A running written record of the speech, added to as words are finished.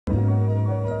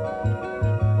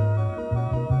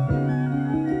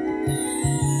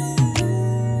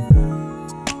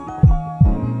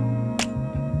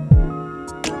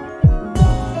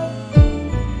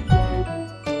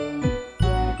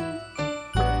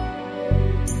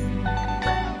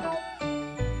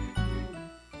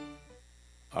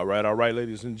All right,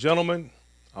 ladies and gentlemen.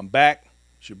 I'm back.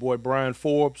 It's your boy Brian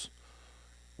Forbes.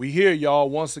 We here, y'all,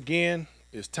 once again.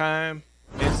 It's time.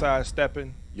 Inside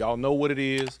Steppin. Y'all know what it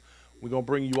is. We're going to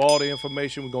bring you all the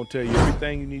information. We're going to tell you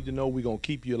everything you need to know. We're going to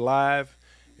keep you alive.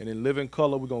 And in living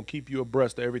color, we're going to keep you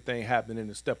abreast of everything happening in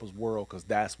the Steppers world, because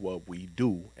that's what we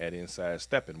do at Inside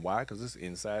Steppin. Why? Because it's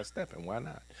Inside Steppin. Why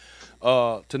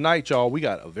not? Tonight, y'all, we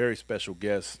got a very special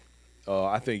guest.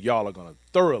 I think y'all are going to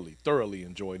thoroughly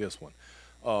enjoy this one.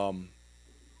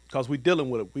 Because we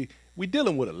dealing with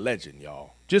a legend,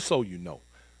 y'all, just so you know.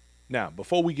 Now,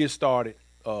 before we get started,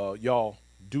 y'all,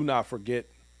 do not forget,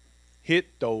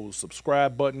 hit those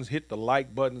subscribe buttons, hit the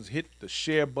like buttons, hit the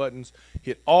share buttons,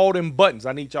 hit all them buttons.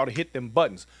 I need y'all to hit them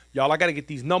buttons. Y'all, I got to get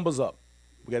these numbers up.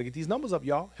 We got to get these numbers up,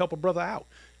 y'all. Help a brother out.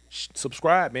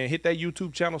 Subscribe, man. Hit that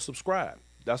YouTube channel, subscribe.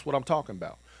 That's what I'm talking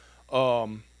about.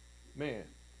 Man,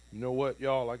 you know what,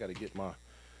 y'all?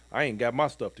 I ain't got my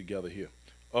stuff together here.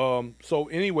 So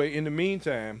anyway, in the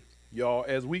meantime, y'all,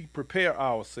 as we prepare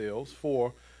ourselves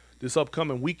for this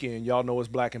upcoming weekend, y'all know it's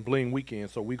Black and Bling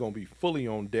weekend, so we're going to be fully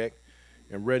on deck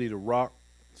and ready to rock.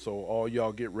 So all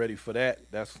y'all get ready for that.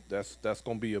 That's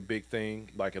going to be a big thing,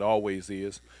 like it always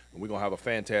is. And we're going to have a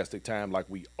fantastic time like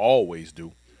we always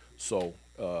do. So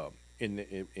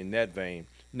in that vein.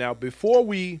 Now, before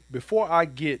I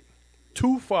get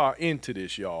too far into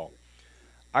this, y'all,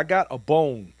 I got a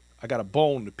bone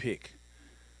to pick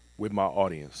with my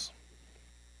audience.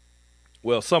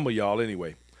 Well, some of y'all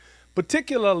anyway,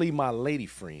 particularly my lady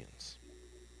friends.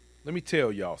 Let me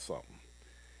tell y'all something.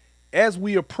 As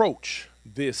we approach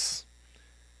this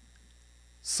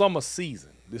summer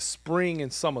season, this spring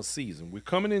and summer season, we're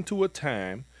coming into a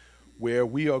time where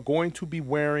we are going to be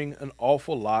wearing an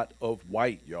awful lot of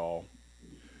white, y'all.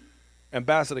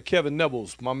 Ambassador Kevin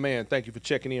Nevels, my man, thank you for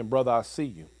checking in, brother. I see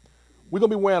you. We're going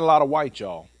to be wearing a lot of white,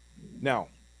 y'all. Now,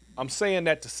 I'm saying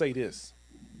that to say this.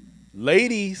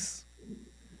 Ladies,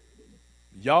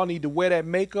 y'all need to wear that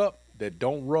makeup that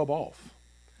don't rub off.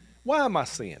 Why am I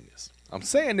saying this? I'm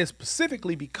saying this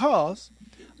specifically because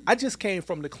I just came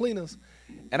from the cleaners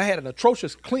and I had an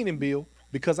atrocious cleaning bill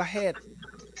because I had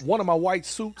one of my white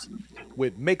suits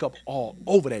with makeup all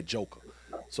over that joker.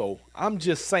 So I'm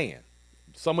just saying,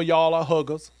 some of y'all are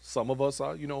huggers. Some of us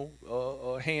are,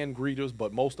 hand greeters,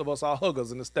 but most of us are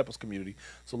huggers in the Steppers community.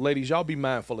 So ladies, y'all be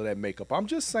mindful of that makeup. I'm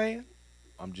just saying.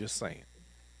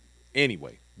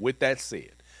 Anyway, with that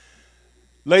said,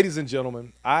 ladies and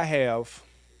gentlemen, I have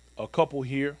a couple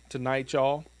here tonight,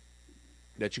 y'all,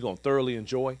 that you're going to thoroughly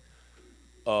enjoy.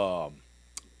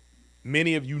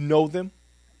 Many of you know them.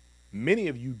 Many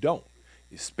of you don't,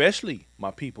 especially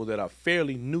my people that are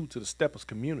fairly new to the Steppers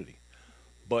community.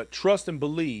 But trust and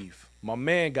believe, my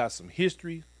man got some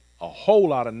history, a whole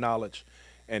lot of knowledge,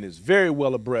 and is very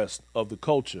well abreast of the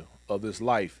culture of this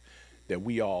life that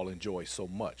we all enjoy so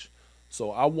much.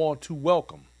 So I want to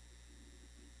welcome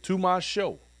to my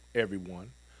show,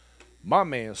 everyone, my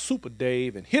man Super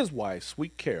Dave and his wife,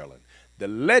 Sweet Carolyn, the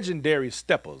legendary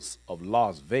Steppers of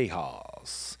Las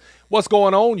Vegas. What's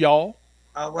going on, y'all?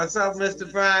 What's up,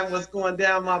 Mr. Brian? What's going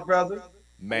down, my brother?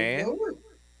 Man,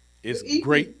 it's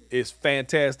great. It's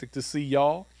fantastic to see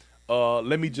y'all.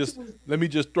 Let me just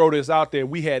throw this out there.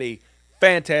 We had a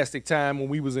fantastic time when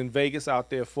we was in Vegas out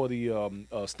there for the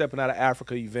Stepping Out of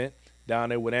Africa event down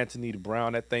there with Antonita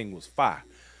Brown. That thing was fire.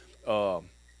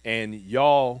 And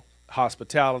y'all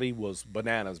hospitality was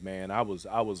bananas, man.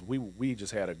 We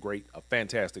just had a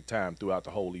fantastic time throughout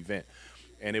the whole event.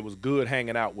 And it was good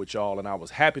hanging out with y'all, and I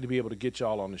was happy to be able to get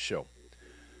y'all on the show.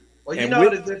 Well,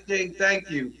 the good thing, thank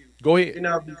you. Go ahead.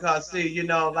 Because see,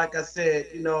 like I said,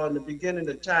 in the beginning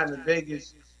of time in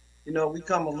Vegas, we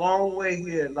come a long way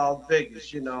here in Las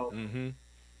Vegas,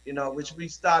 which we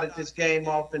started this game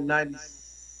off in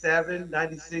 97,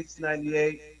 96,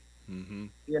 98.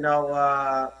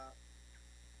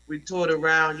 We toured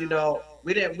around,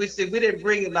 we didn't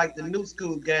bring it like the new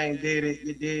school game did it.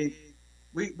 You did.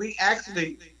 We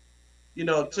actually,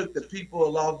 took the people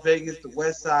of Las Vegas, the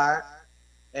West Side,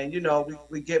 and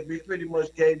we pretty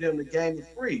much gave them the game for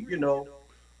free.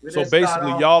 So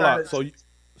basically, y'all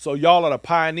are the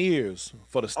pioneers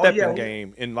for the stepping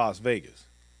game in Las Vegas.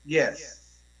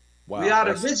 Yes. Wow. We are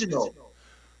the original.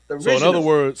 So in other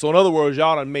words,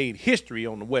 y'all done made history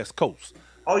on the West Coast.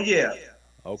 Oh yeah.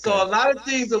 Okay. So a lot of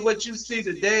things of what you see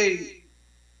today,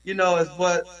 is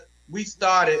what we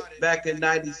started back in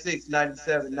 96,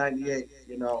 97, 98,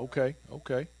 Okay.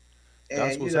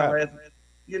 That's and, what's happening.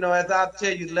 As I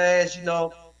tell you last,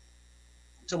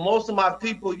 to most of my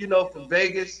people, from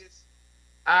Vegas,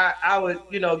 I would,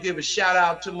 give a shout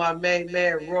out to my main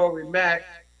man, Rory Mack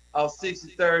of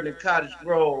 63rd and Cottage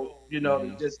Grove,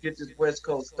 to just get this West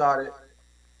Coast started.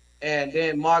 and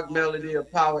then Mark Melody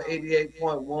of Power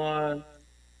 88.1.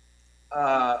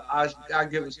 I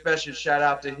give a special shout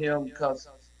out to him because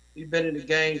he's been in the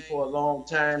game for a long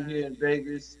time here in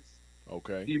Vegas.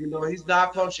 Okay. Even though he's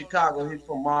not from Chicago, he's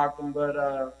from Markham.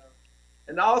 But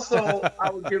and also I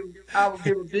would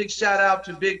give a big shout out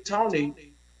to Big Tony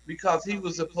because he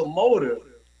was a promoter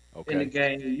in the Okay.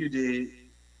 game. You did.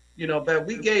 But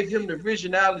we gave him the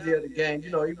originality of the game.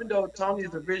 Even though Tony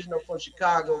is original from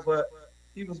Chicago, but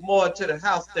he was more to the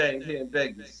house thing here in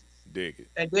Vegas. Dig it.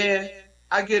 And then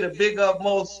I get a big up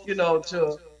most,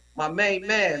 to my main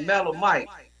man, Mellow Mike.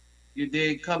 You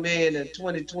did come in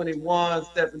 2021,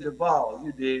 stepping the ball.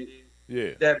 You did.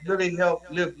 Yeah. That really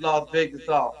helped lift Las Vegas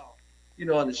off, in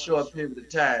a short period of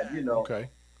time. Okay.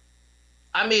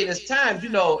 I mean, it's time,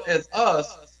 as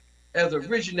us, as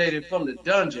originated from the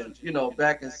dungeon,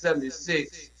 back in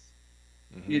 76,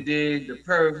 you Hmm. did the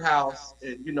Perv House,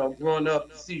 and, growing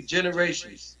up to see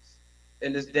generations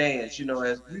in this dance,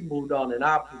 as we moved on in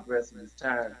our progressive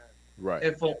time. Right.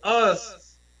 And for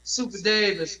us, Super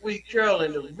Dave and Sweet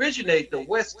Carolyn originate the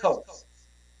West Coast.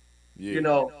 You Yeah.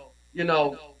 know, you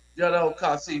know,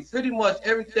 cause see, pretty much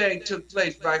everything took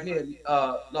place right here in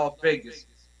Las Vegas.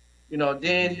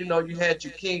 Then Hmm. you had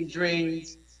your King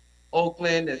Dreams,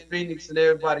 Oakland and Phoenix, and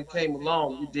everybody came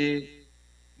along. You did,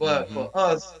 but Hmm. for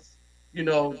us,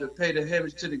 to pay the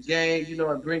homage to the game,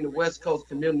 and bring the West Coast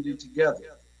community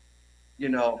together. You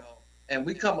know, and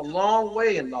we come a long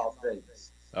way in Las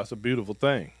Vegas. That's a beautiful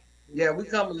thing. Yeah, we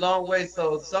come a long way.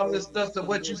 So some of the stuff that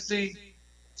what you see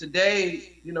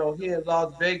today, here in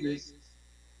Las Vegas,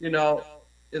 you know,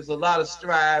 is a lot of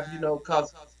strive,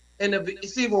 cause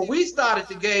see when we started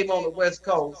the game on the West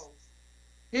Coast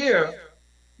here,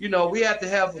 we had to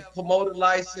have a promoter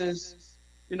license.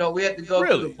 We had to go through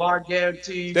the Really? bar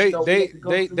guarantees. They We they had to go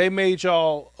they through. they made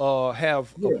y'all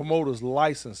have a Yeah. promoter's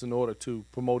license in order to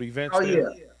promote events Oh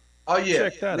there. yeah. Oh yeah.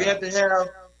 Check that We had out. to have.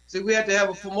 See, we had to have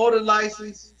a promoter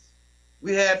license.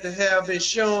 We had to have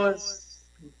insurance,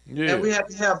 and Yeah. we had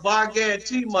to have bar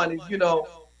guarantee money.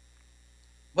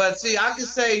 But see, I can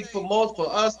say for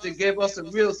us that gave us a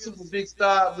real super big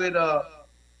start with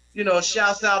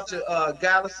shouts out to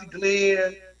Galaxy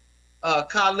Glenn,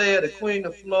 Khaled, the Queen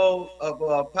of Flow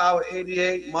of Power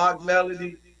 88, Mark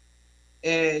Melody,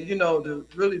 and to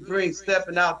really bring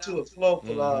stepping out to a flow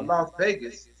for Hmm. Las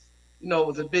Vegas. It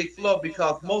was a big flow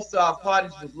because most of our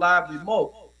parties was live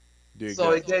remote, Dig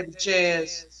so that. it gave a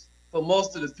chance for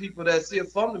most of the people that's here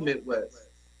from the Midwest.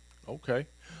 Okay. You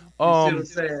see what I'm Um,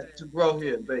 saying? To grow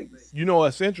here in Vegas.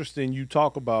 it's interesting you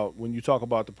talk about when you talk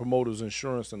about the promoter's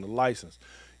insurance and the license.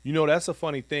 That's a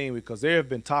funny thing because there have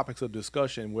been topics of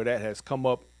discussion where that has come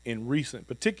up in recent,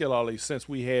 particularly since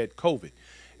we had COVID.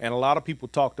 And a lot of people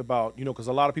talked about, because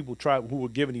a lot of people who were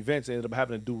giving events ended up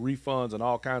having to do refunds and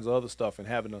all kinds of other stuff and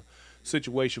having a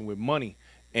situation with money.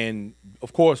 And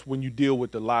of course, when you deal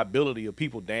with the liability of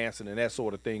people dancing and that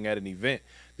sort of thing at an event,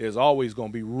 there's always going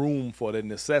to be room for the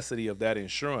necessity of that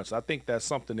insurance. I think that's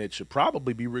something that should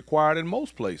probably be required in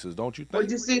most places, don't you Well,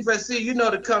 think? you see, but see,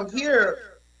 to come here,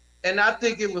 and I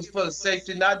think it was for the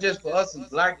safety, not just for us as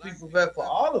black people, but for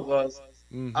all of us.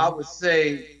 I Hmm. would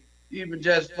say, even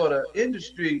just for the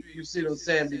industry, you see what I'm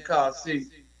saying? Because see,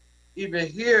 even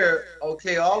here,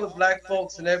 okay, all the black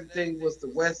folks and everything was the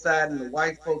West Side, and the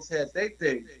white folks had their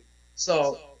thing.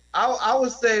 So I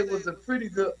would say it was a pretty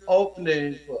good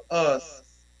opening for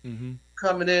us Hmm.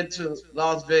 coming into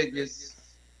Las Vegas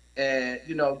and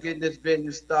getting this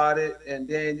venue started, and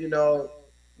then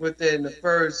within the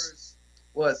first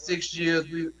 6 years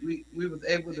we was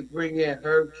able to bring in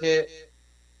Herb Kent,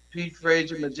 Pete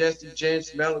Frazier, Majestic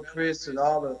Gents, Mellow Chris, and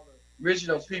all the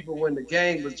original people when the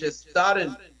game was just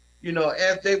starting.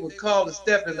 As they would call the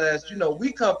stepping last,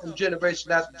 we come from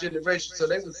generation after generation, so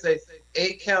they would say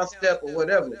 8 count step or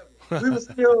whatever. We were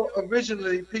still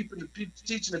originally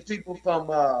teaching the people from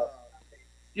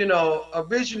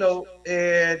original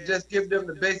and just give them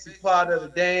the basic part of the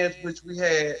dance, which we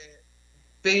had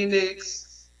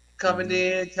Phoenix coming Hmm.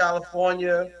 in,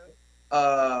 California,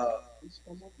 uh,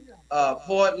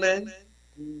 Portland.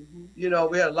 We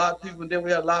had a lot of people. Then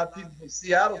we had a lot of people from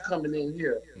Seattle coming in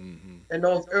here Hmm. in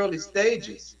those early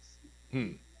stages.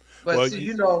 Hmm. But Well,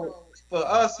 see, for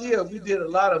us here, we did a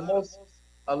lot of mostly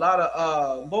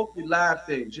live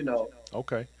things.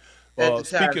 okay. At the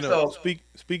time. Speaking of So,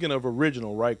 speaking of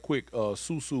original, right quick,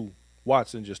 Susu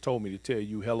Watson just told me to tell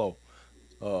you hello.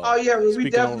 oh yeah, well, we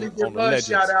Speaking definitely on give the her a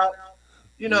shout legends. out.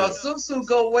 Yeah, Susu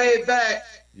go way back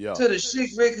yeah, to the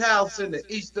Chic Rick house in the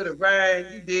east of the Rhine.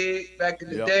 You did back in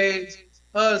the yep. days.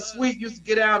 Her and Sweet used to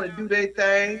get out and do their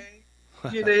thing.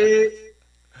 You did.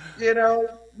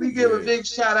 We give a Yeah, big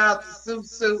shout out to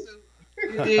Susu.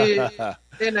 You did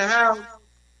in the house. You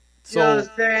So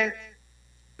understand?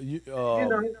 you, You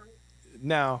know,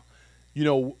 now,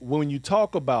 when you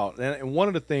talk about, and one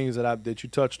of the things that you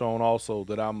touched on also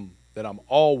that I'm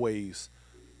always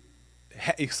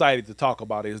excited to talk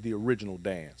about is the original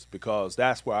dance, because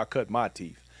that's where I cut my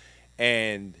teeth.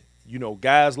 And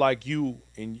guys like you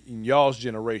in y'all's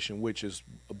generation, which is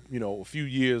a few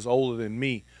years older than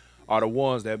me, are the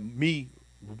ones that me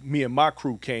and my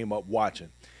crew came up watching.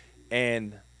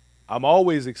 And I'm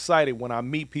always excited when I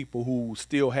meet people who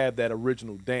still have that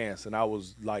original dance. And I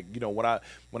was like,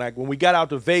 when we got out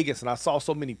to Vegas and I saw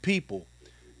so many people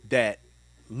that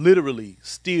literally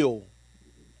still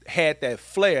had that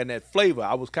flair and that flavor,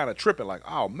 I was kind of tripping like,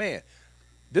 oh man,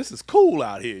 this is cool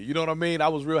out here. You know what I mean? I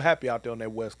was real happy out there on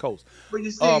that West Coast. but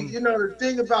you see, Um, the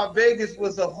thing about Vegas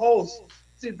was a host.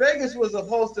 See, Vegas was a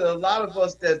host of a lot of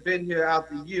us that been here out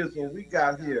the years when we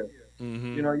got here.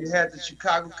 hmm You had the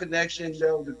Chicago connection.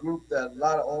 There was a group that a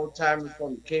lot of old timers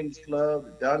from the Kings Club,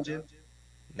 the Dungeon,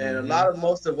 and a hmm lot of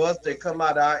most of us that come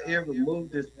out of our area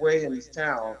moved this way in this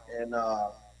town and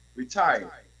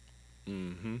retired.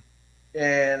 hmm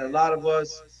And a lot of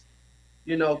us,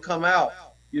 come out,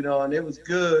 and it was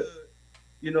good,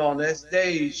 on that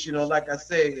stage, like I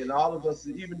say, and all of us,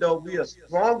 even though we are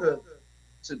stronger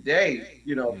today,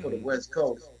 for the hmm West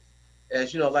Coast,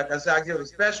 as like I said, I give a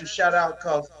special shout out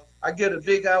because I give a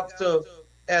big out to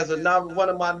as one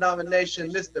of my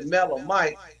nomination, Mr. Mellow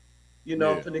Mike,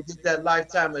 Yeah. for to get that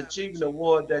Lifetime Achievement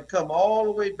Award that come all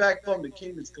the way back from the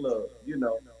Kings Club,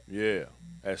 Yeah.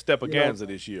 At you know, Stepaganza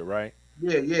this year, right?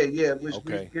 yeah, yeah, yeah, which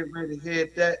we Okay. get ready to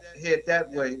head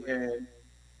that way, and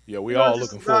Yeah, we all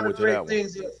just looking a lot forward of to that great one.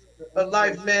 things, a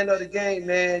life, man, of the game,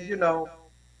 man,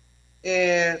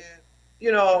 and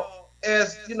you know,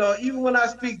 as even when I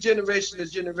speak generation to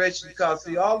generation, because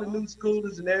see, all the new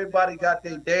schoolers and everybody got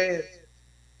their dads,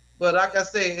 but like I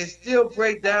say, it still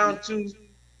break down to,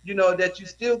 that you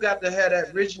still got to have that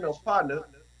original partner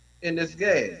in this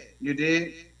game. You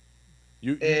did,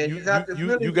 You you and you you you got to you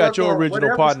really you got work your on original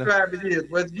whatever partner. scribe it is,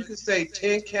 whether you can say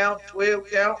 10 count, 12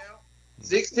 count,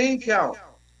 16 count.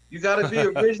 You got to be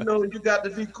original and you got to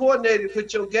be coordinated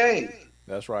with your game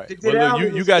That's right. to Well, get look, out you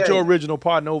in you this got your game. original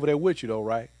partner over there with you though,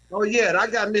 right? Oh yeah, and I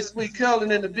got Miss Sweet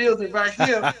Carolyn in the building right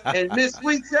here, and Miss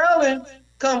Sweet Carolyn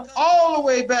come all the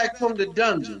way back from the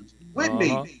dungeon with Uh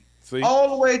huh. me, See,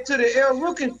 all the way to the El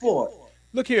Rookin Fort,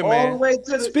 look here, all the man. way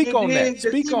to the Speak you on that. dig the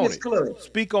Speak on Kings it. Club.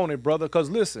 Speak on it, brother. Because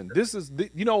listen, this is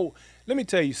let me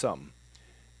tell you something.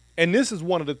 And this is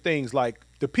one of the things, like,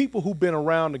 the people who've been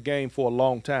around the game for a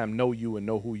long time know you and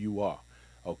know who you are.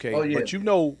 Okay, Oh yeah,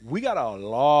 but we got a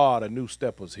lot of new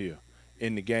steppers here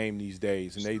in the game these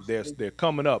days, and they're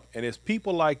coming up, and it's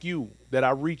people like you that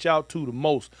I reach out to the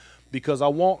most, because I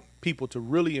want people to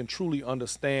really and truly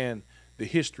understand the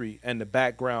history and the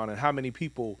background and how many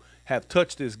people have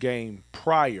touched this game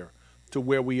prior to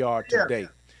where we are yeah. today.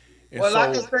 And Well, I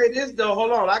can so, say this though.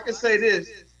 Hold on, I can say this.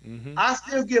 hmm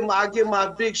I give my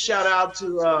big shout out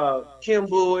to Kim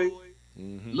Bowie,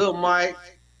 hmm Lil Mike,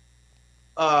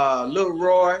 Lil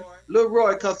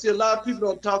Roy, cause see a lot of people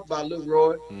don't talk about Lil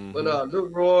Roy, but hmm Lil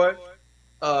Roy,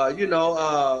 uh, you know,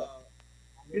 uh,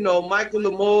 Michael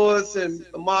Lamores and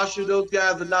Marshall, those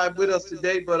guys are not with us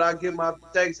today, but I give my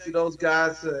thanks to those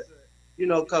guys,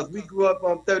 cause we grew up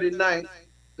on 39th,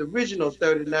 the original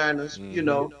 39ers,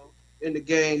 hmm in the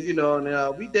game,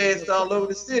 and we danced all over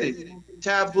the city.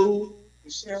 Taboo,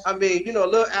 I mean,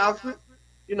 little Alfred,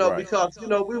 right. because,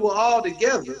 we were all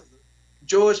together.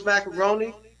 George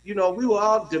Macaroni, we were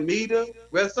all Demeter,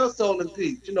 rest her soul in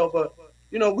peace, but,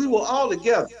 we were all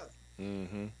together,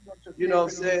 hmm you know what I'm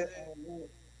saying?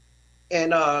 And,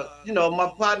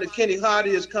 my partner Kenny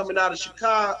Hardy is coming out of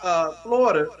Chicago,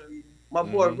 Florida. My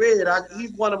boy hmm Red,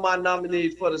 he's one of my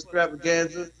nominees for the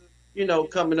extravaganza,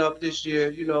 coming up this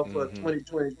year, for hmm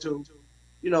 2022.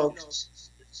 You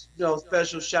know,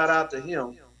 special shout out to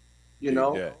him, you Dig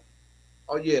know. that.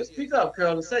 Oh yeah, speak up,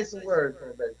 Carol, and say some words,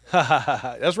 baby.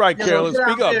 That's right, Carolyn. Get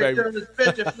Speak out up, there, baby. Carol, and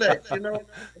spread your flex,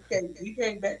 Okay, we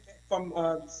came back from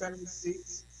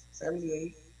 76,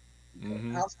 78.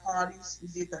 hmm House parties. We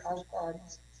did the house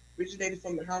parties. Originated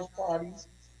from the house parties,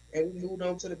 and we moved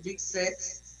on to the big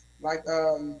sets like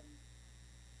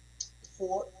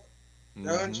Fort, hmm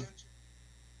Dungeon,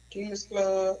 King's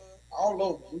Club, all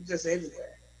over. We just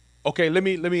everywhere. Okay, let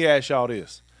me ask y'all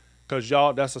this, cause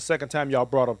y'all, that's the second time y'all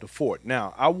brought up the fort.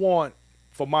 Now, I want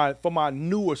for my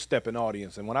newer stepping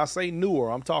audience, and when I say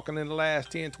newer, I'm talking in the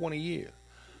last 10, 20 years.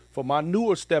 For my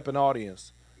newer stepping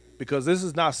audience, because this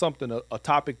is not something, a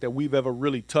topic that we've ever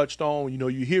really touched on.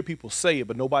 You hear people say it,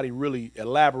 but nobody really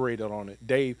elaborated on it.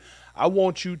 Dave, I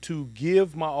want you to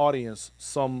give my audience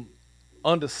some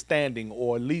understanding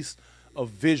or at least a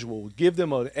visual. Give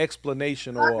them an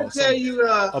explanation I or can tell some you,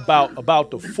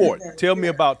 about the fort. Tell us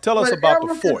well, the about El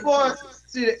the Rookin fort. Fort,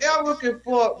 see, the El Rookin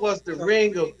Fort was the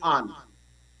ring of honor.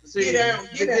 Get See, down,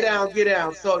 the get down. get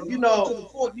down. So, You come to the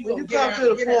fort, you when gonna you get come down, to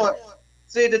the get down. fort,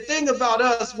 see, the thing about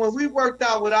us, when we worked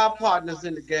out with our partners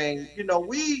in the game,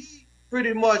 we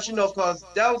pretty much, because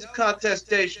that was a contest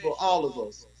station for all of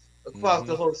us across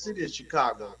the Hmm. whole city of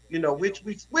Chicago, which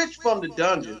we switched from the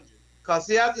dungeon. Because,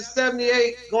 see, after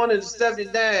 78, going into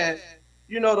 79,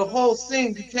 the whole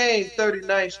scene became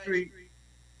 39th Street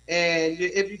and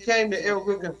it became the El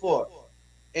Rookin Fort.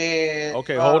 And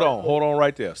Okay, hold on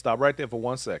right there. Stop right there for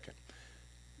 1 second.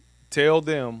 Tell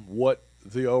them what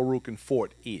the O'Rourke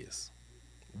Fort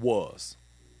was.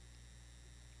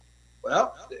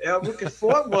 well, the El Rookin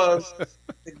Fort was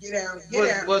Get down, get was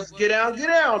down. was get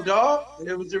down, dog.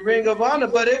 It was the ring of honor,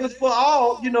 but it was for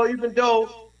all, even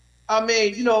though I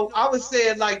mean, I would say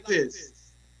it like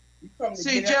this. You come to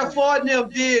See, get Jeff down. Ford and them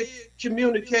did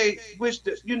communicate, which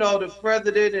the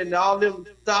president and all them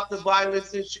stop the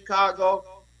violence in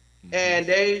Chicago, and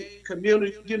they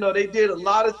they did a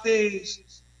lot of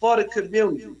things for the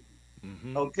community.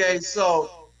 Hmm. Okay,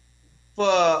 so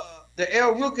for the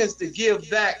El Rookins to give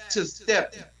back to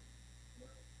Steppin,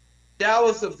 that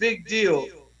was a big deal.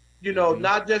 Hmm.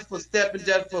 Not just for Steppin,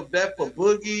 just for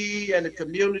Boogie and the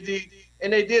community,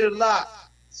 and they did a lot.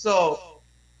 So,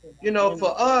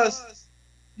 for us,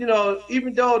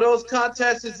 even though those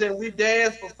contests and we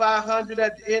danced for 500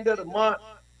 at the end of the month,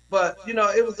 but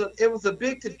it was a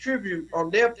big contribute on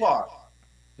their part.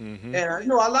 Hmm.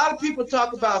 And a lot of people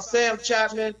talk about Sam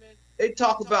Chapman, they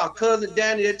talk about Cousin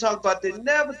Danny, they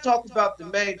never talk about the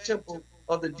main temple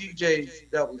of the DJs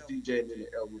that was DJing in the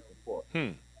El Rookin Fort. Hmm.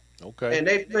 Okay. And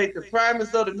they played the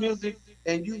primaries of the music,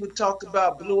 and you would talk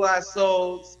about Blue Eyed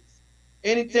Souls,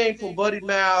 anything from Buddy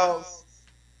Miles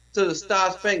to the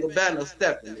Star Spangled Banner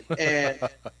stepping. And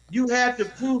you had to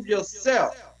prove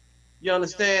yourself. You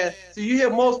understand? So you hear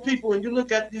most people when you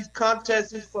look at these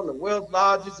contests from the World's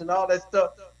Lodges and all that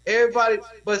stuff, everybody,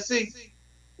 but see,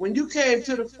 when you came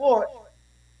to the fort,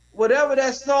 whatever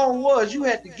that song was, you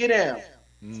had to get down.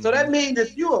 So Hmm. that means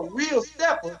if you're a real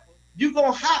stepper, you're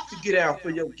gonna have to get down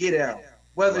for your get down.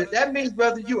 Whether Right. that means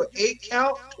whether you're an 8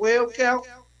 count, 12 count,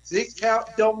 6 count,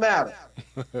 don't matter.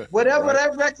 Whatever Right.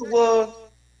 that record was,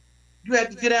 you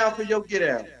had to get down for your get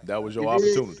down. That was You your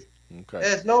did. opportunity. Okay.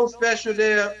 There's no special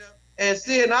there. And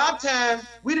see, in our time,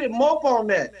 we didn't mope on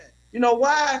that. You know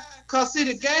why? Because, see,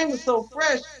 the game was so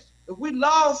fresh. If we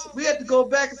lost, we had to go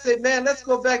back and say, man, let's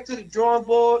go back to the drawing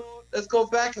board. Let's go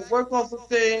back and work on some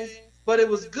things. But it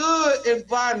was good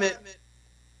environment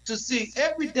to see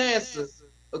every dancer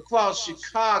across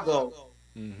Chicago,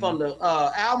 Hmm. from the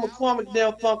Al McCormick,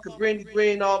 Nell Funk, Cabrini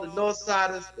Green, all the North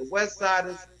Siders, the West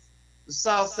Siders, the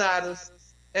South Siders,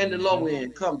 and the low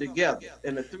end come together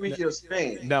in a 3 year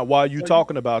span. Now, while you So you,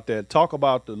 talking about that, talk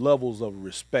about the levels of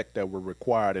respect that were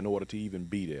required in order to even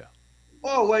be there.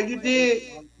 oh well, you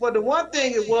did. Well, the one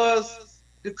thing it was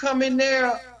to come in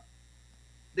there,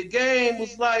 the game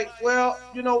was like, well,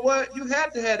 you know what? You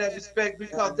had to have that respect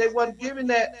because they wasn't giving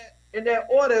that in that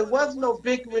order. It wasn't no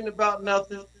bickering about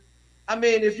nothing. I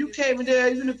mean, if you came in there,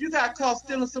 even if you got caught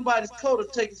stealing somebody's coat or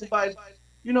taking somebody's,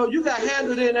 you got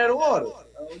handled in that order.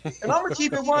 And I'm gonna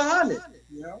keep it 100.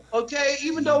 Yeah. Okay,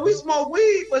 even though we Hmm. smoke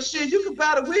weed, but shit, you can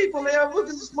buy the weed from there. We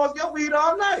can smoke your weed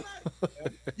all night.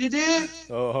 You did?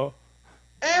 Uh huh.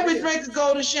 And we drink a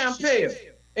golden champagne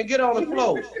and get on the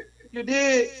floor. You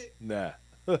did? Nah.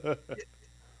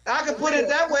 I could put it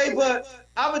that way, but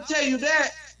I would tell you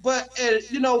that. But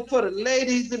for the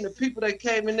ladies and the people that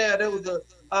came in there, there was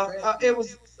it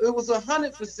was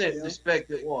 100%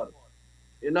 respected order.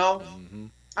 You know, Hmm.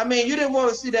 I mean, you didn't want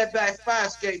to see that back fire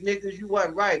skate, nigga. You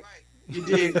wasn't right. You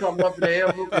did come up in the air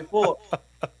looking for.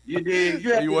 You did. You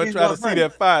So had you to weren't be trying to see 100.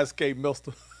 that fire escape,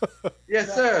 Mister.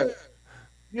 Yes, sir.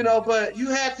 But you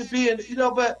had to be in.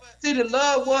 But see, the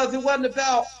love it wasn't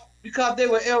about because they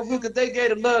were El Ruka. They gave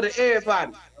the love to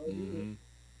everybody. Hmm.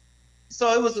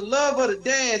 So it was the love of the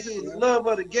dance. It was the love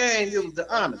of the game. It was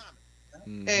the honor.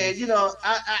 Hmm. And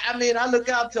I mean, I look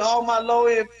out to all my low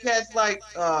end cats like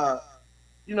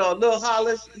Lil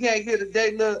Hollis. He ain't here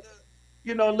today. Lil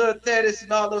Thaddeus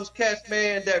and all those cats,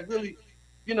 man, that really,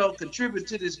 contribute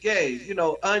to this game.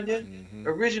 Onion, Hmm.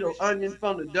 original Onion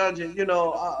from the dungeon.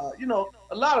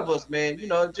 A lot of us, man.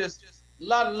 Just a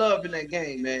lot of love in that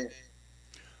game, man.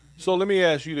 So let me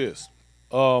ask you this.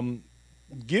 Um,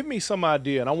 Give me some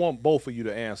idea, and I want both of you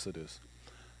to answer this.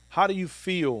 How do you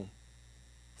feel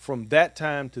from that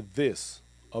time to this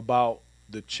about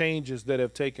the changes that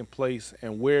have taken place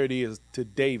and where it is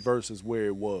today versus where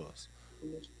it was?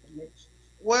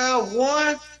 Well,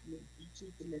 one, You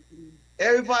two connected.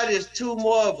 everybody is too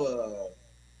more of a.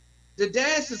 The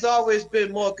dance has always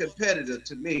been more competitive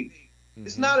to me.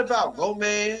 It's Mm-hmm. not about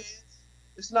romance.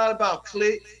 It's not about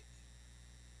click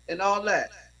and all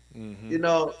that. Mm-hmm. You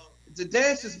know, the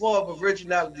dance is more of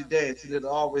originality dance, and it'll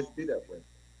always be that way.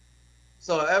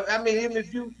 So I mean, even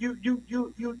if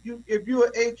if you're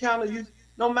an A counter, you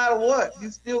no matter what, you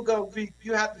still gonna be.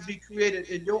 You have to be creative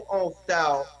in your own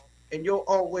style and your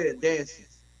own way of dancing.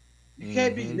 You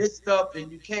can't be Mm-hmm. mixed up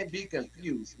and you can't be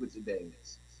confused with the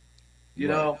dance. You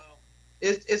Right. know,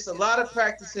 it's a lot of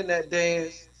practice in that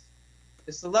dance.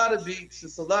 It's a lot of beats.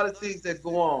 It's a lot of things that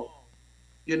go on.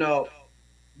 You know,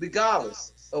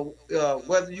 regardless of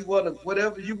whether you want to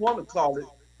whatever you want to call it,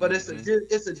 but Mm-hmm.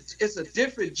 it's a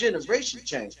different generation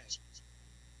change.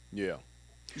 Yeah.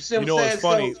 You see what You I'm know, it's saying?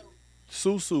 funny.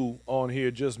 So Susu on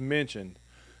here just mentioned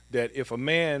that if a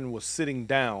man was sitting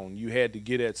down, you had to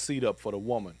get that seat up for the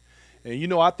woman. And you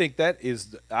know, I think that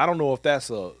is, I don't know if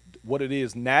that's what it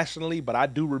is nationally, but I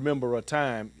do remember a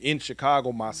time in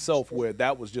Chicago myself where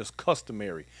that was just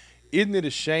customary. Isn't it a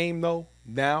shame though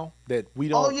now that we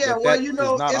oh don't yeah, that well that you is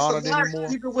know not it's a honored lot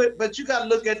anymore? even with, but you got to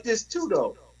look at this too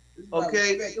though. It's about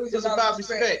Okay, respect. It was it's about about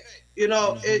respect. respect. You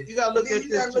know, Hmm. you got to And look then at you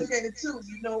this gotta too. look at it too.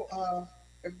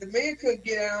 If the man couldn't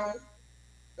get out,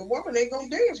 the woman ain't gonna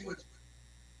dance with him.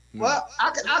 Mm. Well,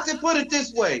 I can put it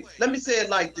this way. Let me say it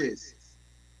like this.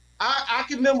 I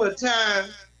can remember a time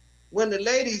when the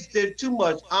ladies did too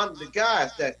much on the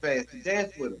guys that fast to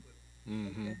dance with them. Hmm.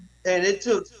 Okay. And it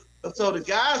took, so the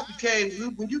guys became,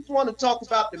 when you want to talk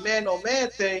about the man on man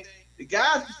thing, the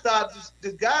guys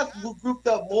who grouped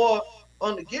up more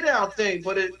on the get out thing,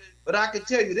 but I can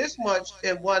tell you this much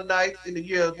in one night in the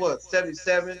year, what,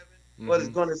 77, what is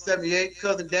Hmm. going to 78,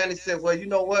 Cousin Danny said, well, you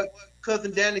know what?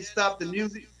 Cousin Danny stopped the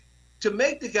music to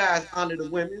make the guys honor the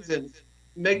women's and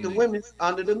make the Mm. women's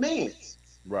honor the men's.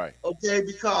 Right. Okay,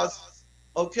 because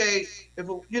okay, if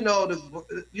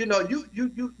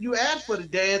you asked for the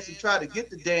dance and try to get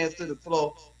the dance to the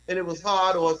floor, and it was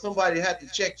hard, or somebody had to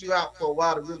check you out for a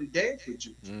while to really dance with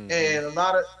you, Hmm. and a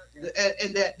lot of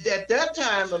and that at that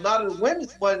time, a lot of the women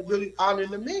wasn't really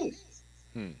honoring the men,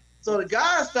 Hmm. so the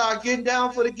guys started getting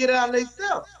down for the get out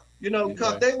themselves,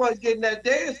 because Okay. they wasn't getting that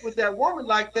dance with that woman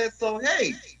like that. So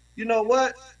hey, you know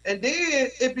what? And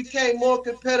then it became more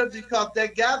competitive because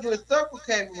that gathering circle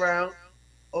came around,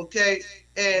 okay,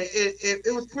 and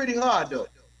it was pretty hard though.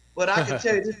 But I can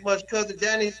tell you this much, cousin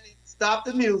Danny stopped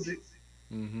the music,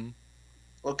 Hmm.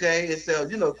 okay, and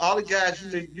said, all the guys,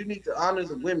 you need to honor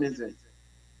the women's, and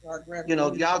Start grabbing the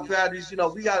y'all uniform. grab these,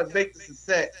 we got to make this a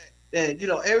set, and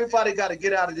everybody got to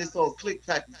get out of this whole clique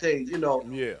type of thing,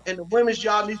 Yeah. and the women's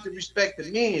y'all need to respect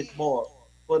the men's more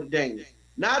for the dance.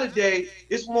 Nowadays,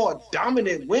 it's more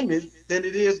dominant women than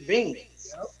it is men.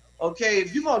 Yep. Okay,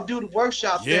 if you're gonna do the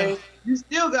workshop Yeah. thing, you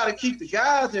still gotta keep the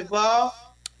guys involved.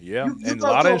 Yeah. You And a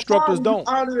go lot to of a instructors party, you don't.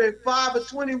 honoring 5 or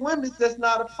 20 women that's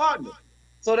not a partner.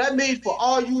 So that means for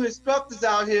all you instructors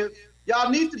out here, y'all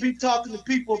need to be talking to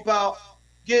people about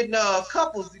getting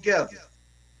couples together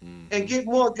and Hmm. get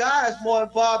more guys more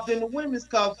involved in the women's,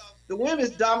 cause the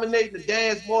women's dominating the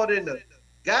dance more than the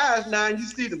guys now, and you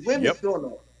see the women's Yep. doing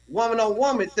a woman on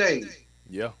woman thing.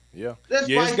 Yeah. Yeah. That's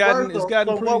Yeah. It's vice gotten it's versa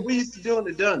gotten from what pretty. we used to do in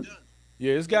the dungeon.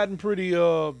 Yeah, it's gotten pretty.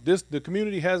 The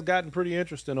community has gotten pretty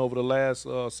interesting over the last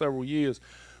several years,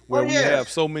 Oh where we yeah. have Yeah,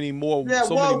 so many more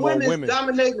more women's women.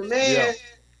 dominating the Yeah. man.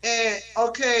 And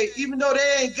okay, even though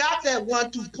they ain't got that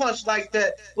 1-2 punch like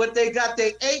that, but they got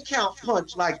their A count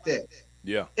punch like that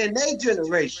Yeah. in their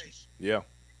generation. Yeah.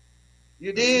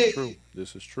 You This is did? true.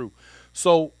 This is true.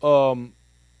 So,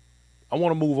 I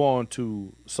want to move on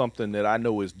to something that I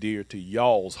know is dear to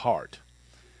y'all's heart: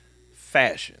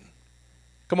 fashion.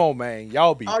 Come on, man.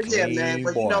 Y'all be Oh yeah, man. clean,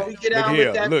 But boy. we get Look on with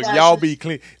here. that Look, y'all fashion. be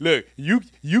clean. Look,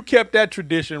 you kept that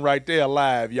tradition right there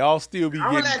alive. Y'all still be I'm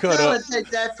gonna getting let cut up. Carolyn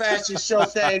take that fashion show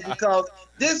thing because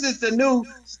this is the new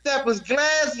Steppers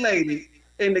glass lady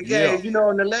in the Yeah. game.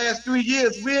 In the last 3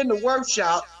 years, we're in the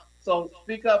workshop. So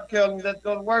speak up, Carolyn. Let's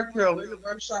go to work, We're Carolyn. in the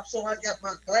workshop, so I got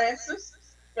my glasses,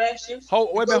 fashion.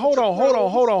 Wait a minute. Go with your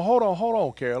clothes. Hold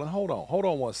on, Carolyn. Hold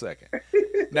on 1 second.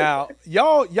 Now,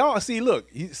 y'all see. Look,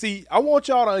 see. I want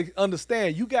y'all to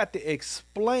understand. You got to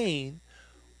explain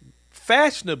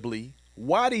fashionably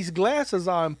why these glasses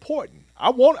are important.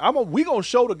 We gonna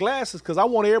show the glasses because I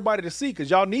want everybody to see. Because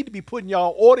y'all need to be putting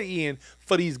y'all order in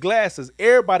for these glasses.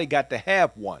 Everybody got to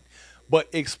have one. But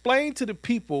explain to the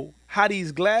people how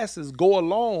these glasses go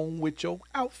along with your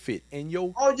outfit and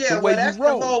Oh the yeah, way well you that's the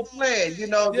roll. whole plan.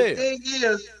 The Yeah. thing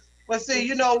is, but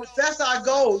see, that's our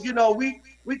goal.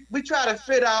 We try to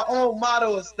fit our own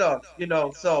motto and stuff.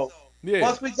 So Yeah.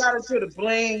 Once we got into the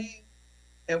bling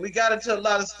and we got into a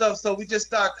lot of stuff, so we just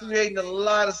start creating a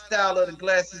lot of style of the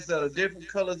glasses of the different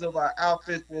colors of our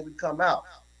outfits when we come out,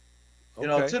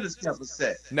 Okay. to the stepper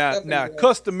set. Now, And we call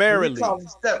customarily, them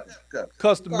steppers cups. We call them stepping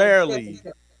customarily,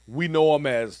 cups. we know them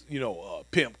as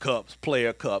pimp cups,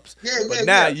 player cups. Yeah, But yeah,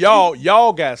 now yeah.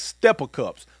 y'all got stepper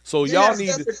cups. So Yeah, y'all need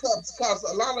stepping to. cups because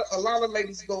a lot of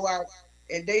ladies go out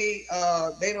and they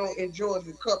don't enjoy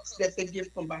the cups that they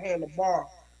get from behind the bar.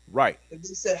 Right. They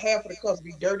said half of the cups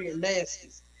be dirty and nasty.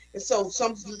 And so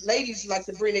some ladies like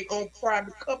to bring their own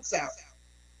private cups out.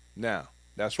 Now,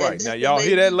 that's And right. this Now the y'all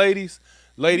hear that, lady. ladies?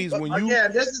 Ladies, when Oh yeah,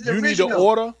 this is the you need to original.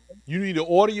 order, you need to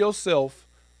order yourself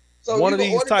So one you of can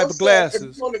these order type of yourself if you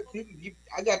glasses. want to.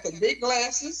 I got the big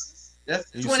glasses. That's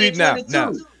You see now,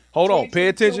 2022. hold on,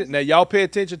 pay 2022. attention. Now y'all pay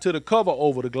attention to the cover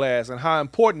over the glass and how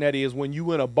important that is when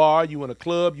you in a bar, you in a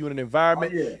club, you in an Oh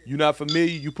environment, yeah. you're not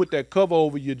familiar, you put that cover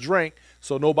over your drink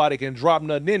so nobody can drop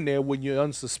nothing in there when you're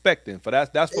unsuspecting. For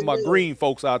that's for my Amen. green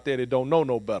folks out there that don't know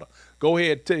no better. Go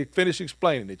ahead, finish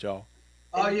explaining it, y'all.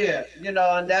 Oh yeah. And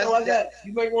that's So I got.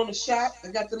 You may want a shot.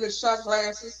 I got the little shot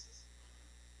glasses.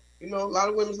 A lot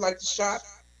of women like the shot.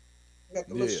 I got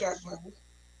the little Yeah. shot glasses.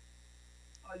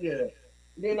 oh yeah.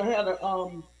 Then I had a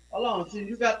Hold on, see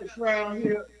you got the crown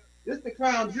here. This the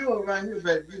crown jewel right here,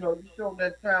 baby. You show them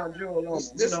that crown jewel on this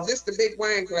them, this this the big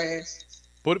wine glass.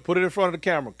 Put it in front of the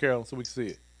camera, Carolyn, so we can see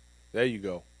it. There you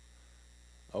go.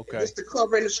 And Okay, this the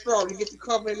cover and the straw. You get the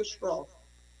cover and the straw.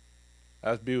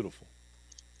 that's beautiful.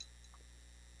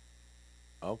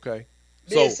 Okay,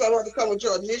 Then so some of them come with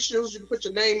your initials. You can put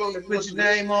your name on it. put your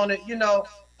name on it.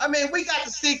 I mean, we got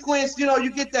the sequence. You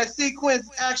get that sequence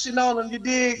action on them. You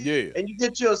dig? yeah, And you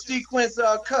get your sequence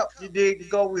cup. You dig to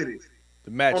go with it.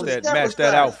 to match On the that stepper match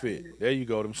that side. outfit. There you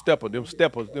go. Them stepper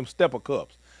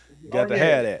cups. You got to yeah.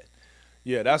 have that.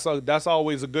 Yeah, that's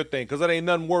always a good thing because it ain't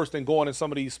nothing worse than going in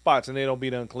some of these spots and they don't be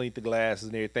done clean the glasses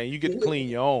and everything. You get to clean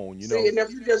your own. See, and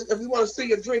if you want to see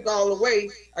your drink all the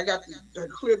way, I got the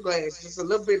clear glass. It's a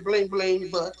little bit bling bling,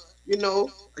 but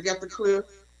I got the clear.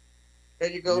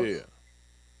 There you go. Yeah,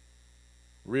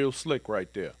 real slick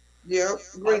right there. Yeah,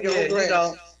 Oh, bring your yeah, own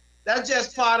glass. that's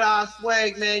just part of our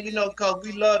swag, man. Because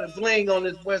we love to bling on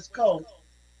this West Coast.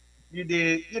 You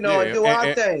did, and Yeah, do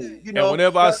our thing. And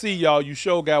whenever I see y'all, you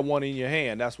sure got one in your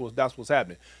hand. That's what's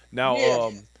happening. Now,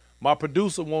 Yeah. my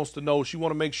producer wants to know. She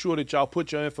want to make sure that y'all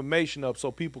put your information up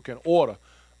so people can order.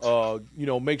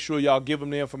 Make sure y'all give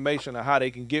them the information on how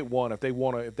they can get one if they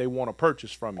wanna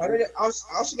purchase from you. All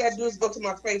she got to do is go to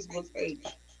my Facebook page.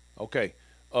 Okay.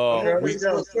 I'm on Carolyn Facebook,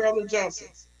 Johnson. Carolyn Johnson.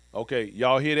 Okay,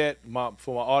 y'all hear that?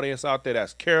 For my audience out there,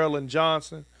 that's Carolyn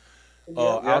Johnson.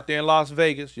 Yeah. Out there in Las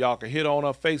Vegas, y'all can hit on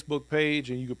her Facebook page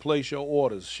and you can place your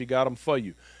orders. She got them for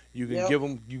you. You can Yep. give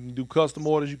them. You can do custom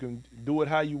orders. You can do it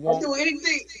how you I want. do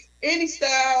anything, any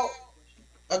style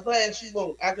of glass you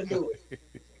want, I can do it.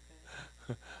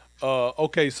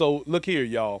 Okay, so look here,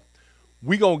 y'all.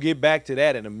 We gonna get back to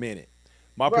that in a minute.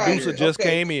 My Right, producer just okay.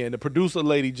 came in. The producer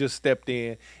lady just stepped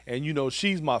in, and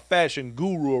she's my fashion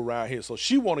guru around here. So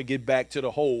she want to get back to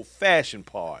the whole fashion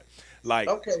part. Like,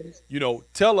 Okay.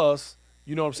 tell us.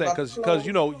 You know what I'm saying? About Because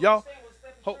clothes.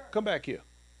 y'all, come back here.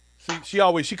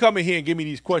 See, she come in here and give me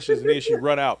these questions, and then she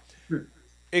run out.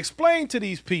 Explain to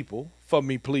these people for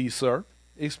me, please, sir.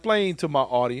 Explain to my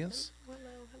audience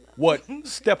what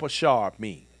stepper sharp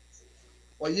means.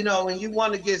 Well, when you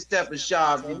want to get stepping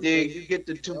sharp, you dig, you get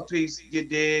the two-piece, you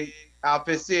dig,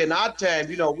 outfits here. In our time,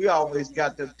 we always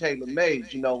got them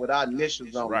tailor-made, with our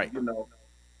initials on Right. them,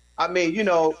 I mean,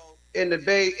 in the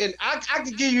day, and I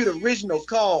could give you the original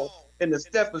code in the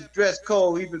steppers dress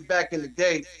code even back in the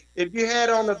day. If you had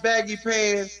on the baggy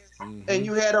pants and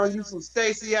you had on you some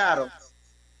Stacy Adams,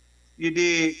 you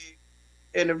did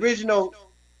an original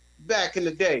back in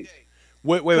the day.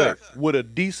 Wait. With a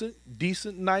decent,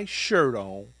 nice shirt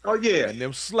on. Oh yeah. And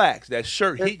them slacks, that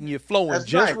shirt hitting you flowing That's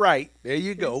just right. right. There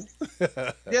you go.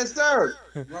 Yes, sir.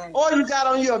 Right. Or you got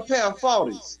on you a pair of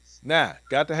 40s. Nah,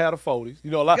 got to have the 40s.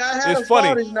 A lot. Gotta have It's the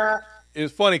funny. 40s now.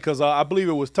 It's funny because I believe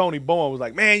it was Tony Bowen was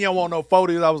like, man, you don't want no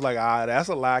 40s. I was like, that's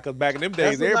a lie because back in them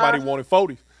days, That's a everybody lie. wanted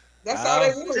 40s. That's all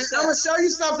they I'm want. gonna show you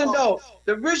something though.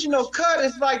 The original cut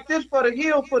is like this for the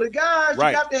heel for the guys.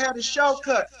 Right. You got to have the short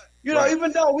cut. Right.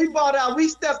 Even though we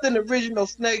stepped in the original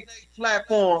snake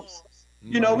platforms.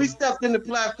 We stepped in the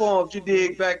platforms you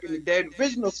did back in the day, the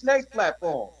original snake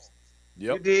platforms.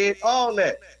 You Yep. did all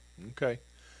that. Okay.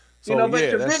 So But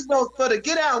yeah, the that's, original for the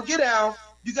get out,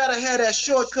 you gotta have that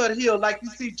shortcut heel, like you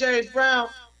see James Brown,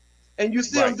 and you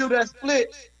see him Right. do that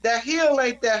split. That heel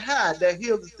ain't that high. That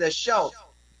heel is that short.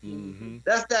 mhm.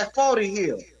 That's that 40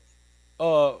 heel.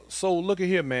 So look at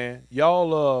here, man.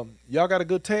 Y'all got a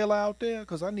good tailor out there?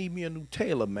 Cause I need me a new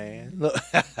tailor, man. Look.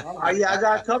 Yeah, I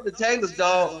got a couple of Taylors,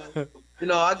 dog.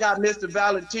 I got Mr.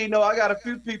 Valentino. I got a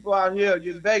few people out here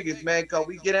in Vegas, man, cause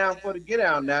we get down for the get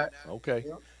down now. Okay.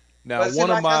 Now But see, one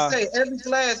of like I my say, every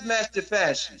glass match the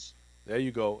fashion. there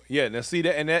you go. Yeah, now see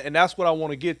and that's what I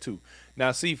want to get to.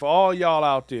 Now see for all y'all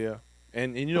out there,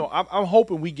 and I'm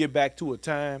hoping we get back to a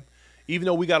time, even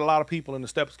though we got a lot of people in the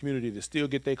Steppers community that still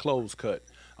get their clothes cut.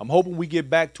 I'm hoping we get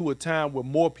back to a time where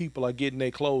more people are getting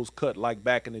their clothes cut like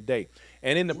back in the day.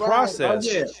 And in the process,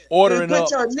 ordering put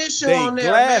up your initial they on there,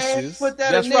 glasses. man. Put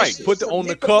that That's right. initial. Put it on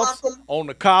the cuffs, on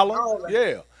the collar. All that.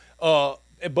 Yeah.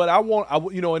 But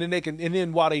and then they can, and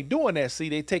then while they doing that, see,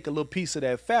 they take a little piece of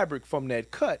that fabric from that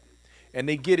cut, and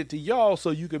they get it to y'all so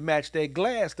you can match that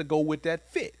glass to go with that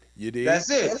fit. You did.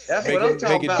 That's it. That's Make what I'm it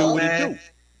talking do about, what man. it do.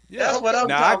 Yeah. That's what I'm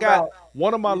now talking I got about.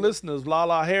 one of my listeners,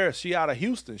 Lala Harris. She out of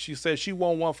Houston. She said she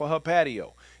want one for her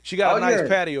patio. She got a nice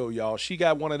patio, y'all. She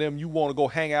got one of them you want to go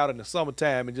hang out in the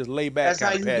summertime and just lay back That's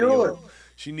how you patio. do it.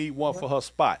 She need one for her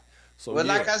spot. So But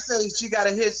like I say, she got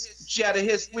to hit. She had to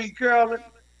hit Sweet Carolyn.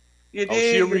 You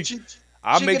she'll dig? reach.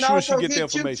 I'll make sure she get the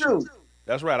hit you information. too.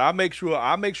 That's right. I'll make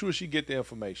sure she get the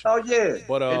information. Oh yeah.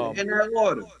 But in that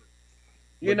order.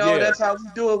 That's how we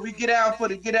do it. We get out for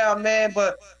the get out, man.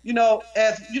 But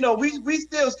we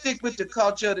still stick with the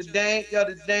culture of the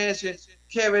dance and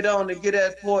carry it on to get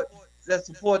that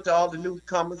support to all the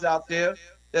newcomers out there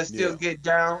that still get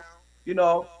down.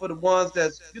 For the ones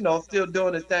that's still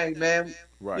doing the thing, man.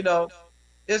 Right.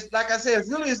 It's like I said,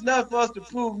 it's nothing for us to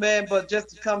prove, man, but just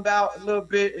to come out a little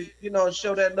bit, and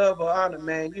show that love or honor,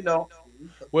 man.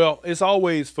 Well, it's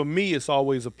always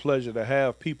a pleasure to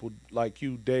have people like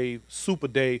you, Dave, Super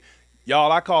Dave.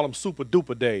 Y'all, I call him Super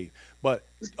Duper Dave. But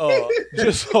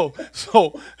just so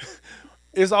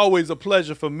it's always a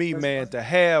pleasure for me, man, to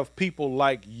have people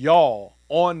like y'all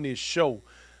on this show,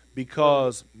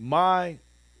 because my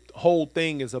whole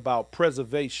thing is about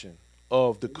preservation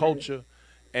of the culture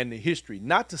and the history.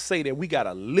 Not to say that we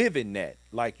gotta live in that.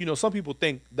 Like, some people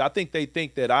think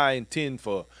that I intend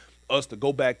for us to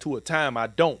go back to a time. I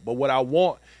don't. But what I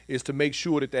want is to make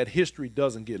sure that history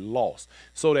doesn't get lost,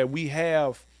 so that we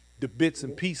have the bits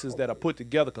and pieces that are put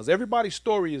together, because everybody's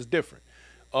story is different.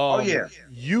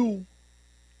 You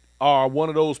are one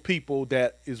of those people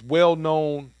that is well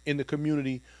known in the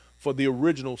community for the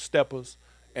original Steppers,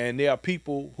 and there are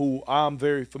people who I'm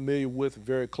very familiar with,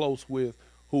 very close with,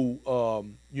 who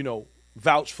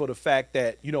vouch for the fact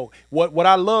that what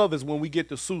I love is when we get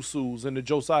the Susus and the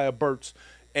Josiah Burts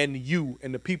and you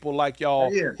and the people like y'all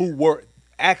who were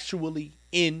actually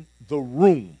in the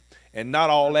room, and not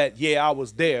all that, I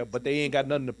was there, but they ain't got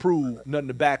nothing to prove, nothing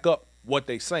to back up what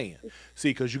they saying.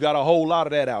 See, because you got a whole lot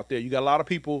of that out there. You got a lot of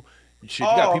people, you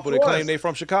got people that claim they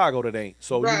from Chicago that ain't.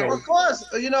 So, Of course.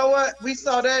 You know what? We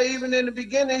saw that even in the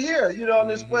beginning here, on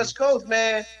this West Coast,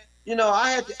 man.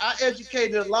 I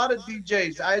educated a lot of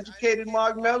DJs. I educated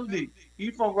Mark Melody.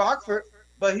 He's from Rockford,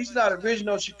 but he's not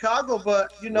original Chicago,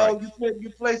 but you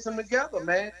place them together,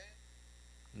 man.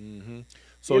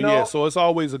 So so it's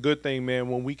always a good thing, man,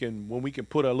 when we can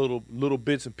put a little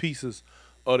bits and pieces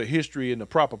of the history in the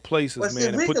proper places,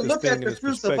 man, and put this thing in its perspective. We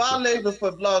can look at the fruits of our labor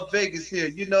for Las Vegas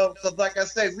here, because like I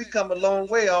say, we come a long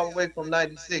way all the way from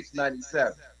 96,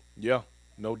 97. Yeah,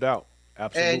 no doubt.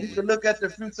 Absolutely. And you can look at the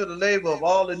fruits of the labor of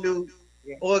all the new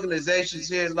organizations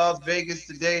here in Las Vegas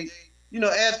today.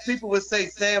 As people would say,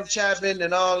 Sam Chapman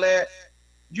and all that,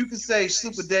 you can say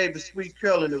Super Dave and Sweet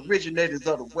Carolyn, originators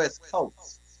of the West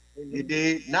Coast. You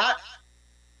did not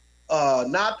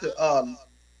the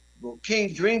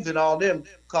King Dreams and all them,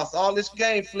 because all this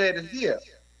game fled in here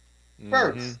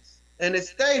first, and it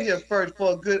stayed here first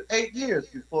for a good 8 years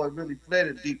before it really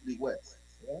fled deeply west.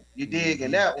 You dig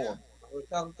in that order.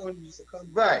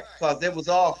 Right, because it was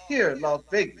all here in Las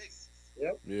Vegas.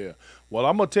 Yeah. Well,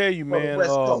 I'm gonna tell you, man.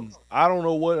 I don't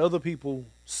know what other people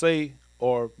say,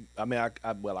 or I mean, I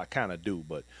kind of do,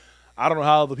 but I don't know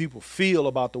how other people feel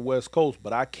about the West Coast.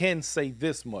 But I can say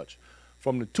this much: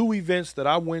 from the 2 events that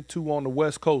I went to on the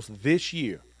West Coast this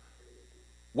year,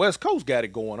 West Coast got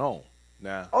it going on.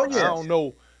 Now, I don't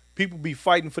know. People be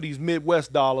fighting for these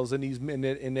Midwest dollars and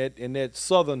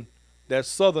that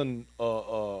southern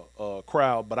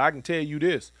crowd, but I can tell you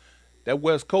this: that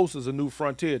West Coast is a new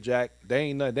frontier, Jack.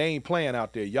 They ain't playing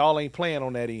out there. Y'all ain't playing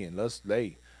on that end. I'm with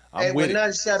it. We're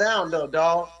not shut down though,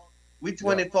 dog. We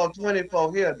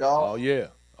 24/24 here, dog. Oh yeah.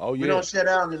 We don't shut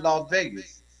down in Las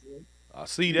Vegas. I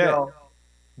see that.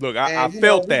 Look, I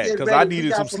felt that because I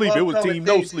needed some sleep. It was Team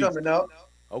No Sleep.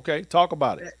 Okay, talk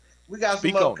about it. We got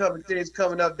some upcoming things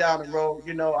coming up down the road.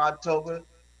 October.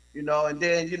 you know, and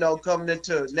then, you know, coming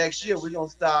into next year, we're gonna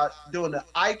start doing the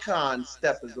Icon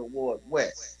Steppers Award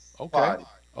West Okay. party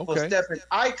for Okay. stepping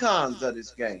icons of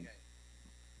this game.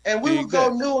 And we Dig would go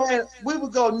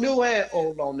that. new and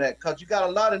old on that because you got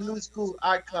a lot of new school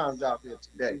icons out here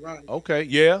today. Right. Okay.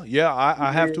 Yeah. Yeah.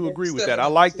 I have to agree with that. I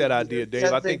like that idea, Dave. I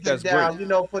That's think been get that's great. down, you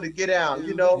know, for the get down,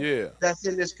 you know, Yeah. that's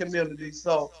in this community.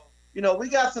 So, you know, we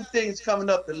got some things coming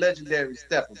up, the legendary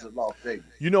steppers of Las Vegas.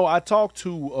 You know, I talked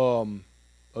to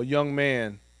a young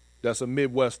man that's a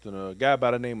Midwesterner, a guy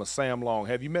by the name of Sam Long.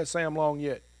 Have you met Sam Long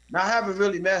yet? Now, I haven't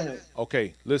really met him.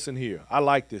 Okay, listen here. I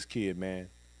like this kid, man.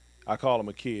 I call him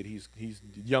a kid. He's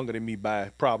younger than me by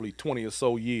probably 20 or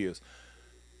so years.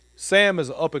 Sam is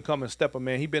an up and coming stepper,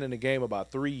 man. He's been in the game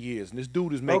about 3 years, and this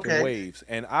dude is making Okay. waves.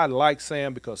 And I like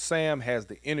Sam because Sam has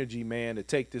the energy, man, to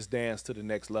take this dance to the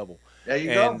next level. There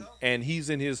you go. And he's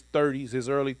in his 30s, his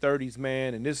early 30s,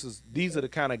 man. And these are the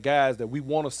kind of guys that we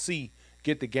want to see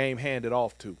get the game handed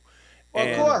off to. Of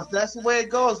And course, that's the way it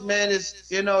goes, man. It's,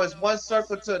 you know, it's one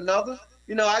circle to another.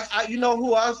 You know, you know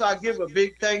who else I give a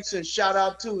big thanks and shout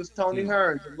out to is Tony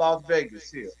Hearns of Las Vegas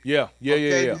here. yeah, yeah, yeah,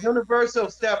 Okay, yeah. the Universal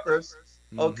Steppers.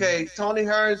 Okay, Tony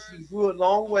Hearns grew a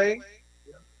long way.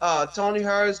 Tony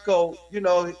Hearns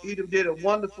he did a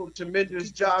wonderful,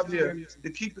 tremendous job here to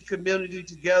keep the community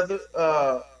together.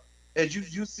 As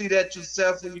you see that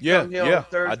yourself when you Yeah, come here yeah, on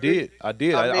Thursday. I did. I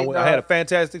did. I mean, I had a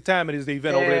fantastic time at his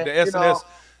event over there at the and, you know, SNS.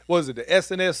 What is it? The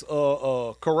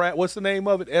SNS correct? What's the name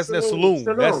of it? SNS Saloon.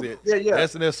 Saloon. That's it. Yeah, yeah.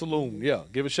 SNS Saloon. Yeah.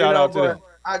 Give a You shout know, out to but them.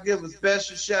 I give a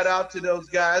special shout out to those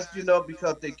guys, you know,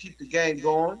 because they keep the game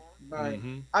going. Right.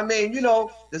 I mean, you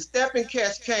know, the Steppin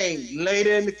Cats came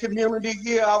later in the community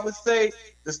here. I would say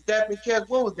the Steppin Cats,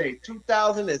 what was they?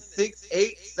 2006,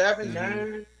 8, 7,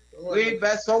 9? Way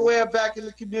back, somewhere back in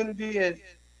the community, and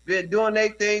been doing their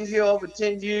thing here over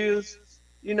 10 years.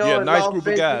 You know, Yeah, in nice Las group of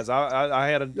Vegas. guys. I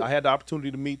had the opportunity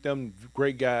to meet them.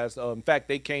 Great guys. In fact,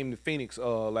 they came to Phoenix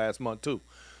last month too.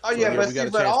 Oh So, yeah, yeah, but we got see,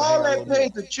 a but chance to all hang out a that little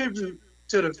pays a tribute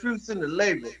to the fruits and the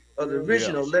labor of the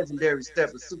original legendary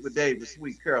stepper, Super David,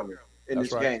 Sweet Carolyn, in That's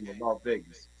this right. game of Las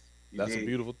Vegas. You That's a dig?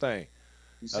 beautiful thing.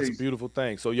 You That's a see? beautiful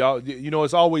thing. So y'all, you know,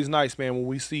 it's always nice, man, when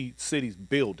we see cities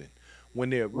building, when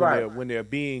they're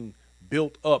being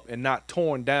built up and not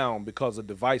torn down because of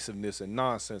divisiveness and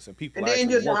nonsense, and people And then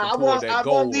actually working toward that I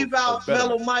goal. won't leave out of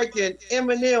Mellow betterment. Mike and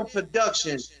Eminem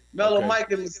Productions. Mellow Okay.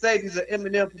 Mike and Mercedes are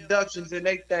Eminem Productions and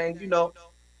they thing, you know.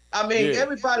 I mean, Yeah.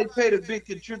 everybody paid a big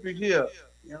contribute here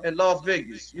in Las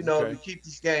Vegas, you know, Okay. to keep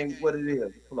this game what it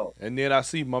is. Flow. And then I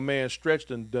see my man Stretch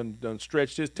done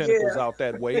stretched his tentacles out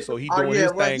that way, so he Oh doing yeah,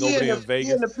 his well, thing he over in there the, in Vegas.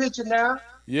 he in the picture now.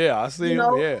 Yeah, I see You him.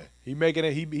 know? Yeah, he making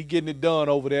it. He getting it done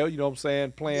over there. You know what I'm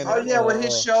saying? Playing. Oh yeah, with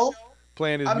his show.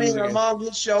 Playing his I mean, music. among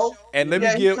his show. And let me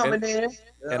yeah, give- he's coming in.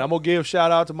 And I'm gonna give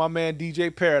shout out to my man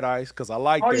DJ Paradise because I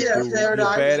like Oh that yeah, dude. Paradise.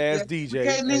 He's a badass Yeah. DJ. We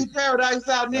can't leave Paradise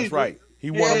out neither. That's right. He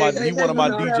Yeah, one of my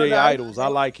yeah, DJ Paradise. idols. I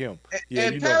like him. Yeah,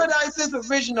 And you know. Paradise is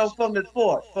original from the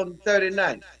fort, from the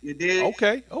 39th. You did?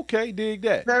 Okay, dig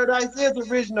that. Paradise is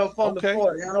original from Okay. the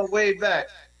fort, you know, way back.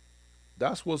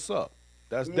 That's what's up.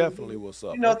 That's definitely what's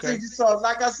up. You know, Okay. so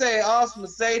like I say, us,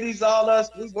 Mercedes, all us,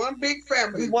 We one big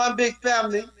family. we one big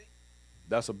family.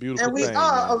 That's a beautiful And we thing.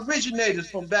 are man. originators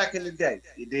from back in the day.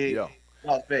 You did? Yeah.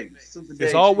 Las Vegas. Super It's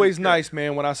Days, always Super nice,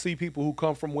 man, when I see people who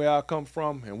come from where I come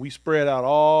from, and we spread out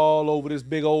all over this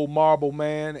big old marble,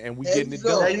 man, and we There getting you it go.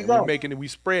 done. There you And go. we making it, we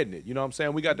spreading it. You know what I'm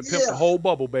saying? We got to pimp the Yeah. whole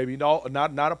bubble, baby. No,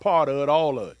 not a part of it,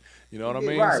 all of it. You know what I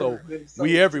mean? Right. So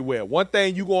we everywhere. One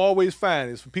thing you gonna always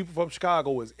find is for people from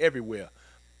Chicago is everywhere.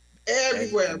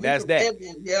 Everywhere. And We that's from that.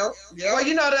 everywhere. Yep. Well,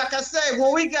 you know, like I said,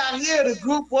 when we got here, the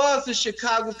group was the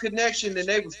Chicago Connection, and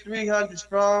they was 300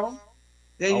 strong.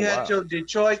 Then you Oh, had wow. your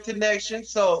Detroit Connection.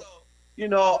 So, you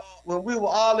know, when we were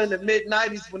all in the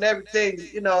mid-90s, when everything,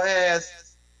 you know,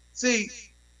 see,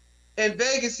 in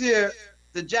Vegas here,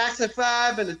 the Jackson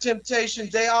 5 and the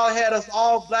Temptations, they all had us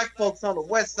all black folks on the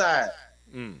west side.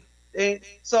 Mm. And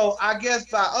so I guess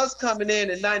by us coming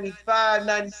in 95,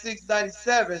 96,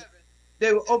 97,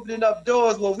 they were opening up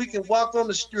doors where we can walk on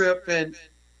the strip and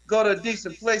go to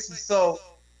decent places. So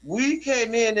we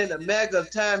came in a mega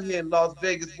time here in Las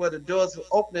Vegas where the doors were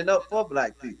opening up for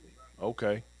black people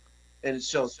Okay. in the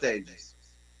show stages.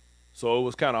 So it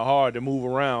was kind of hard to move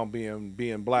around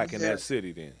being black in Yeah. that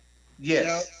city. Then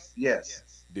Yes, yes.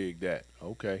 dig that.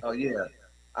 Okay. Oh, yeah.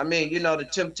 I mean, you know, the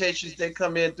Temptations, they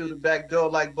come in through the back door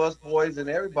like bus boys and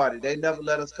everybody. They never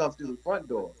let us come through the front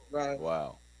door. Right.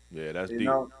 Wow. Yeah, that's You deep.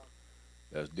 know?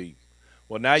 That's deep.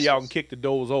 Well, now y'all can kick the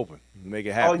doors open, and make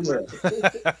it Oh, happen.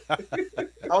 yeah.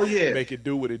 Oh, yeah. Make it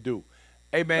do what it do.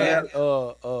 Hey man,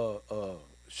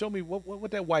 show me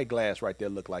what that white glass right there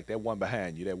look like. That one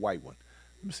behind you, that white one.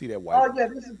 Let me see that white Oh one. yeah,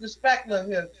 this is the spackler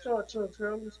here. Sure.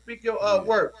 Speak your Yeah.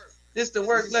 work. This the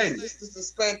work lady. This is the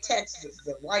Spantaxis,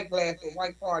 the white glass, the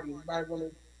white party. Everybody want Wait a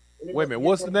to minute. get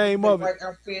What's the one of name the of it? white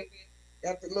outfit.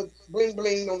 Got the little bling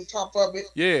bling on top of it.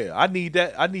 Yeah, I need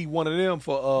that. I need one of them This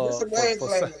a wine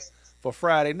glass. for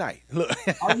Friday night. Look.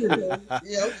 Oh yeah. Okay.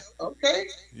 Yeah. Okay.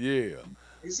 Yeah.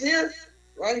 It's here.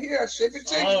 Right here. I ship it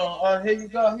to you. Here you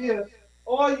go here.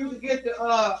 Or you can get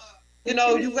the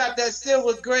you got that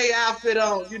silver gray outfit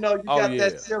on. You Oh got yeah.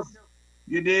 that silver.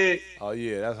 You did. Oh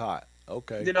yeah. That's hot.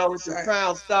 Okay. With the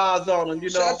crown stars on them.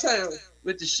 Shot-town.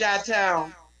 With the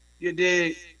Chi-Town. You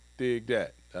did. Dig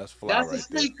that. That's fly That's the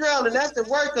right sweet curling. That's the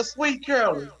work of sweet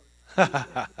curling. there.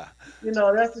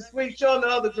 That's the sweet show the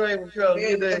other gray one curling.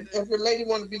 You did. If your lady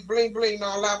want to be bling bling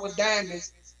all out with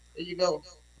diamonds, there you go.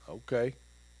 Okay.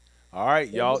 All right,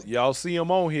 y'all see them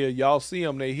on here. Y'all see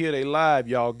them. They here. They live.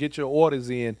 Y'all get your orders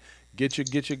in. Get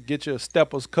your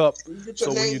Steppers cup.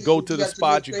 So when you go to the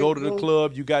spot, you go to the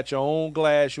club. You got your own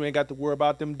glass. You ain't got to worry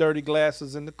about them dirty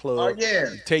glasses in the club. Oh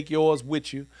yeah. You take yours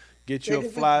with you. Get your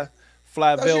Take it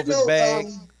fly velvet bag.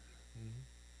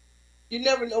 You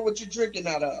never know what you're drinking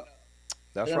out of.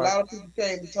 That's And a right. lot of people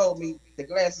came and told me the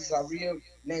glasses are real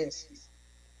nasty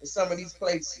in some of these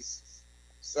places.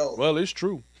 So Well, it's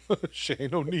true. She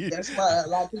ain't no need. that's why a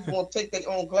lot of people won't take their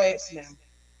own glass now.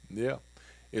 Yeah,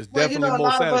 it's Well, definitely a more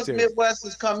lot of us sanitary.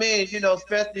 Midwesters come in,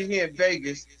 especially here in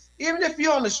Vegas. Even if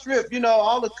you're on the strip,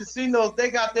 all the casinos, they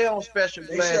got their own special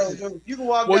They glasses. sure do. You can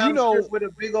walk Well, down you the know- strip with a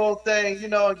big old thing,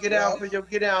 and get out Yeah.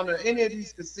 get down to any of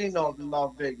these casinos in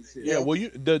Las Vegas here. Yeah, well,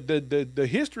 the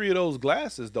history of those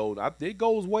glasses though, it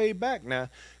goes way back now,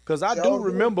 because I do Sure do.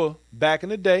 remember back in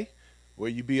the day where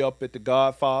you be up at the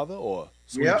Godfather or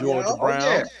Sweet Yeah, Georgia yeah. Oh, Brown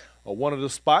yeah. or one of the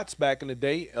spots back in the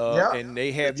day, Yeah. and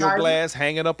they have The your Tiger. glass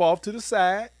hanging up off to the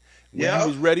side. When Yeah. you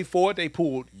was ready for it, they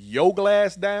pulled your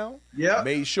glass down, Yeah.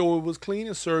 made sure it was clean,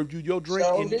 and served you your drink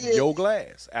Sure in did. your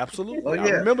glass. Absolutely, Oh, I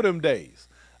yeah. remember them days.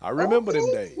 I remember them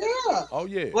Okay, days. Yeah. Oh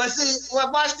yeah.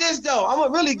 Well, watch this though. I'm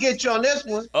gonna really get you on this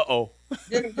one. Uh-oh.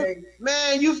 Give it baby.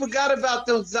 Man, you forgot about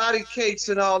them exotic cakes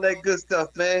and all that good stuff,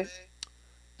 man.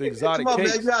 The exotic Come on,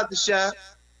 cakes. man, you out the shop.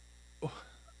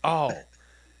 Oh,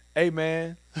 hey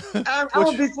man. I'm What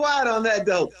gonna be quiet on that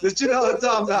though, but you know what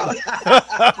I'm talking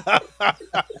about.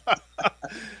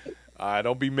 All right,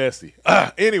 don't be messy.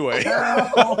 Anyway,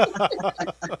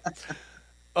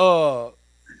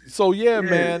 so yeah,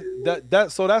 man,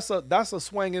 that's a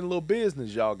swinging little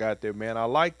business y'all got there, man. I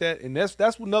like that, and that's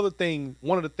another thing.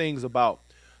 One of the things about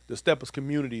the Steppers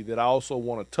community that I also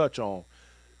want to touch on.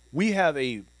 We have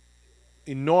a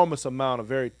enormous amount of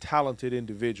very talented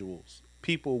individuals,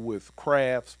 people with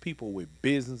crafts, people with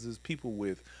businesses, people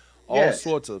with all Yes.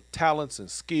 sorts of talents and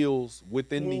skills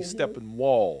within these stepping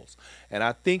walls. And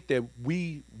I think that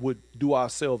we would do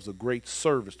ourselves a great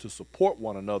service to support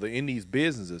one another in these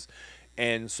businesses.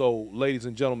 And so, ladies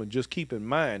and gentlemen, just keep in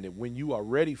mind that when you are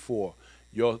ready for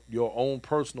your own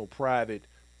personal private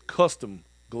custom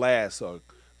glass or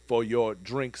for your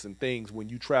drinks and things when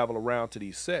you travel around to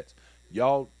these sets,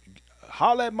 y'all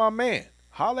holla at my man.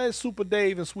 Holla at Super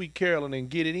Dave and Sweet Carolyn and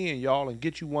get it in, y'all, and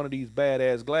get you one of these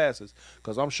badass glasses,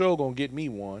 because I'm sure going to get me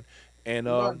one, and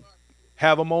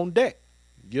have them on deck.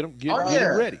 Get them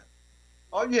ready.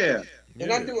 Oh yeah.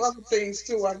 And I do other things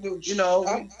too. I do,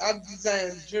 I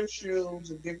design gym shoes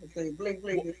and different things. Bling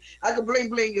bling. I can bling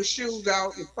bling your shoes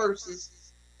out, your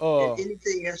purses, and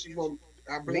anything else you want.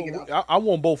 I bling it out. I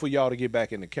want both of y'all to get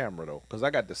back in the camera though, because I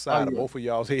got the side of both of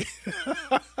y'all's head.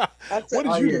 What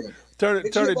did you do? Turn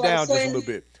it down just a little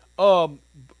bit.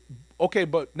 Okay,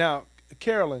 but now,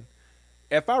 Carolyn,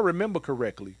 if I remember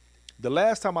correctly, the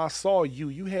last time I saw you,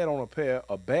 you had on a pair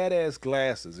of badass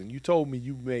glasses, and you told me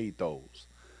you made those.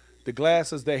 The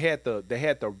glasses they had the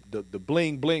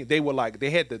bling bling. They were like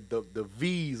they had the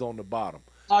V's on the bottom.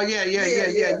 Oh yeah. You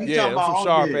Yeah, talking them about some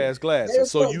sharp ass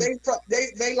glasses.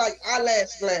 They like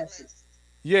eyelash glasses.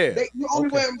 Yeah. You only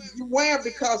wear them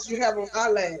because you have an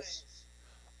eyelash.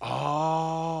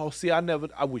 Oh, see, I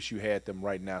wish you had them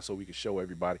right now so we could show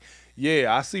everybody.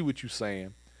 Yeah, I see what you're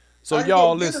saying. So I can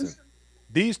y'all go get listen. 'em.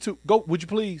 These two, would you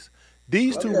please?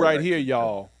 These two Okay. right here,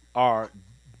 y'all, are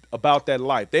about that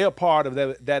life. They are part of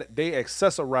that they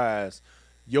accessorize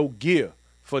your gear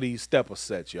for these stepper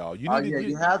sets, y'all. You need to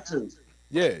you have to.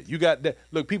 yeah, you got that.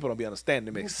 Look, people don't be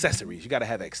understanding them accessories. You got to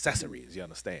have accessories, you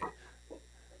understand?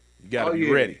 You got to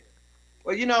be ready.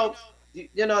 Well,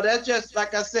 that's just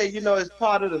like I said, it's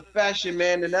part of the fashion,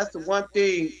 man, and that's the one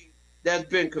thing that's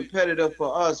been competitive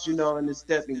for us, in the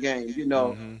stepping game.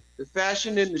 The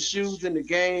fashion in the shoes in the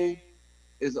game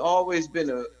has always been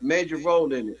a major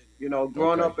role in it.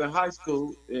 Growing Okay. up in high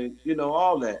school and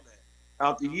all that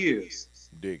out the years.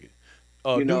 Dig it.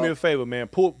 You Do me know. a favor, man.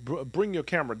 Bring your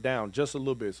camera down just a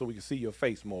little bit so we can see your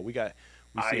face more. We see a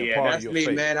Yeah, part of that's your me,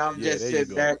 face. man. I'm Yeah, just there you sitting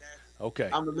go. back. Okay,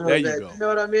 I'm a there little you bit, go. you know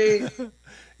what I mean? But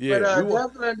Yeah, we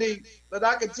want. definitely, but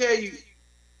I can tell you,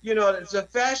 you know, the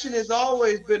fashion has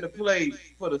always been a play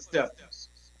for the steppers.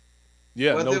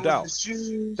 Yeah, Whether no it was doubt. the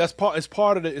shoes, That's part. It's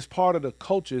part of the. It's part of the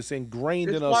culture. It's ingrained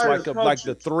it's in us part of like the like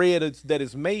the culture. thread that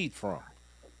it's made from.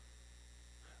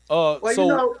 Well, you So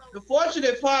know, the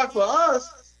fortunate part for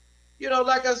us, you know,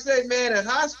 like I said, man, in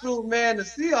high school, man, to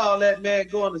see all that, man,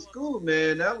 going to school,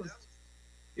 man, that was,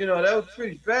 you know, that was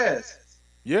pretty fast.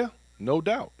 yeah, no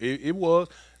doubt. It was.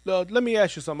 Let me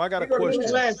ask you something. I got a Here go the Here go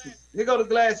the question. glass. glasses. Here go the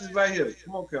glasses right here.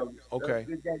 Come on, Kelvin. Okay.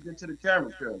 We got to get to the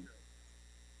camera, Kelvin.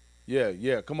 Yeah,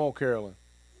 yeah. Come on, Carolyn.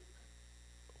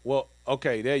 Well,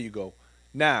 okay, there you go.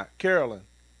 Now, Carolyn,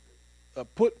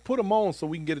 put them on so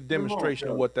we can get a Put 'em on, demonstration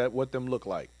of Kelvin. what them look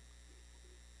like.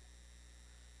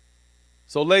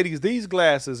 So, ladies, these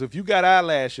glasses, if you got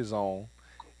eyelashes on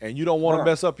and you don't want to Right.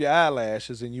 mess up your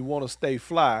eyelashes and you want to stay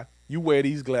fly, you wear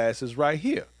these glasses right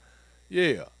here.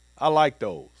 Yeah, I like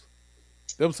those.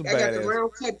 Them some I got the badass.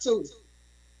 round cut too.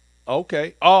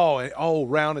 Okay. Oh,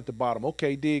 round at the bottom.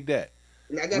 Okay, dig that.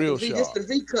 And I got Real the V, this sharp. the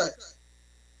V cut.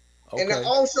 And Okay. I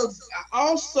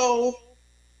also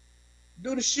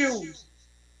do the shoes.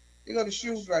 You got the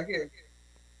shoes right here.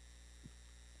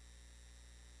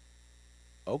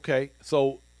 Okay.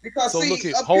 So Because see, look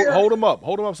here. up Hold here, hold them up.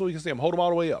 Hold them up so we can see them. Hold them all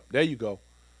the way up. There you go.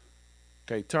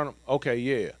 Okay, turn them. Okay,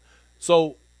 yeah.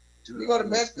 So you go to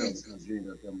best piece.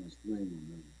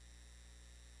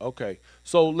 okay.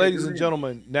 So ladies and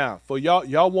gentlemen, now for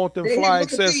y'all want them Then here, fly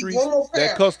look at these, accessories, one more that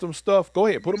pair. custom stuff. Go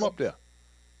ahead, put them up there.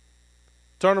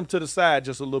 Turn them to the side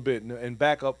just a little bit and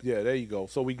back up. Yeah, there you go.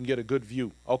 So we can get a good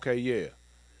view. Okay, yeah.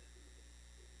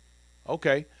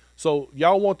 Okay. So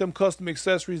y'all want them custom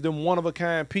accessories, them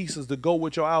one-of-a-kind pieces to go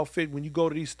with your outfit when you go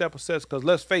to these stepper sets. Because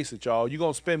let's face it, y'all, you're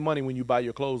going to spend money when you buy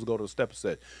your clothes to go to the stepper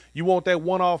set. You want that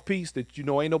one-off piece that you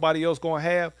know ain't nobody else going to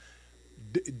have,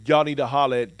 y'all need to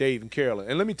holler at Dave and Carolyn.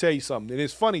 And let me tell you something. And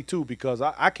it's funny, too, because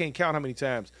I can't count how many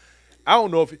times. I don't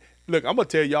know if – look, I'm going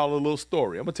to tell y'all a little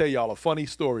story. I'm going to tell y'all a funny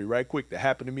story right quick that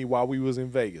happened to me while we was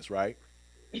in Vegas, right?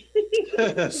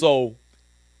 So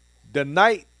the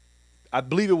night – I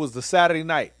believe it was the Saturday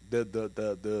night,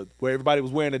 the where everybody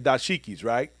was wearing the dashikis,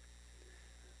 right?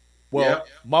 Well, Yeah.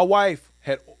 my wife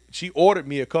she ordered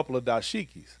me a couple of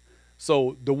dashikis.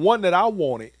 So the one that I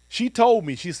wanted, she told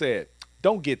me, she said,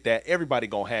 "Don't get that. Everybody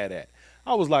gonna have that."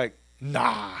 I was like,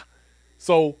 "Nah."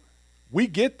 So we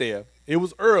get there. It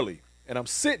was early, and I'm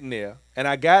sitting there, and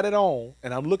I got it on,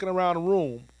 and I'm looking around the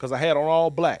room because I had on all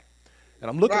black, and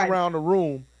I'm looking Right. around the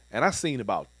room, and I seen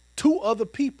about 2 other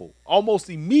people almost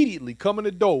immediately come in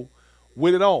the door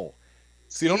with it on.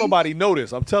 See, don't See? nobody know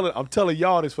this. I'm telling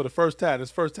y'all this for the first time.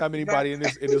 This first time anybody in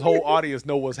this whole audience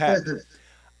know what's happening.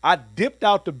 I dipped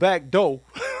out the back door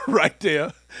right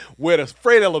there where the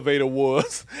freight elevator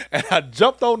was, and I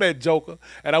jumped on that joker,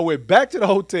 and I went back to the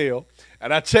hotel,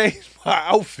 and I changed my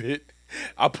outfit.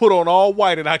 I put on all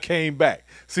white, and I came back.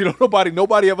 See, don't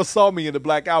nobody ever saw me in the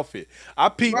black outfit. I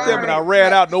peeped them, and I Right.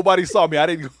 ran out. Nobody saw me.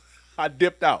 I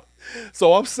dipped out.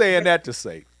 So I'm saying that to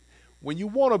say, when you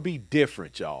want to be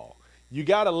different, y'all, you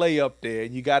got to lay up there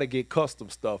and you got to get custom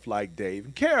stuff like Dave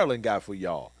and Carolyn got for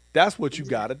y'all. That's what you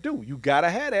got to do. You got to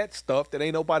have that stuff that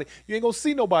ain't nobody, you ain't going to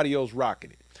see nobody else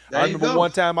rocking it. There I you remember go.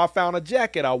 one time I found a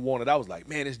jacket I wanted. I was like,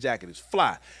 man, this jacket is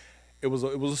fly. It was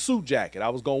a suit jacket I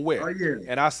was going to wear. Oh, yeah.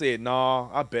 And I said, nah,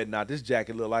 I bet not. This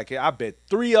jacket look like it. I bet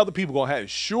 3 other people going to have it.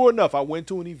 Sure enough, I went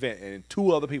to an event and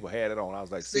 2 other people had it on. I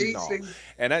was like, see, See, no. see.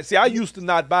 And I used to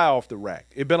not buy off the rack.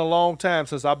 It's been a long time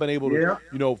since I've been able to,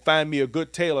 Yeah. find me a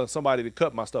good tailor and somebody to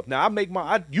cut my stuff. Now,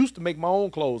 I used to make my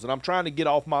own clothes, and I'm trying to get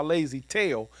off my lazy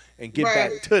tail and get Right.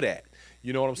 back to that.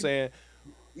 You know what I'm saying?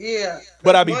 Yeah.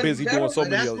 But I be That's busy one- doing so And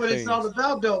many that's other what things. it's all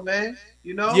about, though, man.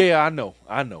 You know? Yeah, I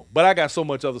know. But I got so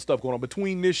much other stuff going on.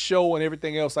 Between this show and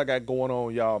everything else I got going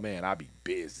on, y'all, man, I be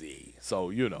busy. So,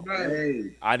 Right.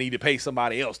 Hey, I need to pay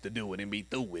somebody else to do it and be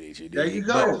through with it. You there dig? you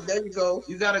There, go. there you go.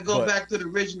 You got to go But- back to the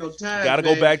original times. Got to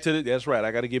go man. back to that's right.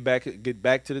 I got to get back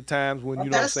to the times when, you know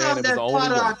what I'm That's saying, something it was that's the part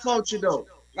only of way. our culture, though.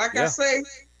 Like Yeah.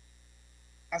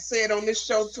 I say it on this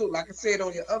show too. Like I said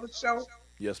on your other show,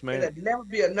 Yes, there'll man. never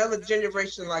be another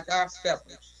generation like our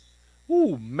steppers.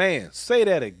 Ooh, man. Say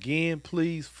that again,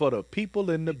 please, for the people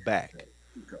in the back.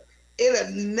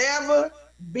 It'll never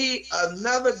be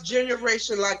another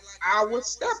generation like our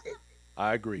stepping.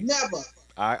 I agree. Never.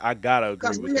 I got to agree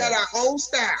Because with we had that. our own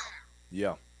style.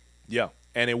 Yeah. Yeah.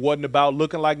 And it wasn't about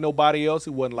looking like nobody else.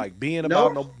 It wasn't like being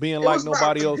Nope. being It like was about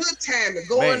nobody the else. good time, the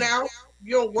going Man. out,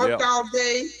 You don't work Yep. all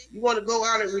day. You want to go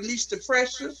out and release the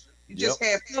pressure. You Yep. just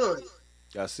have fun.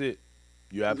 That's it.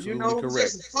 You're You absolutely know, correct.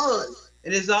 just fun.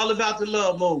 And it's all about the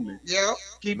love movement. Yeah.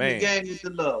 Keeping the Man, game with the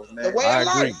love, The man. way I of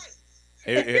agree. life.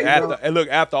 You After know? and look,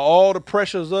 after all the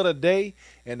pressures of the day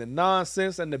and the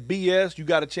nonsense and the BS, you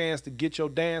got a chance to get your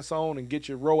dance on and get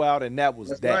your row out, and that was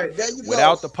That's that. right. There you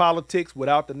Without go. the politics,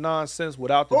 without the nonsense,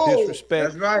 without the Oh,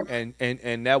 disrespect, That's right.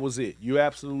 and that was it. You're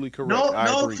absolutely correct. No, I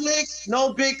no agree. clicks,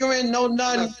 no bickering, no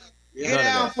nothing. Yeah. Get None of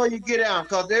down that. before you get out,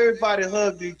 cause everybody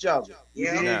hugged each other. You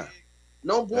Yeah. dig? Nah,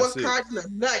 No that's it. boycotting or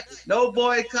nothing. No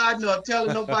boycotting or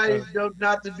telling nobody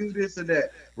not to do this or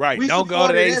that. Right. We Don't go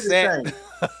to supported ASAP. everything.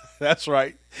 That's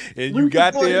right. And We you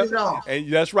got supported there, it all.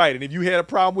 and that's right. And if you had a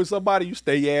problem with somebody, you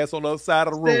stay your ass on the other side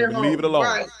of the Stay room and leave it home. alone.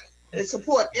 Right. And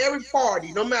support every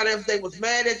party, no matter if they was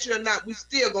mad at you or not. We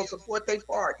still gonna support their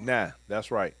party. Nah, that's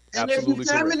right. And if you Absolutely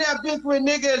tell me correct. that bickering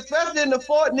nigga, especially in the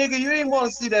fort, nigga, you ain't want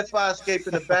to see that fire escape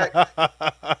in the back.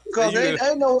 So Cause you,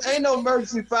 ain't no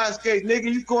emergency fire escape,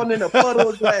 nigga. You going in a puddle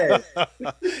of glass.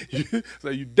 so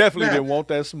you definitely Now, didn't want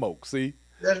that smoke. See?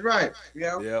 that's right.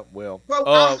 Yeah. Yeah. Well. But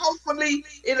hopefully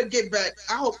it'll get back.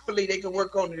 Hopefully they can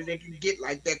work on it and they can get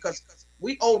like that because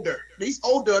we older. These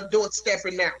older adults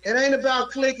stepping out. It ain't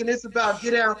about clicking. It's about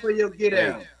get out for your get Hey,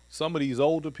 out. some of these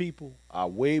older people are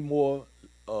way more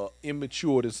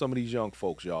immature than some of these young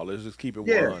folks, y'all. Let's just keep it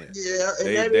Yeah. 100. Yeah, and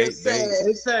They- that they- is sad.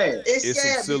 It's sad. It's It's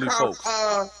some sad silly because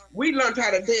folks. we learned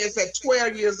how to dance at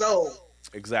 12 years old,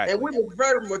 Exactly. and we were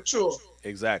very mature.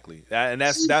 Exactly. And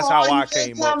that's See, how all I you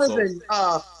came up. Thomas So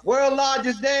and, world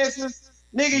largest dancers,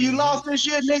 nigga, you lost this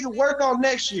year, nigga. Work on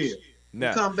next year.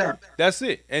 nah, Come back. that's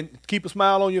it. And keep a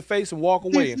smile on your face and walk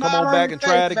away Keep and come smile on on back your and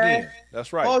try it face, man. again.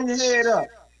 That's right. Hold your head up.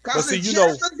 Because see, it's you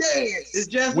just know, a dance. It's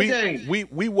just a We, game.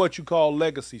 we what you call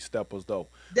legacy steppers though.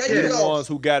 There We you the go. ones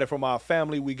who got it from our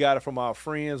family, we got it from our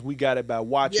friends, we got it by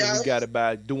watching, Yes. we got it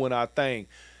by doing our thing.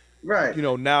 Right. You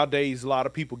know, nowadays a lot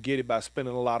of people get it by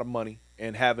spending a lot of money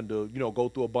and having to, go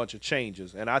through a bunch of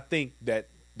changes. And I think that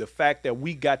the fact that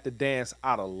we got to dance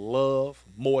out of love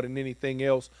more than anything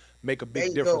else make a There big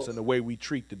you difference go. in the way we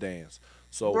treat the dance.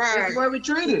 So Right. That's the way we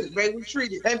treat it. The way we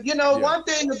treat it. And Yeah. one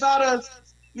thing about us,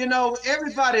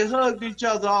 everybody hugged each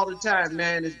other all the time,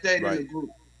 man. It's stayed in Right. the group.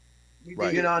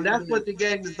 Right. And that's what the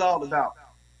game is all about.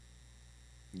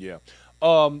 yeah.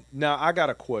 Now I got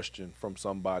a question from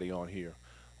somebody on here.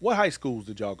 What high schools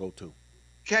did y'all go to?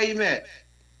 Calumet.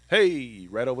 Hey,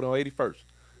 right over on 81st.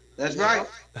 That's Yeah.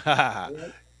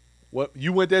 right. What,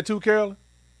 you went there too, Carolyn?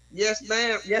 Yes,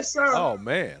 ma'am. Yes, sir. Oh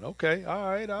man, okay, all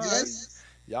right. Yes.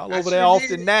 Y'all I over there sure off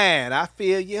did. the 9. I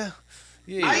feel you.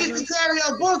 Yeah. I used to carry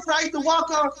our books. I used to walk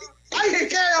on. I used to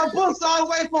carry our books all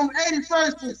the way from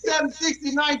 81st to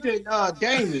 769 to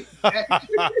Damon.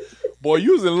 Boy,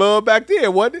 you was in love back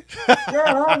then, wasn't it?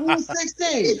 Yeah, we was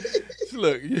 16.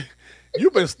 Look,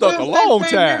 you've been stuck a We was long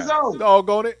 16 time. years old.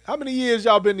 Doggone it. How many years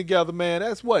y'all been together, man?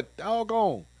 That's what?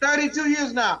 Doggone. 32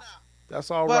 years now. That's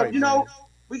all But right, man.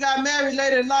 we got married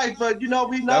later in life. But we know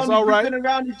That's all right. we've been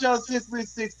around each other since we was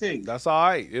 16. That's all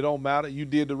right. It don't matter. You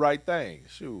did the right thing.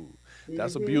 Shoot.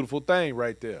 That's a Mhm. beautiful thing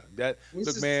right there. That We look,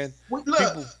 used to- man. Look,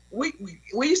 people-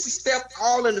 we used to step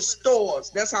all in the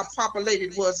stores. That's how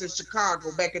populated it was in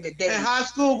Chicago back in the day. In high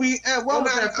school, what on,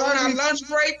 was our, that? on our 30? lunch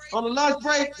break, On the lunch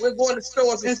break, we're going to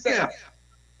stores and and step. step.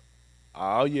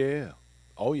 Oh yeah.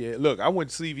 Oh yeah. Look, I went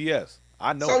to CVS.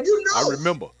 I know. So you know. I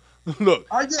remember. Look,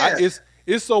 Oh, yeah.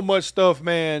 it's so much stuff,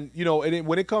 man. And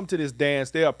when it comes to this dance,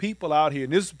 there are people out here,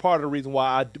 and this is part of the reason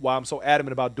why I'm so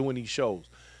adamant about doing these shows.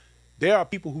 There are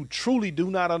people who truly do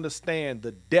not understand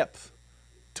the depth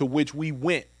to which we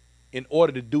went in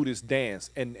order to do this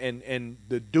dance, and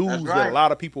the dues That's that right. a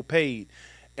lot of people paid,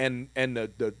 and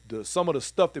the some of the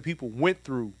stuff that people went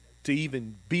through to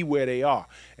even be where they are.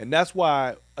 And that's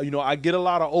why I get a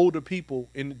lot of older people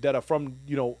that are from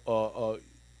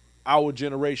our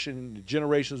generation, the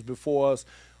generations before us,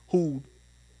 who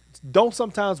don't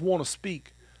sometimes want to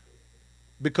speak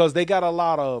because they got a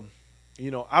lot of,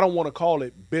 I don't want to call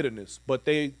it bitterness, but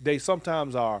they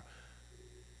sometimes are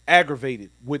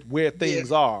aggravated with where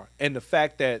things are and the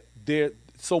fact that there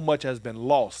so much has been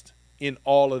lost in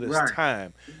all of this Right.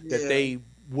 time that Yeah. they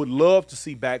would love to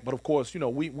see back. But of course, we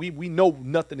know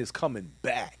nothing is coming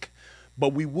back,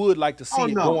 but we would like to see Oh,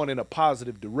 it no. going in a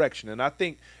positive direction. And I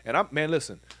think, man,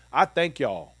 listen, I thank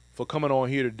y'all for coming on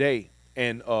here today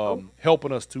and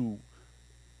helping us to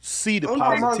see the Oh, no,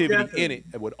 most positivity in definitely. it,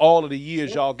 and with all of the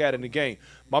years y'all got in the game.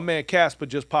 My man Casper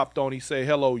just popped on. He said,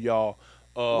 "Hello, y'all."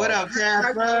 What up,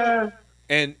 Casper?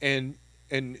 And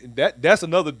that's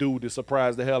another dude that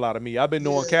surprised the hell out of me. I've been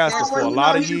knowing Yeah. Casper for Well, a you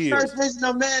lot know, of he years. first mentioned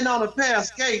a man on a pair of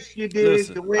skates. You did.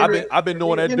 Listen, I've been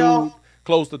knowing that you dude know,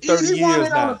 close to 30 he years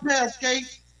wanted on now. a pair of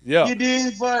skates. Yeah. You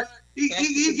did, but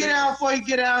he get out before he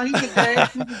get out. He can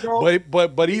dance. He can go.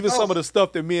 But even some of the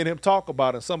stuff that me and him talk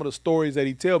about and some of the stories that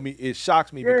he tell me, it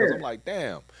shocks me because Yeah. I'm like,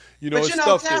 damn, But it's you know,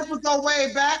 stuff that Casper go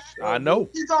way back. I know.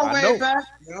 He go I way know. back.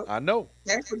 Yep. I know.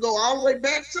 Casper go all the way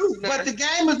back too. Now. But the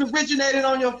game is originated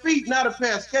on your feet, not a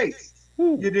pair of skates.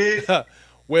 You did.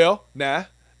 Well, now,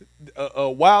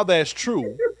 while that's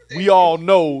true, we all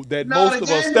know that No, most the of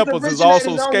us game steppers is originated also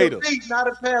on your skaters. feet, not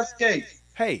a pair of skates.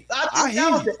 Hey, I I think hear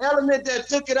that was you. the element that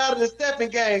took it out of the stepping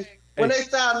game when Hey. they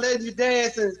started letting you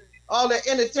dance and all that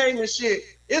entertainment shit.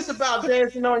 It's about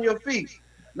dancing on your feet,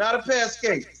 not a pair of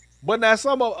skates. But now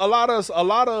a lot of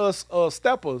us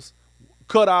steppers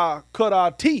cut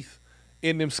our teeth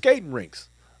in them skating rinks.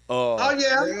 Oh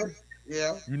yeah.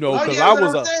 Yeah. Oh Because yeah,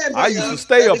 but I'm saying, I used to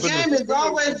stay up the in game the. has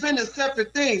always been a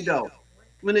separate thing though.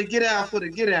 When they get out for the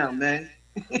get out, man.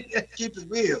 Keep it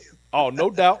real. Oh, no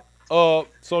doubt.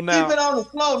 So now Keep it on the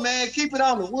floor, man. Keep it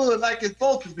on the wood like it's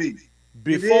supposed to be.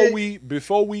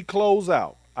 before we close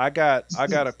out, I got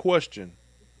a question.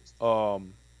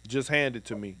 Just handed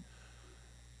to me.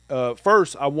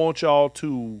 First, I want y'all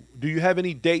to. Do you have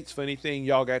any dates for anything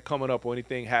y'all got coming up or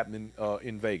anything happening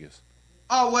in Vegas?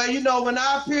 Oh well, when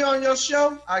I appear on your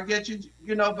show, I get you.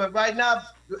 But right now,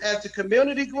 as the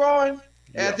community growing,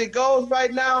 as it goes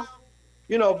right now,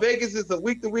 Vegas is a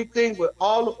week-to-week thing with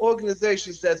all the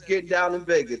organizations that's getting down in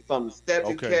Vegas, from the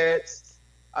Steppin Cats.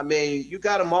 I mean, you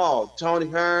got them all. Tony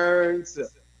Hearns,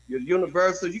 your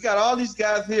Universal. You got all these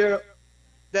guys here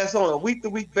that's on a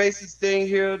week-to-week basis thing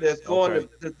here that's going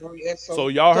to 3S. So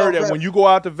y'all heard that when you go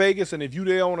out to Vegas and if you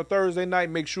there on a Thursday night,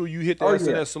 make sure you hit the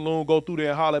SNS Saloon, go through there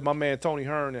and holler at my man Tony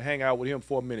Hearn and hang out with him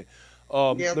for a minute.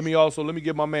 Let me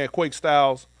give my man Quake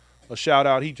Styles a shout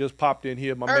out. He just popped in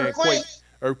here. My man Quake.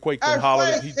 Earthquake from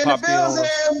Holland. He popped in on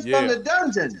us. From the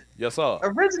dungeon. Yes, sir.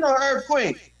 Original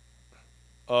Earthquake.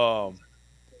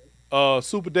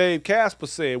 Super Dave Casper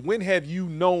said, when have you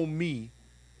known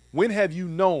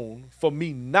for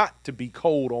me not to be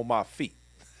cold on my feet?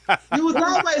 You was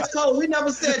always cold. We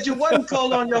never said you wasn't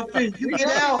cold on your feet. You get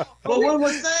out. But we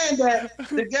were saying that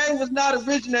the game was not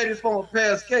originated from a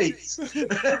pair of skates.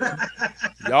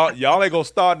 y'all ain't gonna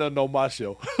start nothing on my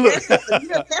show. That's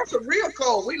a real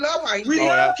cold. We love how we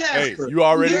love Casper. Hey, you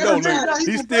already know. Look,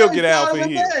 he still get out for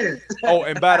here. Oh,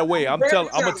 and by the way, I'm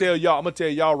gonna tell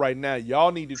y'all right now.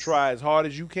 Y'all need to try as hard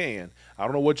as you can. I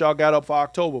don't know what y'all got up for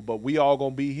October, but we all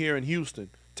gonna be here in Houston,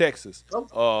 Texas.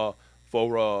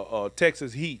 For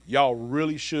Texas Heat, y'all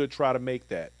really should try to make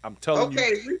that. I'm telling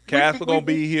you, Casper gonna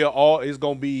be here. It's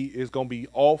gonna be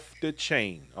off the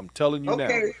chain. I'm telling you now.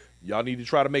 Y'all need to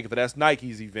try to make it for that's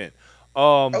Nike's event.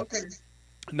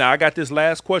 Now I got this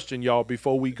last question, y'all,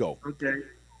 before we go. Okay.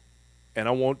 And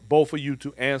I want both of you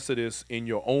to answer this in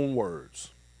your own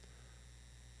words.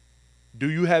 Do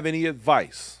you have any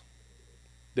advice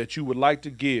that you would like to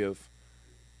give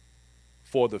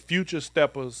for the future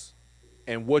steppers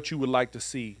and what you would like to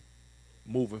see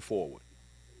moving forward?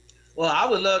 Well, I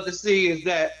would love to see is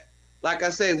that, like I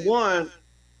said, one,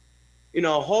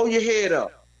 hold your head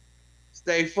up,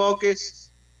 stay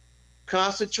focused,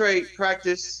 concentrate,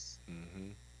 practice,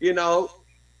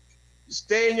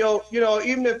 stay in your,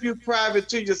 even if you're private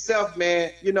to yourself,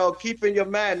 man, keeping your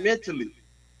mind mentally.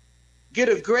 Get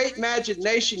a great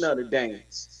imagination of the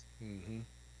dance.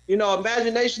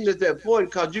 Imagination is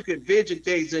important because you can vision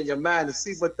things in your mind and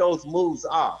see what those moves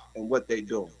are and what they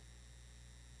do.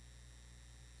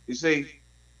 You see?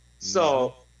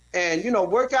 So, and,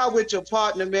 work out with your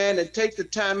partner, man, and take the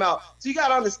time out. So you got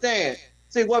to understand,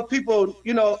 see what people,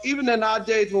 even in our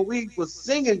days when we were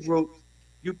singing groups,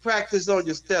 you practice on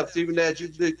your steps, even as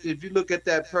if you look at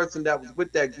that person that was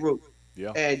with that group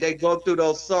and they go through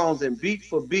those songs and beat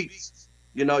for beats.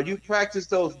 You practice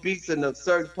those beats in a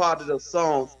certain part of the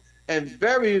songs. And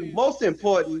most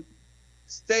important,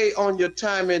 stay on your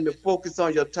timing, to focus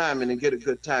on your timing and get a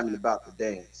good timing about the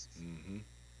dance.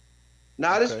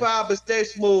 Not as far, but stay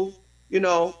smooth,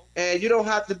 and you don't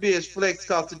have to be as flex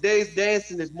because today's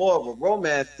dancing is more of a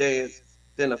romance dance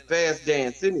than a fast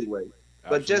dance anyway.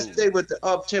 But just stay with the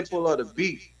up tempo of the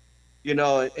beat,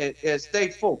 and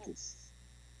stay focused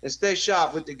and stay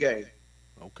sharp with the game.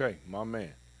 Okay, my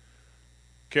man.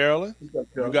 Carolyn,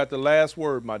 you got the last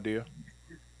word, my dear.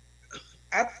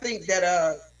 I think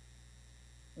that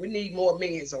we need more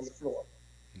men on the floor.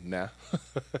 Nah.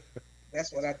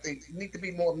 That's what I think. You need to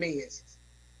be more men.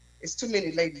 It's too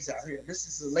many ladies out here. This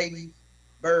is a lady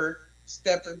bird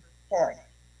stepping party.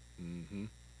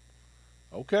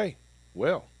 Okay.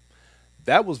 Well,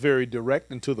 that was very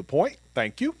direct and to the point.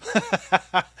 Thank you.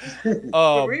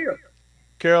 For real.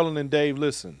 Carolyn and Dave,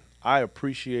 listen. I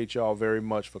appreciate y'all very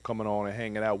much for coming on and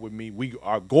hanging out with me. We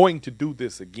are going to do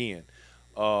this again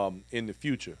in the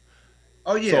future.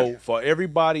 Oh yeah. So for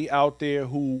everybody out there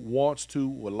who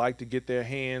would like to get their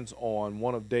hands on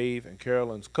one of Dave and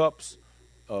Carolyn's cups,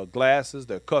 glasses,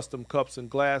 their custom cups and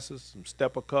glasses, some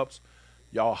stepper cups,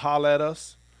 y'all holler at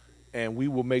us, and we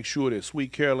will make sure that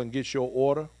Sweet Carolyn gets your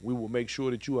order. We will make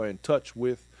sure that you are in touch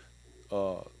with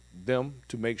them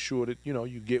to make sure that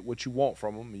you get what you want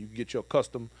from them, and you get your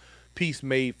custom piece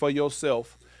made for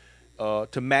yourself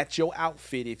to match your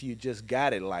outfit if you just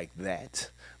got it like that.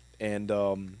 And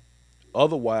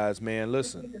otherwise, man,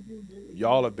 listen,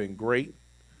 y'all have been great.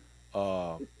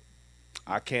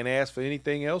 I can't ask for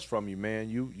anything else from you, man.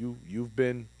 You've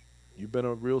been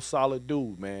a real solid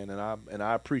dude, man, and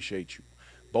I appreciate you,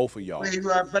 both of y'all.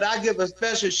 But I give a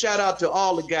special shout out to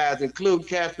all the guys, including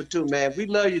Casper too, man. We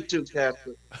love you too,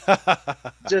 Casper.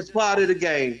 Just part of the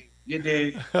game, you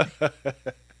did. You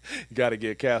got to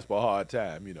give Casper a hard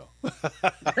time,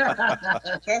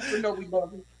 Casper know we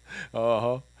love him.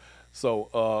 So,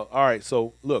 all right.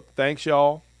 So, look, thanks,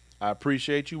 y'all. I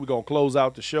appreciate you. We're going to close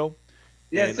out the show.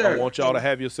 Yes, and sir. I want y'all to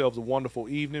have yourselves a wonderful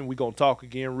evening. We're going to talk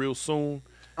again real soon.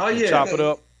 Oh, yeah. Chop it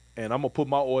up, and I'm going to put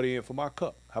my order in for my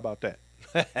cup. How about that?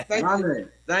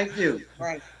 Thank you. All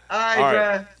right. All right, All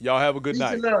right. Y'all have a good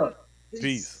night. and love.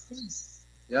 Peace.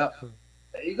 Yep.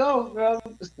 There you go, bro.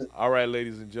 All right,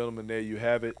 ladies and gentlemen, there you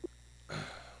have it.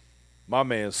 My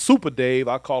man, Super Dave,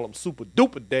 I call him Super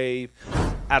Duper Dave,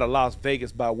 out of Las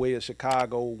Vegas by way of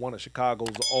Chicago, one of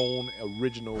Chicago's own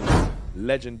original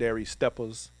legendary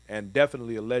steppers, and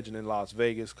definitely a legend in Las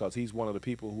Vegas because he's one of the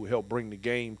people who helped bring the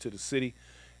game to the city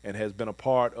and has been a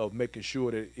part of making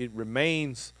sure that it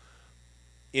remains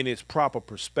in its proper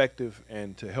perspective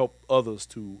and to help others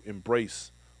to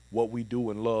embrace what we do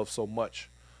and love so much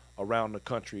around the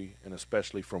country and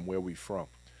especially from where we're from.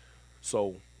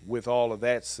 So with all of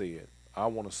that said, I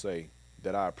want to say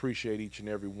that I appreciate each and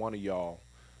every one of y'all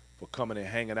for coming and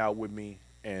hanging out with me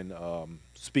and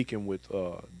speaking with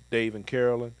Dave and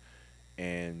Carolyn.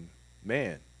 And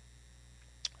man,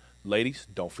 ladies,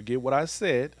 don't forget what I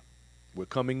said. We're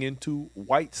coming into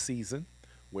white season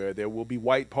where there will be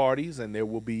white parties and there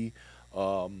will be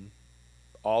all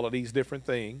of these different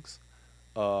things.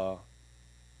 Uh-oh.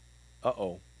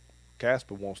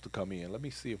 Casper wants to come in. Let me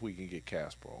see if we can get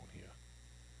Casper on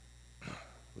here.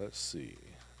 Let's see.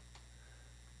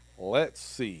 Let's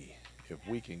see if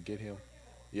we can get him.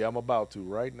 Yeah, I'm about to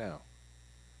right now.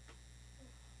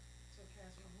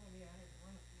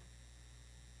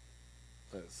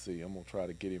 Let's see. I'm going to try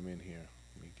to get him in here.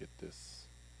 Let me get this.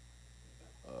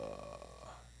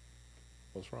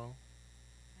 What's wrong?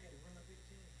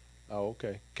 Oh,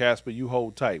 okay. Casper, you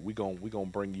hold tight. We gonna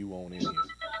bring you on in here.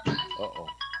 Uh-oh.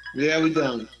 Yeah, we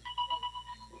done.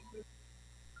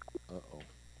 Uh-oh.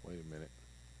 Wait a minute.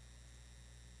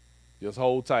 Just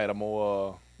hold tight. I'm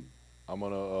gonna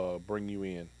bring you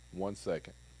in. 1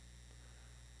 second.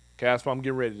 Casper, I'm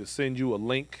getting ready to send you a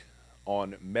link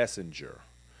on Messenger.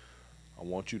 I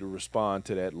want you to respond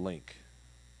to that link.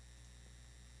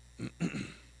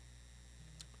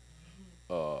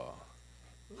 Lala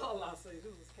said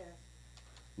it was Casper.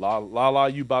 Lala,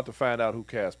 you about to find out who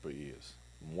Casper is.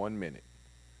 1 minute.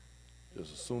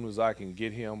 Just as soon as I can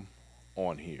get him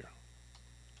on here.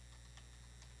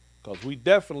 Because we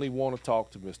definitely want to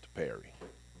talk to Mr. Perry.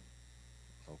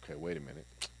 Okay, wait a minute.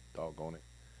 Doggone it.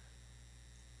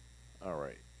 All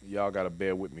right. Y'all got to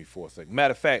bear with me for a second.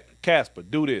 Matter of fact, Casper,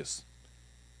 do this.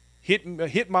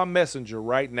 Hit my messenger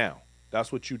right now.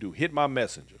 That's what you do. Hit my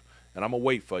messenger. And I'm going to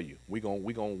wait for you. We're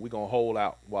gonna hold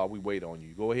out while we wait on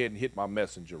you. Go ahead and hit my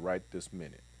messenger right this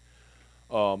minute.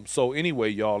 So anyway,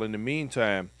 y'all, in the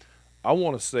meantime, I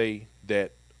want to say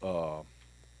that I'm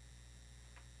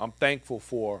thankful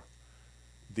for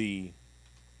the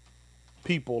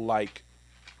people like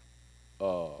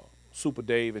Super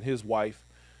Dave and his wife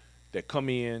that come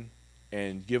in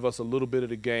and give us a little bit of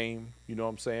the game, you know what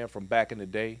I'm saying, from back in the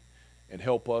day and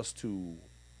help us to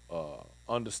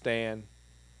understand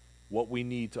what we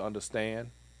need to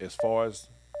understand as far as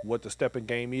what the stepping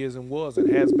game is and was and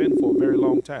has been for a very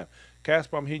long time.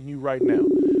 Casper, I'm hitting you right now.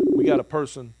 We got a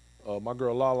person, my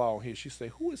girl Lala on here. She say,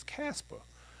 who is Casper?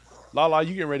 Lala,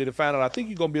 you getting ready to find out. I think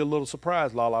you're going to be a little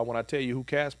surprised, Lala, when I tell you who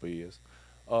Casper is.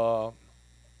 Hold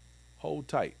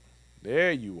tight.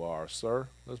 There you are, sir.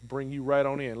 Let's bring you right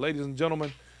on in. Ladies and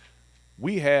gentlemen,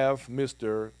 we have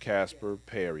Mr. Casper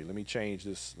Perry. Let me change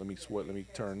this. Let me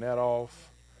turn that off.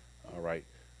 All right.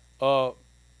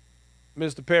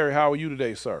 Mr. Perry, how are you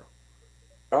today, sir?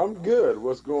 I'm good.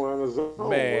 What's going on?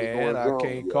 Man, I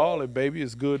can't call it, baby.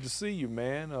 It's good to see you,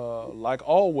 man. Like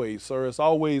always, sir. It's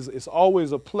always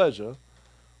a pleasure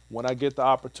when I get the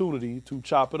opportunity to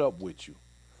chop it up with you.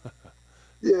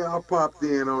 Yeah, I popped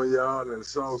in on y'all and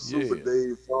saw Super Yeah.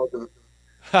 Dave talking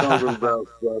about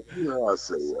stuff. You know, I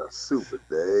say, Super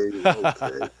Dave,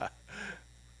 okay.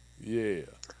 Yeah.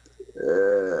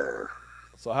 Yeah.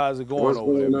 So how's it going What's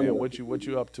over there, going man? on? What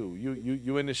you up to?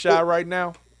 You in the shot right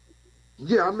now?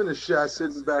 Yeah, I'm in the shot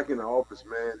sitting back in the office,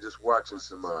 man, just watching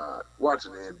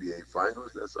watching the NBA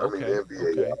finals. Okay. The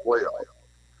NBA Okay. playoff.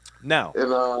 Now,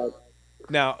 And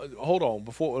now hold on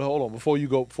before you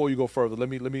go further. Let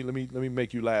me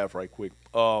make you laugh right quick.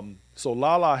 So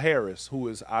Lala Harris, who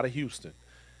is out of Houston,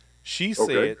 she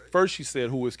okay. said first she said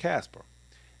who is Casper,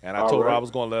 and I All told her I right.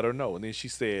 was going to let her know, and then she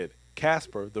said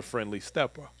Casper the friendly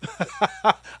stepper.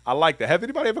 I like that. Have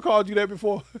anybody ever called you that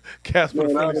before? Casper the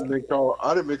Man, friendly stepper.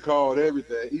 I done been called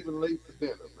everything, even late for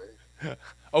dinner, man.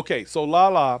 Okay, so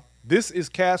Lala, this is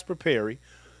Casper Perry,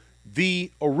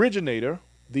 the originator,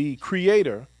 the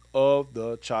creator of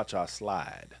the cha-cha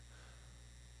slide.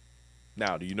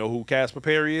 Now, do you know who Casper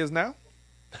Perry is now?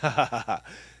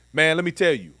 Man, let me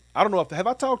tell you. I don't know if have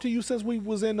I talked to you since we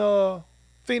was in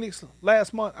Phoenix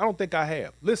last month? I don't think I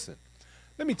have. Listen,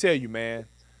 let me tell you, man.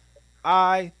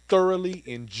 I thoroughly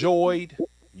enjoyed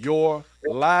your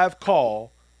live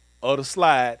call of the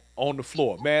slide on the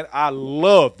floor. Man, I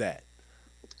love that.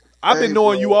 I've been Hey,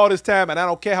 knowing you bro. all this time, and I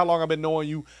don't care how long I've been knowing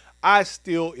you. I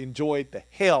still enjoyed the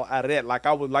hell out of that, like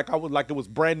it was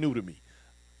brand new to me.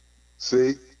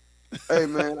 See? Hey,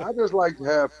 man, I just like to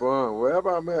have fun. Wherever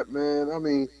I'm at, man, I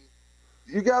mean,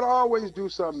 you got to always do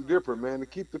something different, man, to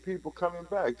keep the people coming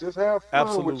back. Just have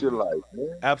fun with your Absolutely, life,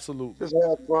 man. absolutely. Just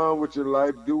have fun with your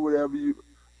life. Do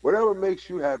whatever makes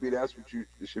you happy, that's what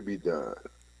it should be done.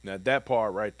 Now that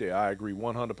part right there, I agree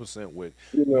 100% with.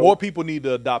 You More know, people need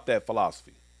to adopt that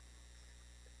philosophy.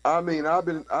 I mean, I've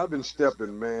been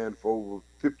stepping, man, for over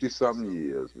 50 something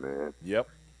years, man. Yep.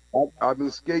 I've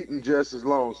been skating just as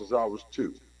long since I was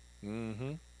 2.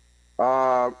 Mm-hmm.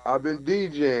 I've been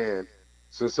DJing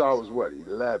since I was what,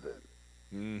 11.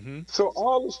 Mm-hmm. So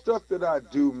all the stuff that I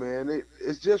do, man,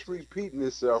 it's just repeating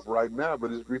itself right now,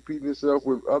 but it's repeating itself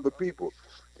with other people.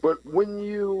 But when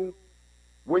you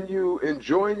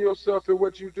enjoying yourself in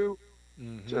what you do,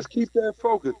 Mm-hmm. just keep that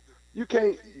focus. You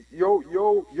can't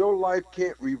your life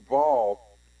can't revolve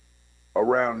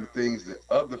around the things that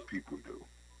other people do.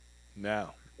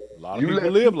 Now, a lot of You people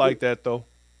let live people like that though.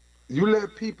 you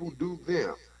let people do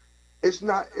them.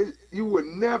 You would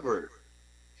never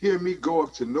hear me go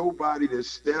up to nobody that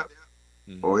step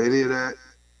or Mm-hmm. any of that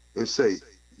and say,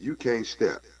 you can't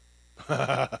step.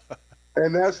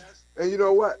 And you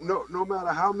know what? No matter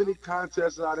how many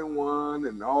contests I done won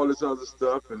and all this other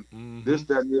stuff and Mm-hmm. this,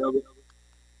 that, and the other,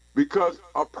 because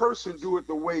a person do it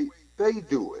the way they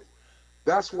do it.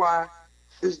 That's why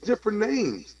it's different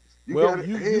names. You Well, got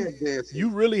you you hand dancing. you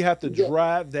really have to You got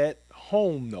drive that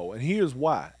home though, and here's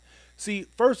why. See,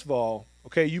 first of all,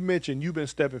 okay, you mentioned you've been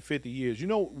stepping 50 years. You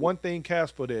know one thing,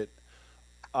 Casper, that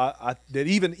that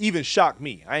even shocked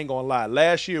me. I ain't gonna lie.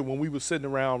 Last year when we were sitting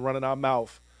around running our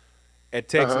mouth at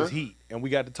Texas uh-huh. Heat, and we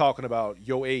got to talking about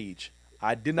your age,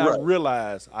 I did not Right.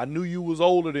 realize. I knew you was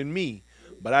older than me,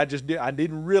 but I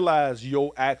didn't realize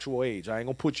your actual age. I ain't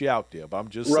gonna put you out there, but I'm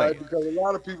just Right, saying. because a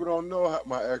lot of people don't know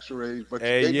my actual age, but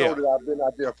Hey, they know yeah, that I've been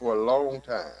out there for a long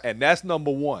time. and that's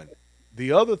number one.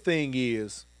 The other thing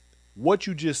is what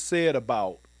you just said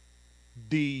about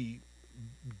the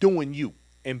doing you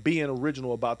and being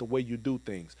original about the way you do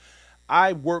things.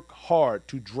 I work hard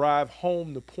to drive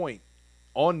home the point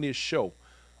on this show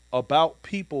about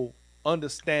people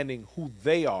understanding who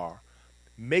they are,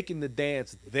 making the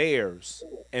dance theirs,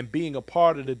 and being a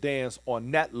part of the dance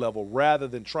on that level rather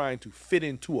than trying to fit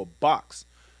into a box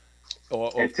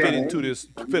or And fit tell into me, this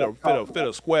you got to talk fit about.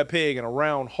 a square peg in a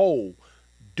round hole.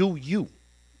 Do you?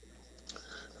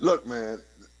 Look, man.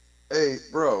 Hey,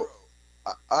 bro.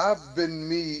 I've been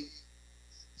me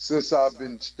since I've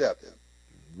been stepping.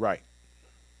 Right.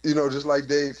 You know, just like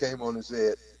Dave came on and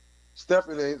said,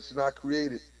 stepping ain't not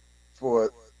created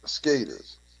for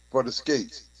skaters, for the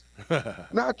skates.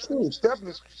 Not true. Stepping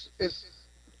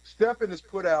is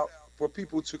put out for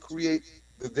people to create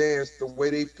the dance the way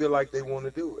they feel like they want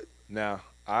to do it. Now,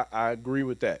 I agree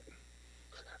with that.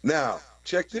 Now,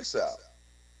 check this out.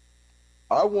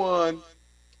 I won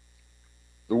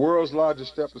the world's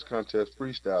largest steppers contest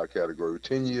freestyle category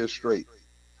 10 years straight.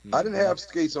 I didn't Hmm. have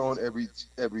skates on every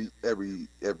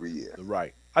year.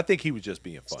 Right. I think he was just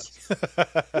being funny.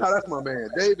 No, that's my man.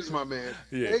 Dave is my man.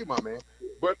 Yeah. Dave, my man.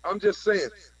 But I'm just saying.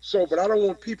 But I don't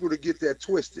want people to get that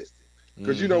twisted.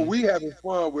 Because, Hmm. we having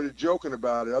fun with it, joking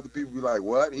about it. Other people be like,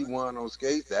 what? He won on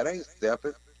skates? That ain't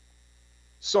stepping.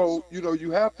 So,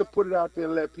 you have to put it out there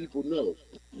and let people know.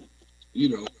 you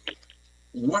know,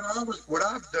 what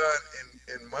I've done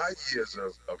in my years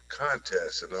of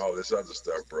contests and all this other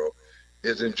stuff, bro,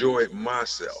 is enjoy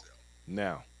myself.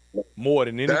 Now, more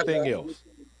than That's anything else.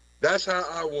 that's how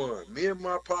I won. Me and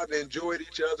my partner enjoyed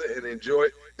each other and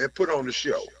enjoyed and put on the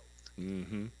show.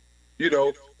 Mm-hmm. You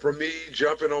know, from me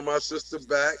jumping on my sister's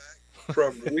back,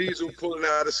 from Weasel pulling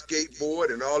out a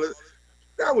skateboard and all that.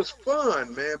 That was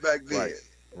fun, man, back then. Right.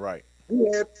 Right. We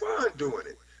had fun doing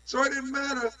it. So it didn't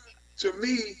matter to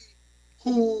me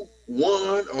who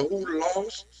won or who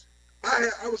lost. I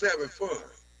was having fun.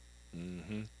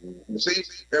 Mm-hmm. See,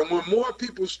 and when more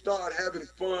people start having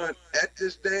fun at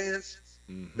this dance,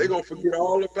 Mm-hmm. they're gonna forget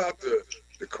all about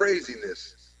the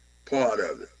craziness part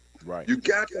of it. Right. You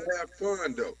got to have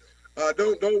fun though.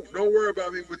 Don't worry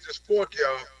about me with this fork,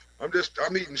 y'all.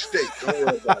 I'm eating steak. Don't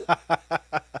worry about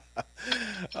it.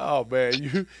 Oh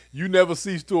man, you never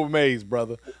cease to amaze,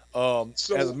 brother.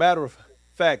 So As a matter of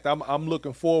fact, I'm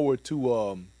looking forward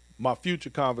to my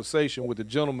future conversation with the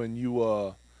gentleman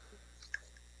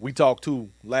we talked to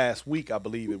last week, I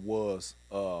believe it was.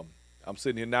 I'm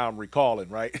sitting here now, I'm recalling,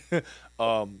 right?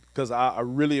 Because I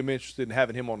really am interested in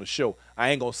having him on the show. I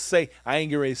ain't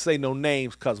getting ready to say no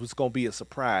names because it's gonna be a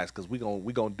surprise because we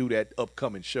gonna do that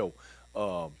upcoming show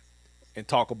and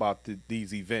talk about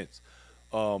these events.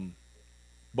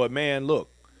 But man,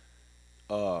 look,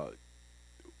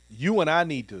 you and I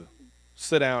need to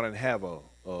sit down and have a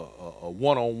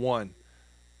one-on-one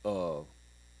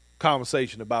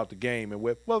conversation about the game and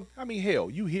well, I mean, hell,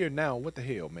 you here now? What the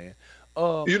hell, man?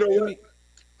 you know what? mean,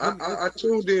 I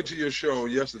tuned into your show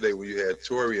yesterday when you had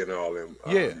Tori and all them.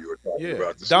 Yeah, You were talking yeah.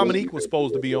 about the Dominique school. was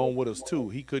supposed to be on with us too.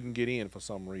 He couldn't get in for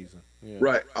some reason. Yeah.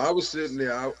 Right. I was sitting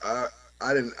there.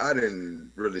 I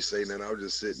didn't really say nothing. I was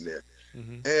just sitting there.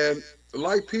 Mm-hmm. And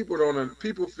like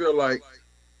people feel like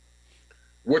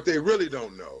what they really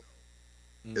don't know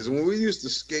is when we used to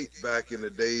skate back in the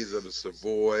days of the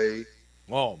Savoy.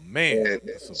 Oh man, And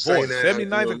Savoy, St.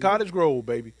 79th and Cottage Grove,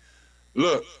 baby.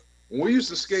 Look, when we used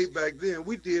to skate back then,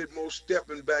 we did more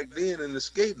stepping back then in the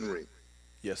skating rink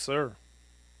Yes, sir.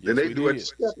 than Yes, they we do at the did.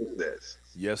 stepping sets.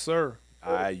 Yes, sir.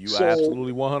 You So-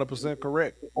 absolutely 100%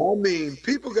 correct. I mean,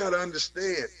 people got to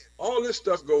understand all this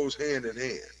stuff goes hand in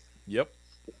hand. Yep.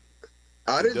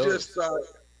 I It didn't does. just start.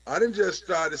 I didn't just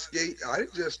start to skate. I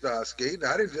didn't just start skating.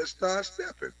 I didn't just start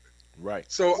stepping. Right.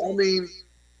 So I mean,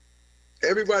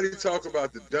 everybody talk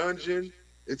about the dungeon.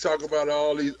 They talk about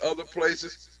all these other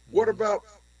places. What about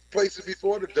places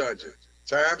before the dungeon?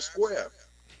 Times Square.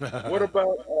 What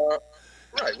about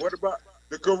What about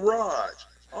the garage?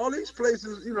 All these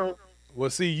places, you know. Well,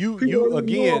 see, People you don't even know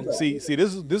again. about See,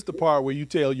 this is the part where you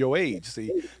tell your age.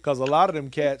 See, because a lot of them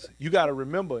cats, you got to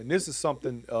remember, and this is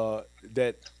something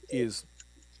that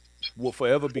will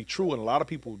forever be true, and a lot of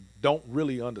people don't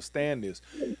really understand this.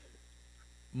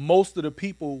 Most of the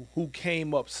people who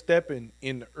came up stepping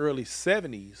in the early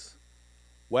 '70s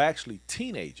were actually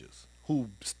teenagers who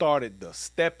started the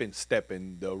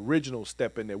stepping, the original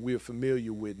stepping that we're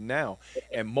familiar with now,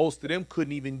 and most of them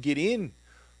couldn't even get in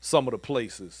some of the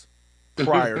places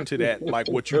prior to that, like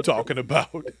what you're talking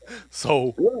about.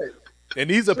 So, Right. and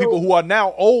these are people who are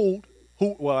now old.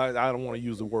 Who, well, I don't want to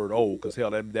use the word old because hell,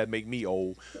 that make me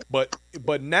old. But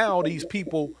now these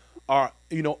people are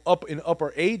up in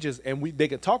upper ages, and they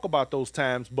can talk about those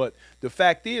times. But the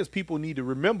fact is, people need to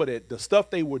remember that the stuff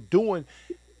they were doing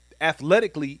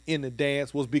athletically in the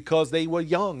dance was because they were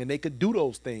young and they could do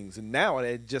those things. And now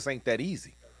it just ain't that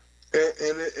easy.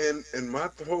 And my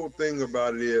whole thing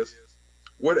about it is,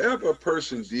 whatever a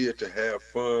person did to have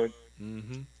fun,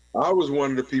 Mm-hmm. I was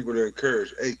one of the people to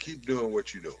encourage. Hey, keep doing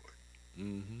what you're doing.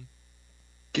 Mm-hmm.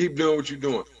 Keep doing what you're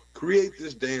doing. Create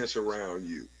this dance around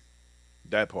you.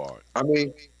 That part. I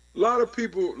mean, a lot of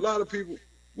people,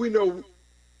 we know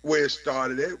where it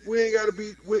started at. We ain't got to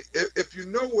be, if you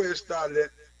know where it started at,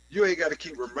 you ain't got to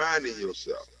keep reminding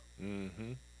yourself.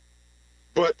 Mm-hmm.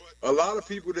 But a lot of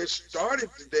people that started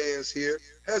the dance here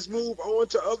has moved on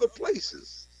to other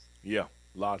places. Yeah,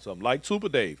 lots of them. Like Super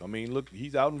Dave. I mean, look,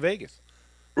 he's out in Vegas.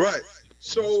 Right.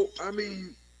 So, I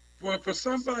mean, for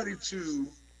somebody to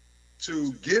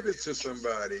give it to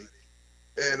somebody,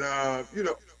 and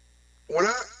when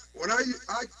I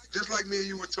just like me and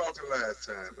you were talking last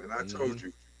time, and I told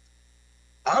you,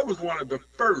 I was one of the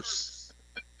first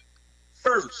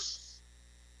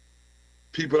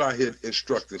people I had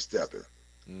instructed stepping.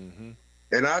 Mm-hmm.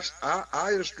 And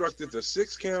I instructed the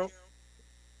 6 count,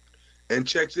 and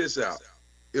check this out,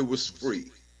 it was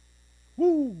free.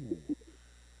 Woo.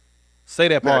 Say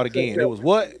that part again. It was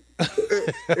what?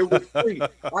 It was free.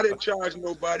 I didn't charge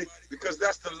nobody because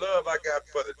that's the love I got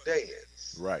for the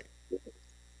dance. Right.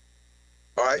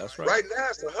 All right. That's right. Right now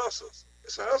it's a hustle.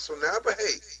 It's a hustle now. But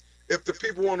hey, if the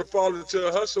people want to fall into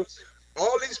a hustle,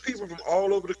 all these people from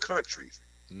all over the country,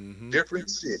 different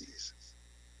cities,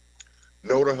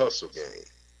 know the hustle game.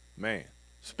 Man,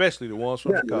 especially the ones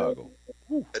from Chicago.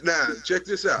 Now, check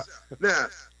this out. Now,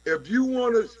 if you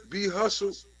want to be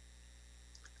hustle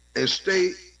and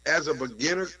stay as a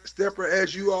beginner stepper,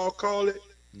 as you all call it,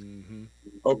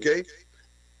 okay,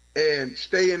 and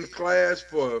stay in class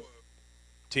for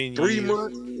 10 3 years.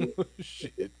 months,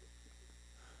 Shit.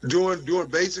 doing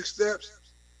basic steps,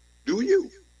 do you?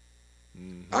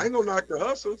 I ain't gonna knock the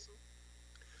hustle,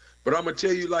 but I'm gonna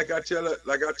tell you like I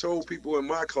told people in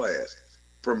my class,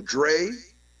 from Dre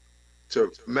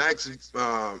to Max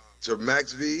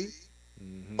V,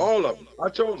 all of them. I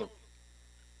told them,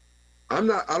 I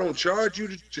don't charge you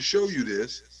to show you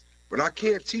this, but I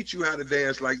can't teach you how to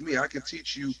dance like me. I can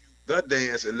teach you the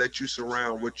dance and let you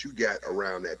surround what you got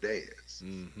around that dance.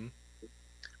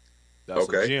 That's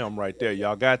a gem right there.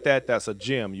 Y'all got that? That's a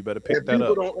gem. You better pick that up.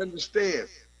 People don't understand.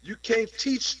 You can't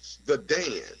teach the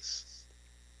dance.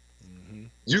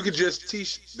 You can just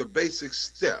teach the basic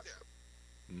step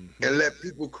and let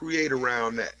people create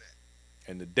around that.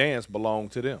 And the dance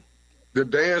belongs to them. The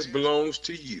dance belongs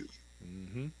to you.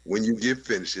 When you get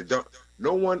finished,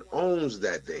 no one owns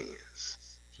that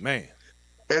dance, man.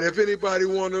 And if anybody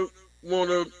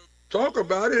wanna talk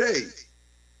about it, hey,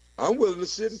 I'm willing to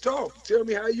sit and talk. Tell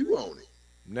me how you own it.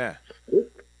 Nah,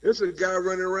 there's a guy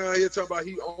running around here talking about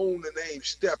he owned the name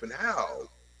Steppin. How?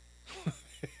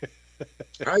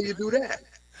 How you do that?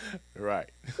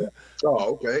 Right.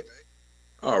 Oh, okay.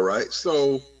 All right.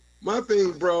 So my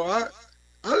thing, bro, I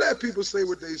let people say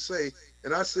what they say,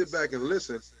 and I sit back and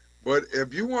listen. But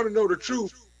if you want to know the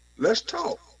truth, let's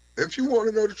talk. If you want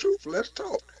to know the truth, let's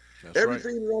talk. That's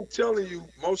everything right. that I'm telling you,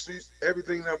 mostly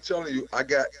everything that I'm telling you, I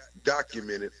got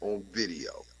documented on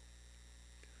video.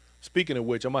 Speaking of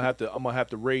which, I'm gonna have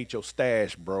to raid your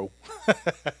stash, bro.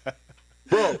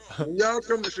 Bro, when y'all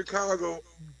come to Chicago,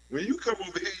 when you come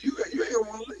over here, you ain't gonna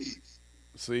want to leave.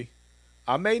 See,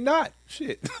 I may not.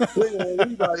 Shit. You ain't gonna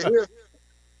leave out here.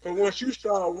 But once you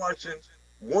start watching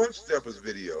One Stepper's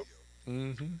video,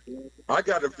 I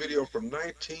got a video from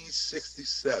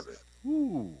 1967.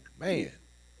 Ooh, man.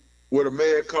 With a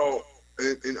man called,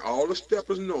 and all the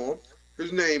steppers know him,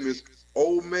 his name is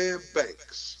Old Man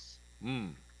Banks.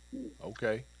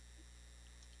 Okay.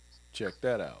 Check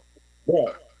that out.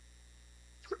 Yeah.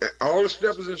 All the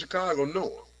steppers in Chicago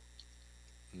know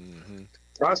him.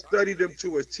 I studied them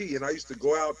to a T, and I used to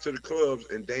go out to the clubs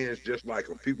and dance just like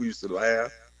them. People used to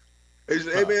laugh. They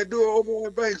said, "Hey man, do it Old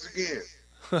Man Banks again."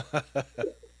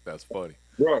 That's funny.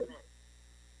 Bro,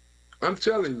 I'm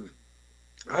telling you,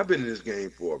 I've been in this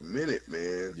game for a minute,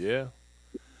 man. Yeah.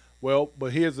 Well,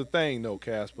 but here's the thing, though,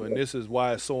 Casper, and this is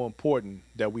why it's so important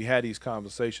that we had these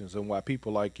conversations and why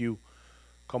people like you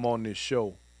come on this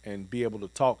show and be able to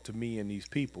talk to me and these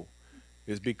people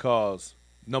is because,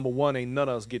 number one, ain't none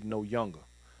of us getting no younger.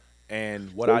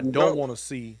 And what I don't want to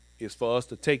see is for us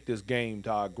to take this game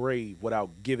to our grave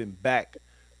without giving back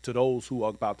to those who are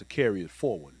about to carry it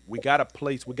forward. We got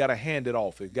to hand it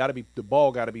off. The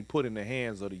ball got to be put in the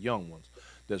hands of the young ones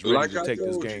that's ready to take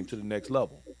this game to the next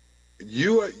level.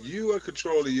 You are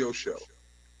controlling your show.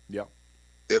 Yeah.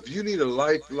 If you need a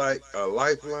lifeline,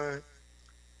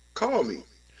 call me.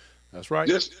 That's right.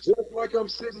 Just like I'm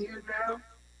sitting here now,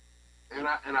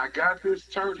 and I got this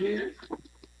turned here.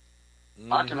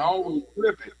 I can always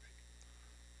flip it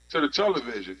to the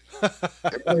television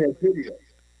and play a video.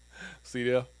 See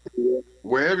there?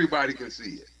 Where everybody can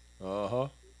see it.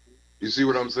 You see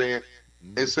what I'm saying?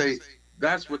 And say,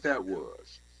 that's what that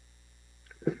was.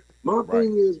 My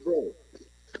thing is, bro,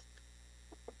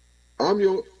 I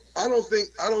don't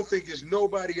think there's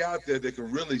nobody out there that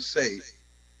can really say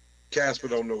Casper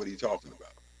don't know what he's talking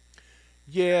about.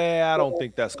 Yeah, I don't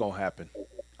think that's gonna happen.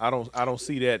 I don't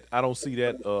see that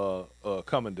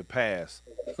coming to pass.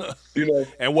 You know,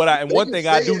 and one thing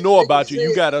I do know about you,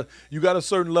 you got a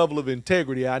certain level of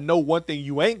integrity. I know one thing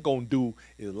you ain't gonna do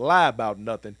is lie about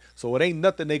nothing. So it ain't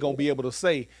nothing they gonna be able to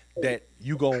say that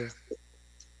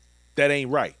that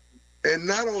ain't right. And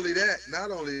not only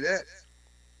that,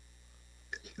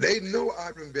 they know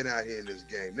I've been out here in this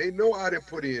game. They know I didn't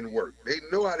put in work. They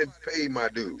know I didn't pay my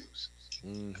dues.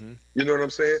 You know what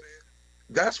I'm saying?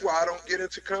 That's why I don't get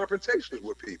into confrontations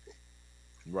with people.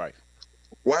 Right.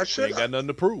 Why should I? Ain't got nothing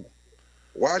to prove.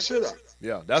 Why should I?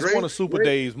 Yeah, that's one of Super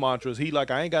Dave's mantras. He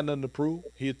like, I ain't got nothing to prove.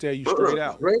 He'll tell you straight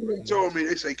out. Raymond told me,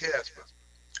 they say, Casper,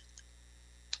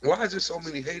 why is there so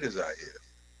many haters out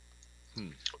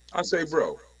here? I say,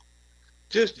 bro,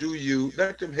 just do you.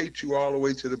 Let them hate you all the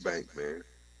way to the bank, man.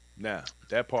 Nah,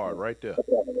 that part right there.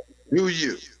 Do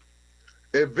you.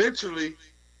 Eventually,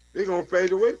 they're gonna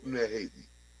fade away from that hating.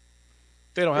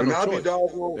 They don't have And no I'll be choice.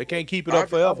 doggone. They can't keep it up I'll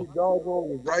forever. be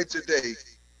doggone right today.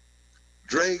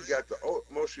 Dre got the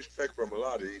most respect from a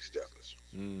lot of these steppers.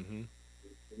 Mm-hmm.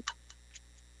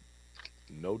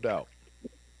 No doubt.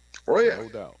 Oh yeah. No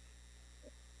doubt.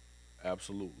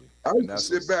 Absolutely. I And used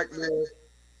to that's sit back, man,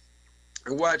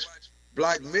 and watch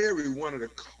Black Mary, one of the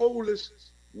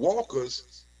coldest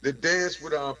walkers that danced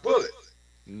with our bullet.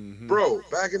 mm-hmm. Bro,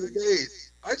 back in the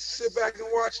days, I used to sit back and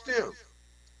watch them.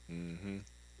 Mm-hmm.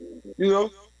 You know,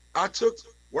 I took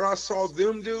what I saw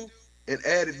them do and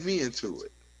added me into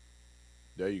it.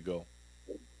 There you go.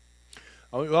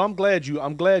 Well, I'm glad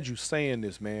you saying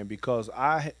this, man, because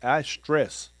I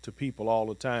stress to people all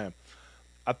the time.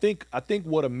 I think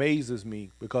what amazes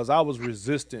me, because I was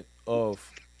resistant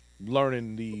of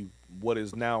learning the what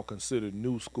is now considered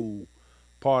new school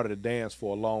part of the dance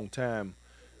for a long time,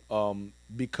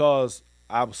 because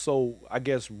I was so, I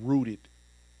guess, rooted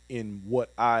in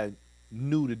what I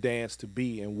knew the dance to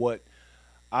be and what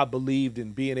I believed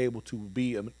in being able to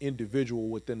be an individual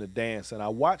within the dance. And I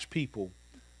watch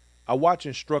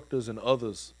instructors and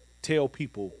others tell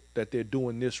people that they're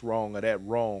doing this wrong or that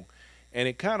wrong, and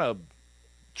it kind of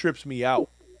trips me out.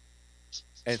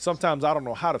 And sometimes I don't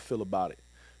know how to feel about it.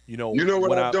 You know what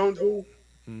when I don't do?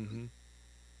 Mm-hmm.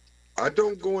 I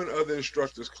don't go in other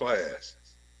instructors' class.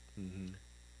 Mm-hmm.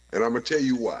 And I'm going to tell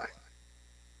you why.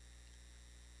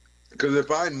 Because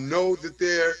if I know that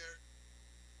they're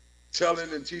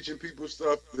telling and teaching people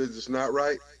stuff that is not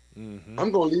right, Mm-hmm.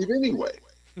 I'm going to leave anyway.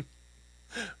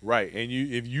 Right. And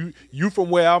if you from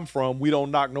where I'm from, we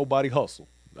don't knock nobody hustle.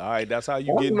 All right, that's how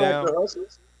you get down.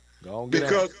 Go on, get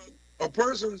because down. a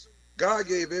person, God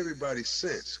gave everybody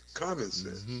sense, common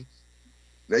sense. Mm-hmm.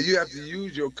 Now you have to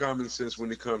use your common sense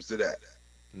when it comes to that.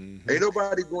 Mm-hmm. Ain't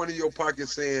nobody going in your pocket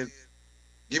saying,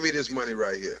 "Give me this money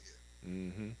right here."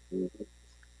 Mm-hmm.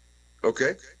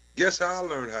 Okay. Guess how I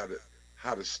learned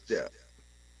how to step?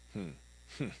 The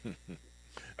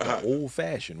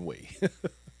old-fashioned way.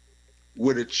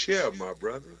 With a chair, my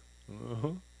brother.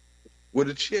 Uh-huh. With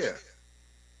a chair.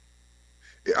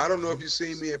 I don't know if you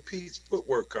seen me in Pete's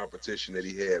footwork competition that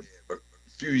he had a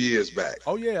few years back.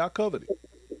 Oh yeah, I covered it.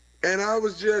 And I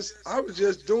was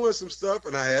just doing some stuff,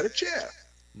 and I had a chair.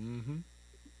 Mm-hmm.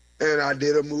 And I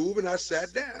did a move, and I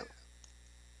sat down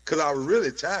because I was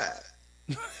really tired.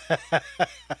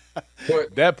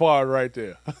 But That part right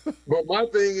there. but my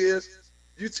thing is,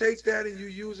 you take that and you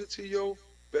use it to your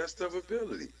best of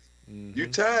ability. Mm-hmm. You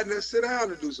tired, now sit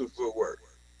down and do some footwork.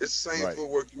 It's the same Right.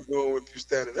 footwork you're doing if you're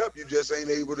standing up. You just ain't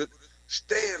able to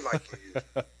stand like you used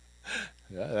to.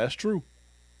 Yeah, that's true.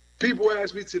 People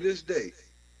ask me to this day,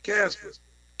 Casper,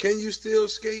 can you still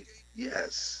skate?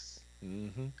 Yes.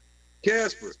 Mm-hmm.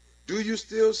 Casper, do you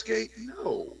still skate?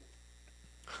 No.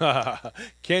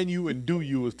 Can you and do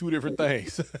you is two different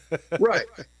things. Right.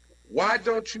 Why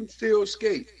don't you still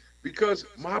skate? Because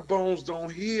my bones don't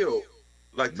heal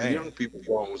like the Man. young people's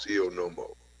bones heal no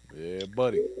more. Yeah,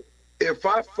 buddy. If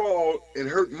I fall and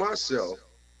hurt myself,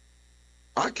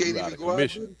 I can't You out even of go out and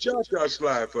do commission. the cha-cha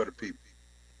slide for the people.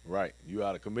 Right. You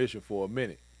out of commission for a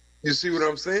minute. You see what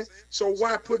I'm saying? So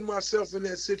why put myself in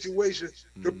that situation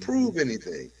to prove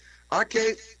anything? I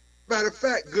can't. Matter of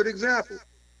fact, good example,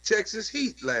 Texas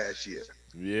Heat last year.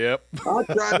 Yep. I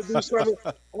tried to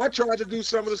do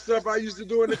some of the stuff I used to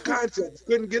do in the contest.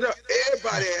 Couldn't get up.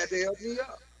 Everybody had to help me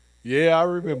up. Yeah, I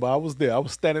remember. I was there. I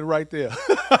was standing right there.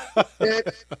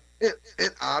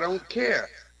 And I don't care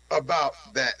about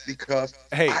that because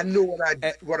Hey, I know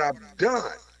what I've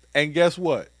done. and guess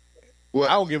what? What?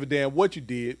 I don't give a damn what you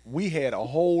did. We had a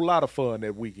whole lot of fun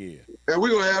that weekend. And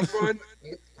we're gonna have fun.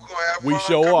 We're gonna have We fun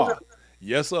sure coming are. up.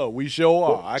 Yes, sir. We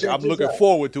sure are. Check I'm this looking out.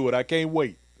 forward to it. I can't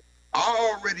wait.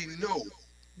 I already know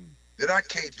that I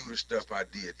can't do the stuff I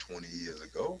did 20 years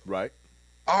ago. Right.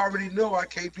 I already know I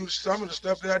can't do some of the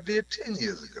stuff that I did 10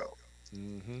 years ago.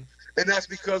 Mm-hmm. And that's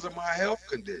because of my health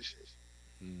conditions.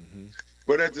 Mm-hmm.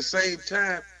 But at the same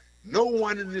time, no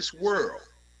one in this world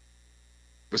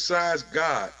besides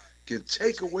God can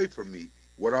take away from me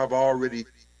what I've already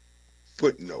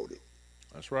footnoted.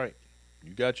 That's right.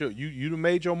 You got you done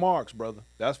made your marks, brother.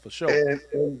 That's for sure.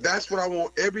 And that's what I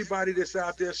want everybody that's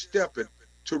out there stepping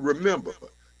to remember.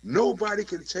 Nobody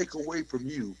can take away from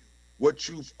you what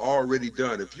you've already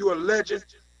done. If you're a legend,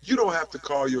 you don't have to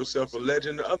call yourself a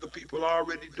legend. The other people are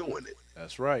already doing it.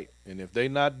 That's right. And if they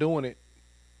not doing it,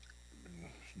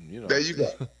 There you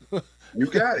go. You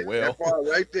got it. Well. That part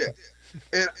right there.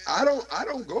 And I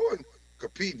don't go and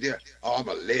compete there. Oh, I'm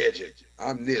a legend.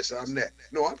 I'm this, I'm that.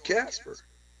 No, I'm Casper.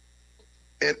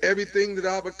 And everything that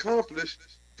I've accomplished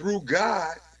through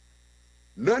God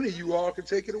none of you all can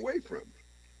take it away from me.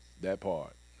 That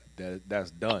part.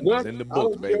 That's done. It's None, in the I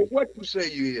books, don't care baby. what you say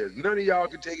you is. None of y'all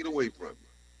can take it away from me.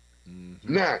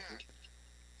 Mm-hmm. Now,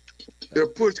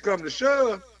 if push come to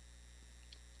shove,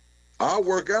 I'll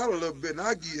work out a little bit and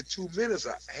I'll give you 2 minutes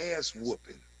of ass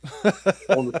whooping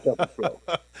on the second floor.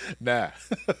 Nah.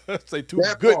 Say two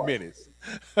That good part. minutes.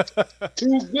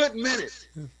 2 good minutes.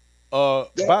 That By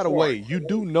the part. way, you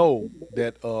do know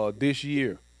that this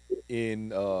year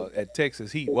in at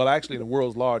Texas Heat, well, actually in the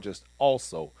world's largest,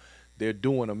 also, they're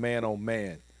doing a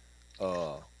man-on-man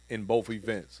in both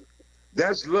events.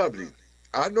 That's lovely.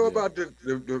 I know Yeah. about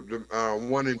the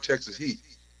one in Texas Heat.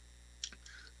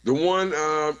 The one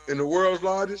in the world's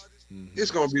largest, Mm-hmm.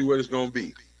 it's going to be what it's going to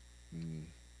be. Mm-hmm.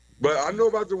 But I know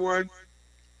about the one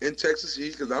in Texas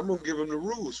Heat because I'm going to give them the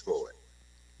rules for it.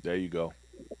 There you go.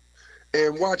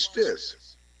 And watch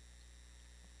this.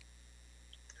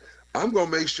 I'm going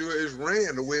to make sure it's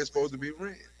ran the way it's supposed to be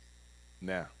ran.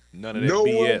 Now, none of that No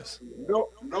BS.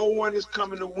 no one is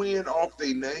coming to win off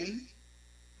their name.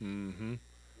 Mm-hmm.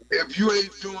 If you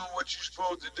ain't doing what you're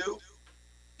supposed to do,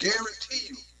 guarantee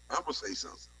you, I'm going to say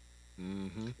something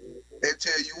Mm-hmm. and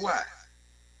tell you why.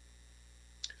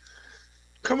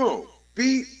 Come on.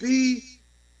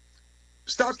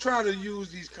 Stop trying to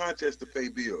use these contests to pay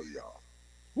bills, y'all.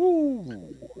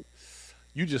 Woo.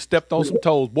 You just stepped on some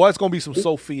toes. Boy, it's gonna be some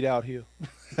soft feet out here.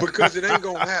 Because it ain't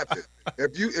gonna happen.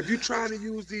 If you trying to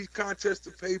use these contests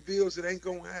to pay bills, it ain't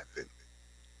gonna happen.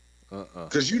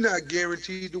 Because you're not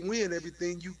guaranteed to win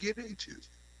everything you get into.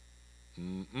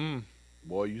 Mm-mm.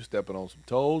 Boy, you stepping on some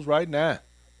toes right now.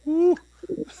 Woo.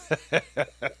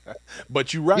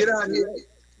 But you right.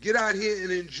 Get out here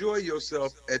and enjoy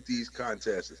yourself at these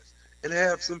contests and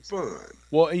have some fun.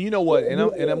 Well, and you know what? And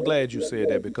I'm glad you said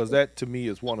that, because that to me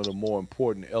is one of the more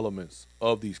important elements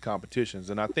of these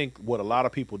competitions. And I think what a lot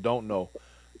of people don't know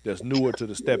that's newer to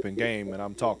the stepping game, and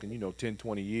I'm talking, 10,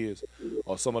 20 years,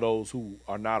 or some of those who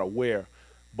are not aware.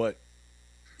 But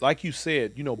like you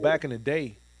said, back in the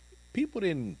day, people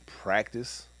didn't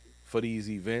practice for these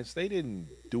events. They didn't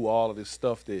do all of this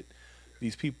stuff that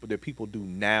people do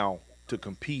now to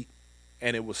compete.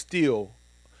 And it was still,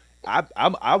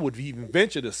 I would even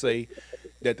venture to say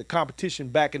that the competition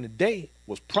back in the day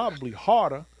was probably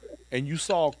harder, and you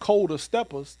saw colder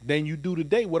steppers than you do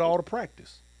today with all the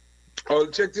practice. Oh,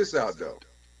 check this out, though.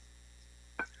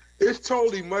 It's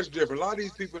totally much different. A lot of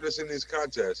these people that's in this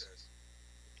contest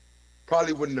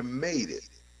probably wouldn't have made it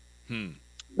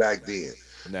back then.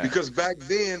 Nah. Because back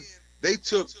then, they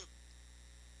took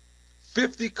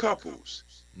 50 couples,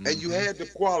 and you had to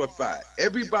qualify.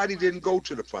 Everybody didn't go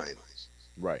to the finals.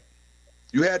 Right.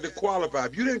 You had to qualify.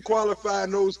 If you didn't qualify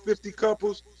in those 50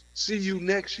 couples, see you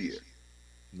next year.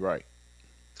 Right.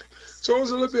 So it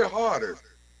was a little bit harder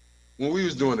when we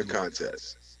was doing the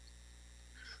contest.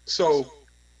 So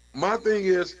my thing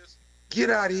is, get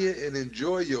out here and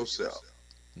enjoy yourself.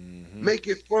 Mm-hmm. Make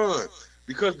it fun.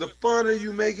 Because the funner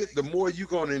you make it, the more you're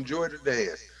going to enjoy the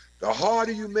dance. The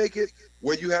harder you make it,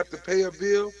 where you have to pay a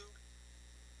bill,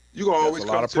 you're going to always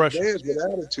come to the dance with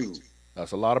attitude.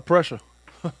 That's a lot of pressure.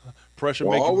 Pressure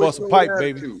Well, make you always bust a pipe, show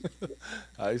baby. attitude.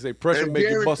 I say pressure And make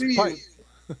you bust a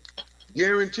pipe.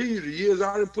 Guarantee you, the years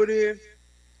I done put in,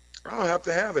 I don't have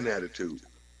to have an attitude.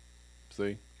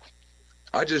 See?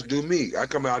 I just do me. I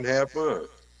come out and have fun.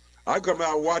 I come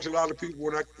out and watch a lot of people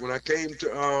when I came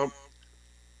to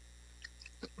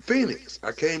Phoenix.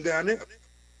 I came down there.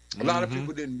 A lot of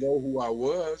people didn't know who I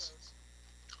was,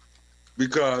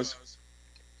 because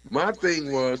my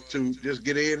thing was to just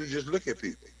get in and just look at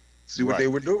people, see what they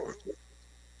were doing.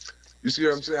 You see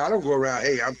what I'm saying? I don't go around,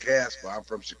 hey, I'm Casper, I'm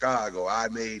from Chicago, I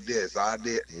made this, I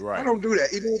did. Right. I don't do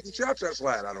that. Even with the cha-cha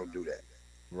slide, I don't do that.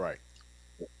 Right.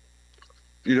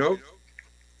 You know?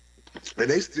 And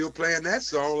they still playing that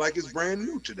song like it's brand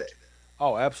new today.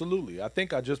 Oh, absolutely. I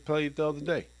think I just played the other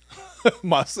day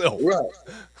myself.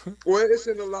 Right. Well, it's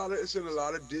in a lot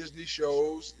of Disney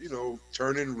shows,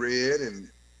 Turning Red and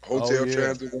Hotel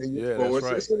Transylvania. Yeah, that's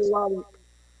right. It's in a lot of,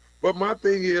 but my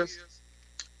thing is,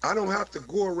 I don't have to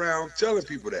go around telling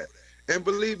people that. And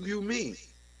believe you me,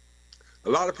 a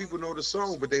lot of people know the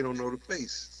song, but they don't know the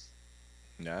face.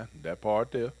 Nah, that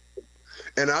part there.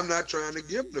 And I'm not trying to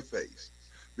give them the face.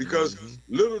 Because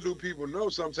little do people know,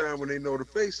 sometimes when they know the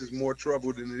face, it's more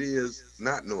trouble than it is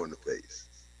not knowing the face.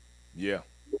 Yeah.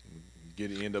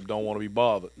 End up don't want to be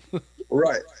bothered.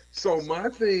 Right. So my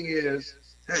thing is,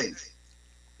 hey,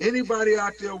 anybody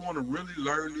out there want to really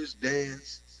learn this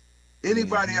dance?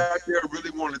 Anybody out there really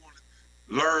want to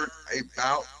learn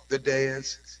about the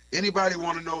dance? Anybody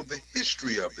want to know the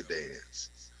history of the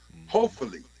dance?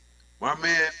 Hopefully, my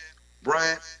man,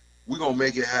 Brian, we're going to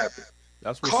make it happen.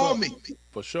 That's what's Call up. me.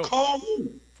 For sure. Call me.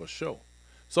 For sure. 'Cause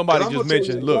Somebody I'm just gonna tell you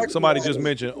mentioned, look, somebody exactly just how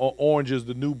it is. mentioned Orange is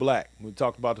the New Black. We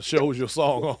talked about the shows your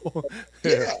song on.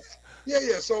 Yeah. Yeah. Yeah,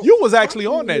 yeah. So You was my actually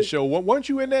on thing that is, show. Weren't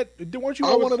you in that? Weren't you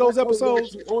on one of those I was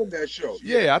episodes? actually on that show.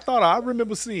 Yeah. Yeah, I thought I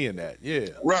remember seeing that. Yeah.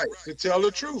 Right. To tell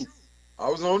the truth. I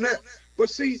was on that. But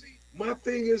see, my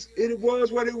thing is, it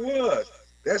was what it was.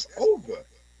 That's over.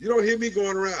 You don't hear me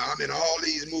going around. I'm in all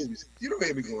these movies. You don't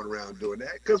hear me going around doing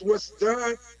that. Because what's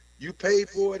done, you pay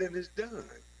for it and it's done.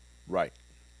 Right.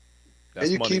 And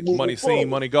That's you money. keep moving Money seen, forward.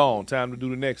 money gone. Time to do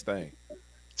the next thing.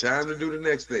 Time to do the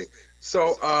next thing.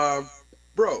 So,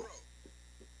 bro,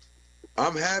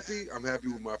 I'm happy. I'm happy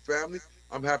with my family.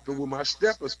 I'm happy with my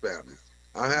Steppers family.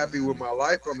 I'm happy with my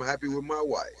life. I'm happy with my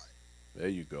wife. There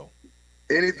you go.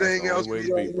 Anything That's else the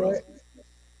only way to be, beyond brother. that?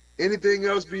 Anything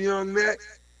else beyond that?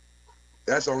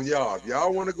 That's on y'all. If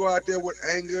y'all want to go out there with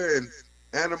anger and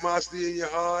animosity in your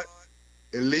heart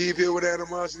and leave here with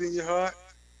animosity in your heart,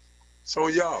 it's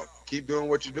on y'all. Keep doing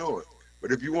what you're doing.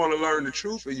 But if you want to learn the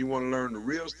truth and you want to learn the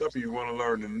real stuff and you want to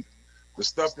learn the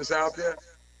stuff that's out there,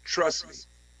 trust me,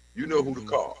 you know who to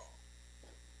call.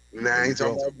 Now, I ain't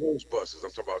talking about Ghostbusters.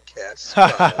 I'm talking about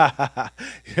Casper.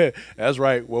 Yeah, that's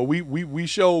right. Well, we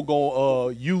sure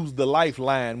gonna use the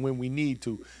lifeline when we need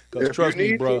to. Cause If trust you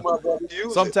me, need bro. to, my brother,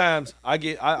 use it. Sometimes I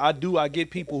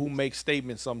get people who make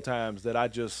statements sometimes that I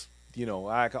just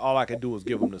all I can do is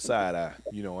give them the side eye,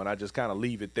 and I just kind of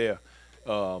leave it there.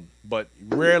 But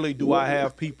rarely do I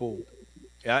have people.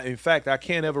 In fact, I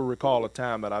can't ever recall a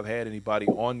time that I've had anybody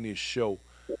on this show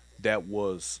that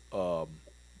was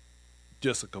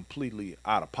just a completely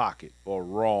out of pocket or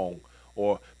wrong,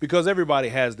 or because everybody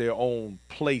has their own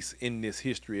place in this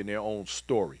history and their own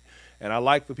story, and I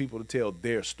like for people to tell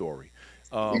their story.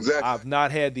 Exactly. I've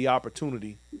not had the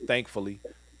opportunity, thankfully,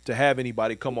 to have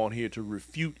anybody come on here to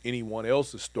refute anyone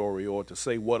else's story or to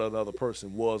say what another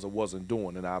person was or wasn't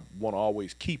doing, and I want to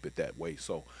always keep it that way.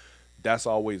 So that's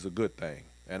always a good thing,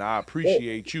 and I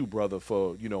appreciate you, brother,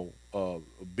 for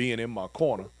being in my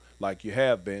corner like you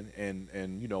have been, and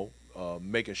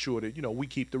making sure that we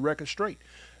keep the record straight.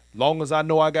 Long as I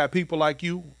know I got people like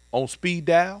you on speed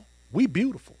dial, we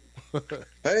beautiful.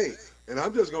 Hey, and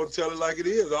I'm just gonna tell it like it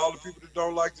is. All the people that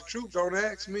don't like the truth, don't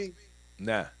ask me.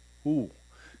 Nah,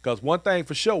 because one thing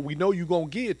for sure, we know you gonna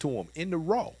give it to them in the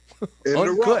raw, In the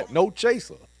uncut, raw. no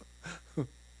chaser.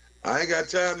 I ain't got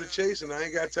time to chase and I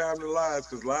ain't got time to lies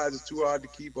because lies is too hard to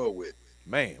keep up with.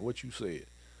 Man, what you said.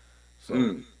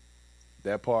 So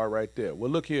that part right there.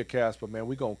 Well, look here, Casper, man,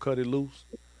 we gonna cut it loose.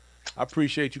 I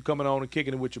appreciate you coming on and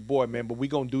kicking it with your boy, man. But we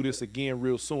gonna do this again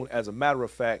real soon. As a matter of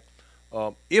fact,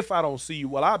 if I don't see you,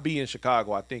 well, I'll be in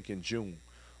Chicago, I think in June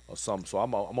or something. So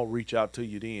I'm gonna reach out to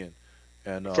you then.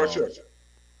 And For sure.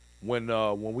 when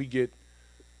we get,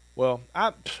 well,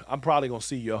 I'm probably gonna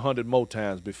see you 100 more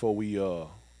times before we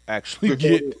actually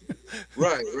get.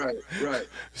 Right.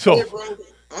 So Hey, bro,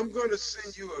 I'm gonna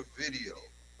send you a video.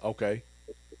 okay,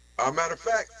 Matter of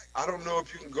fact, I don't know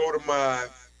if you can go to my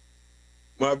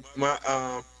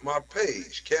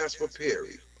page, Casper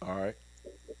Perry. all right.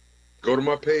 Go to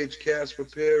my page, Casper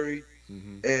Perry,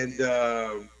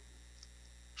 and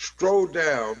scroll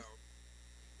down,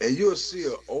 and you'll see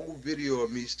an old video of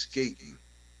me skating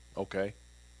Okay.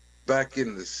 back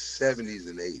in the 70s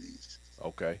and 80s.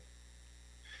 Okay.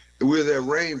 We was at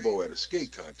Rainbow at a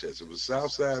skate contest. It was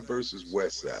South Side versus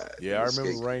West Side. Yeah, I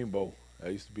remember skate. Rainbow.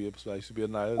 That used to be a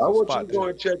nice I want you spot to go there.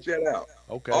 and check that out.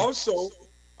 Okay. Also,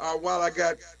 while I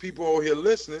got people over here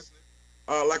listening,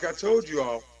 like I told you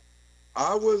all,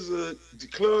 I was a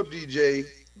club DJ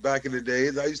back in the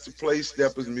days. I used to play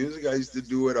Steppers music. I used to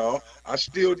do it all. I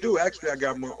still do. Actually, I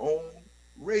got my own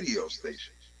radio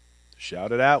station.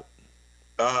 Shout it out.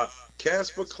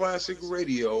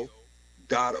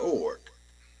 CasperClassicRadio.org.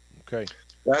 Okay.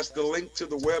 That's the link to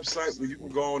the website where you can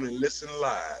go on and listen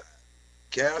live.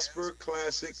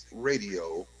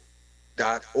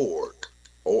 CasperClassicRadio.org.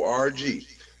 O-R-G.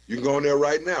 You can go on there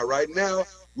right now. Right now,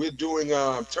 we're doing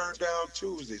Turn Down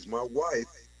Tuesdays. My wife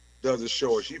does a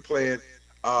show. She playing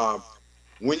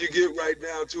When You Get Right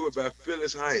Down to It by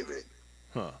Phyllis Hyman.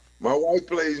 Huh. My wife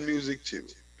plays music too.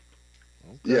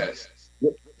 Okay. Yes.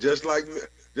 Just like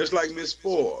Miss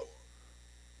Ford.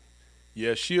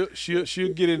 Yeah, she'll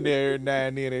get in there every now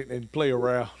and then and play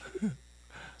around.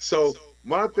 So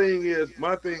my thing is,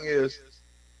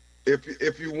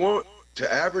 if you want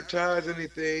to advertise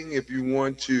anything, if you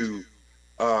want to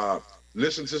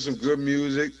listen to some good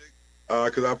music,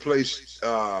 because I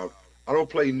don't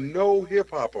play no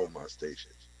hip hop on my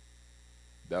stations.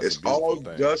 That's It's a beautiful all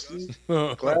thing. dusty,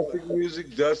 classic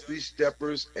music, dusty,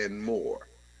 steppers, and more.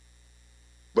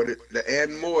 But the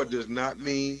and more does not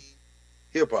mean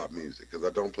hip hop music because I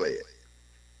don't play it.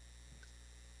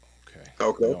 Okay.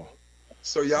 Okay. No.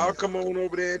 So y'all come on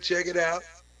over there and check it out.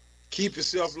 Keep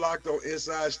yourself locked on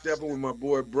Inside Steppin' with my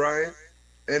boy Brian.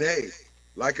 And hey,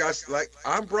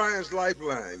 I'm Brian's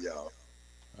lifeline, y'all.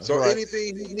 That's So right.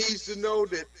 anything he needs to know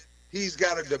that he's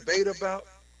got a debate about,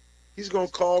 he's gonna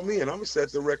call me and I'm gonna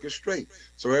set the record straight.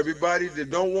 So everybody that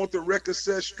don't want the record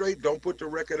set straight, don't put the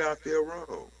record out there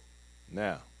wrong.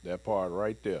 Now, that part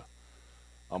right there.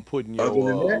 I'm putting Other than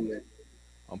your that,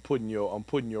 I'm putting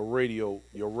your radio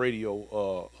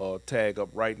tag up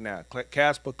right now.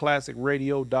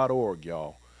 CasperClassicRadio.org,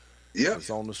 y'all. yep, It's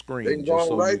on the they screen. can Just go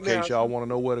so right in case now. y'all want to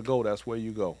know where to go, that's where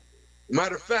you go.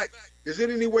 Matter of fact, is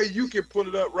there any way you can pull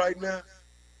it up right now?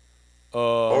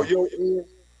 Uh, Or your end?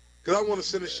 Because I want to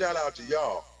send a shout out to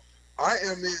y'all. I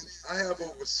have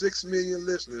over 6 million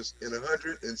listeners in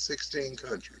 116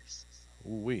 countries.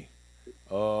 ooh-wee.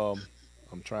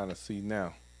 I'm trying to see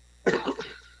now.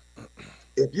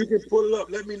 If you can pull it up,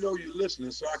 let me know you're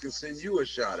listening so I can send you a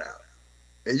shout out.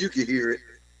 And you can hear it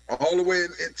all the way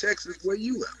in Texas where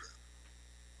you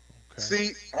are. Okay.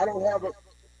 See, I don't have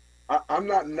I'm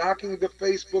not knocking the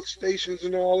Facebook stations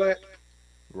and all that,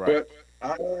 Right. but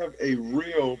I have a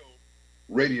real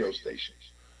radio station,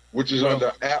 which is Well-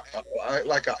 under app,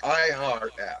 like an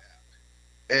iHeart app.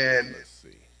 And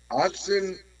Let's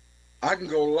see. I can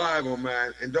go live on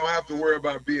mine and don't have to worry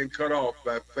about being cut off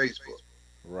by Facebook.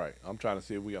 Right. I'm trying to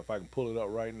see if I can pull it up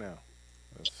right now.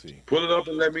 Let's see. Pull it up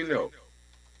and let me know.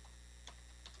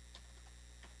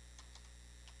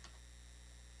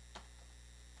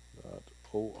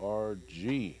 .org.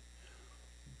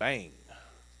 Bang.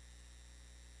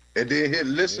 And then hit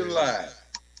listen Yeah. live.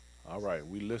 All right.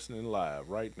 We listening live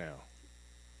right now.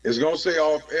 It's going to say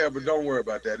off air, but don't worry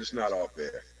about that. It's not off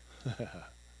air.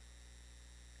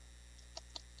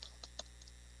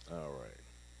 All right.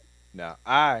 Now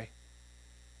I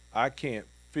can't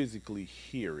physically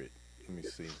hear it. Let me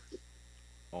see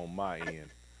on my end,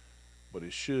 but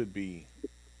it should be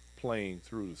playing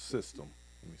through the system.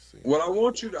 Let me see. Well, I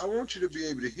want you to be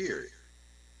able to hear it.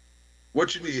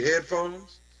 What you need,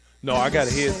 headphones? No, I got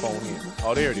a headphone in.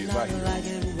 Oh, there it is right here. Okay.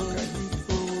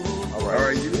 All right. All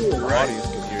right, you hear it, The right? audience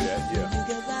can hear that. Yeah.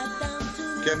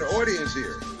 Can the audience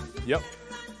hear it? Yep.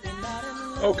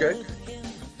 Okay.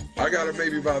 I got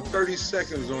maybe about 30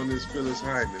 seconds on this Phyllis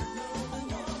Hyman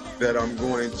that I'm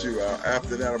going to,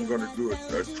 after that, I'm going to do a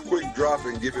quick drop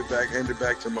and hand it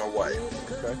back to my wife.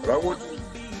 Okay. But I want,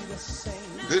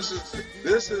 this is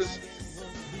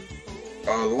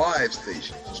a live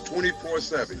station. It's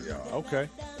 24/7, y'all. Okay.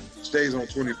 Stays on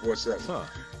 24/7. Huh.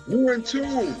 You're in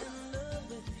tune.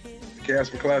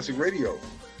 Casper Classic Radio.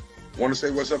 Want to say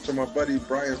what's up to my buddy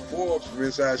Brian Forbes from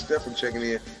Inside Steppin' checking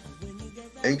in.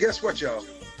 And guess what, y'all?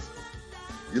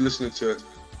 You're listening to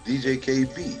DJ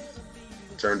KB.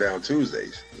 Turn Down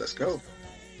Tuesdays. Let's go.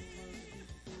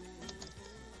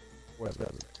 What's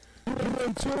up? You're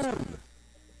in tune.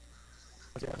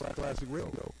 Classic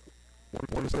Radio.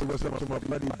 Want to say what's up to my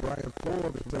buddy Brian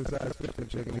Forbes from Inside Steppin'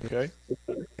 checking in. Okay.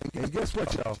 And guess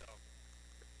what, y'all?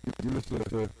 You listening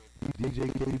to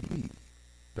DJ KB.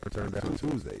 Turn Down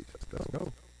Tuesdays. Let's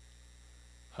go.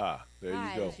 Ha. There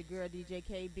Hi, you go. it's your girl DJ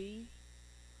KB,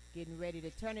 getting ready to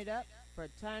turn it up for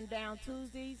Turn Down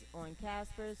Tuesdays on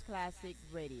Casper's Classic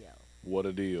Radio. What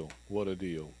a deal. What a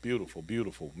deal. Beautiful,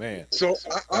 beautiful, man. So I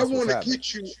That's want what's to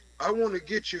get you. I want to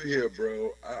get you here,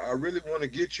 bro. I really want to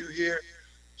get you here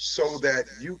so that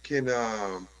you can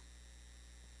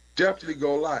definitely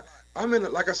go live.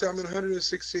 Like I said, I'm in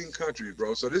 116 countries,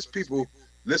 bro. So there's people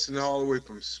listening all the way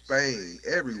from Spain,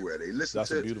 everywhere. They listen That's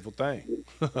a beautiful thing.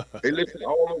 They listen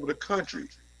all over the country.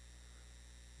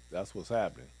 That's what's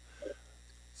happening.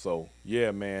 So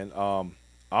yeah, man.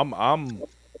 I'm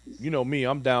you know me,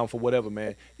 I'm down for whatever,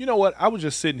 man. You know what? I was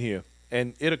just sitting here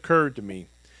and it occurred to me,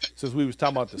 since we was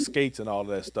talking about the skates and all of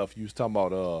that stuff, you was talking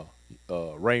about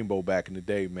Rainbow back in the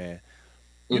day, man.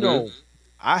 You know,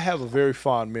 I have a very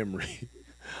fond memory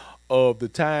of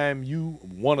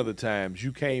one of the times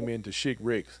you came into Chic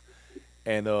Rick's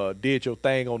and did your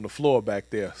thing on the floor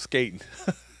back there skating.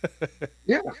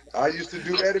 Yeah, I used to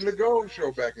do that in the Gold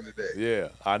Show back in the day. Yeah,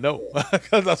 I know.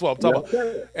 That's what I'm talking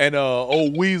about. And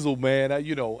old Weasel, man,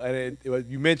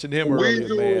 you mentioned him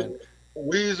earlier, man.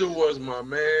 Weasel was my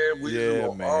man.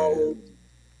 Weasel, man.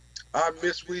 I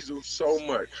miss Weasel so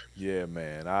much. Yeah,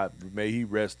 man. May he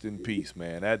rest in peace,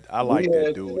 man. I like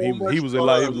that dude. So He was a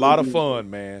fun, lot of fun,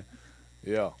 man.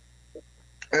 Yeah.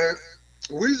 And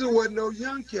Weasel wasn't no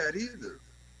young cat either.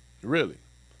 Really?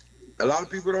 A lot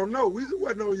of people don't know. Weasel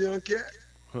wasn't no young cat.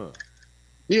 Huh.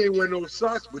 He ain't wearing no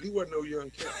socks, but he wasn't no young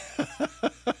cat.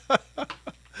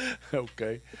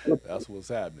 Okay. That's what's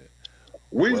happening.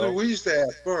 Well, We used to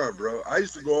have fun, bro. I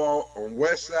used to go out on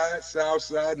west side, south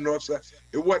side, north side.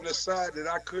 It wasn't a side that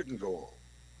I couldn't go on.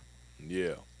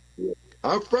 yeah.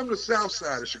 I'm from the south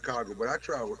side of Chicago, but I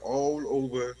traveled all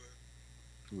over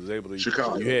You was able to.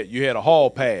 Chicago. You had a hall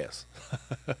pass.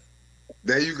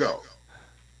 There you go.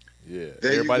 Yeah.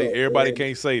 There you go. Everybody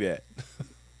can't say that.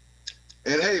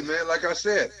 And hey, man, like I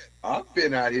said, I've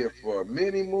been out here for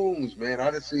many moons, man.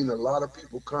 I done seen a lot of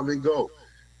people come and go.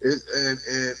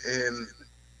 And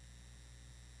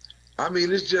I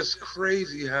mean, it's just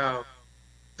crazy how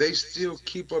they still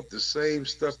keep up the same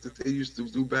stuff that they used to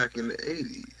do back in the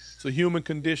 80s. It's a human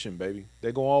condition, baby.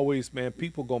 They're gonna always, man.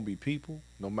 People gonna be people,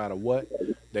 no matter what.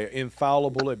 They're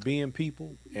infallible at being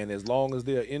people, and as long as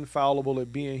they're infallible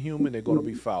at being human, they're gonna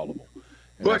be fallible, and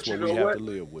But that's you what know we have what? to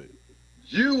live with.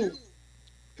 You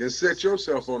can set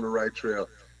yourself on the right trail.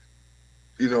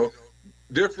 You know,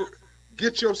 different.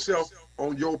 Get yourself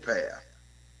on your path.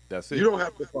 That's it. You don't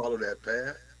have to follow that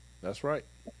path. That's right.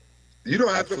 You don't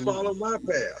have Absolutely. to follow my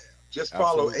path. Just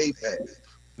follow Absolutely. a path.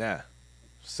 Now,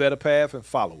 set a path and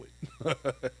follow it.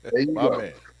 There you My go.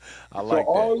 man. I So like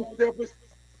that.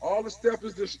 all the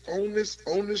steppers that's on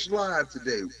this live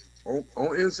today,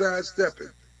 on Inside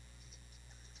Stepping.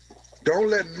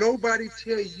 Don't let nobody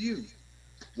tell you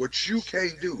what you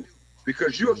can't do,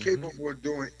 because you're capable of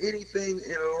doing anything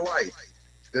in life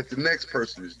that the next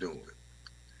person is doing.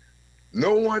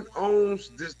 No one owns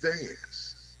this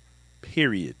dance.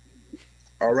 Period.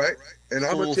 All right? And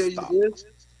I'm Full going to stop. tell you this.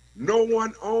 No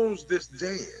one owns this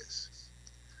dance.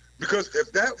 Because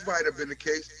if that might have been the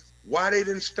case, why they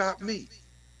didn't stop me?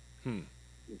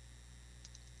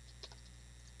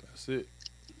 That's it.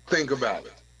 Think about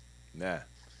it. Nah.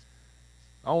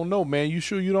 I don't know, man. You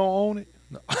sure you don't own it?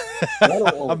 No. I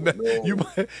don't own it,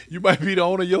 man. You might be the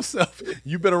owner yourself.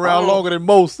 You've been I around don't- longer than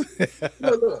most.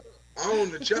 Look, I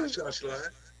own the cha-cha slide.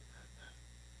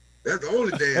 That's the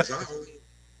only dance I own.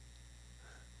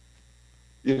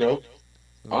 You know,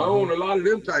 I own a lot of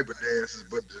them type of dances,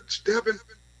 but the stepping,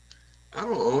 I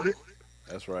don't own it.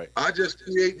 That's right. I just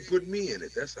create and put me in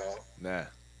it. That's all. Nah.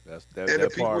 That's And the that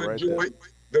people part right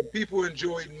there.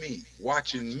 enjoyed me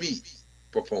watching me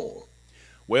perform.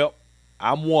 Well,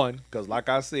 I'm one, because like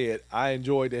I said, I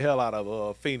enjoyed the hell out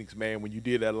of Phoenix, man, when you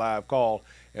did that live call.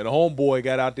 And the homeboy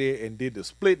got out there and did the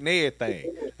split and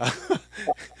everything.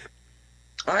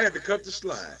 I had to cut the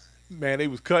slide. Man, they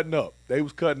was cutting up. They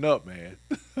was cutting up, man.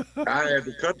 I had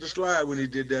to cut the slide when he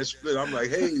did that split. I'm like,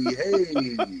 hey.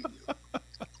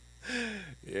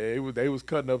 Yeah, they was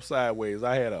cutting up sideways.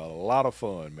 I had a lot of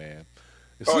fun, man.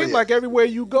 It Oh, seems yeah. like everywhere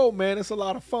you go, man, it's a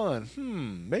lot of fun.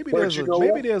 Maybe But there's you know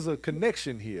what? there's a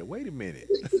connection here. Wait a minute.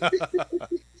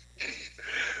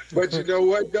 But you know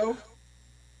what, though?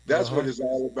 That's Uh-huh. what it's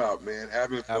all about, man.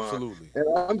 Having fun. Absolutely. And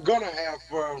I'm going to have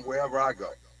fun wherever I go.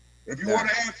 If you Yeah. want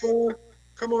to have fun,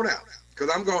 come on out. Because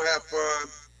I'm going to have fun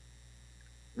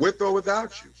with or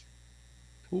without you.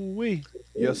 Ooh-wee.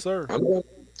 Yes, sir.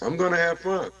 I'm going to have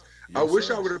fun. I Yes, wish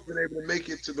sir. I would have been able to make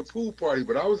it to the pool party,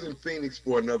 but I was in Phoenix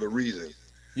for another reason.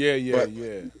 Yeah, But-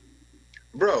 yeah.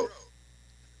 Bro,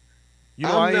 You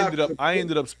know, I'm I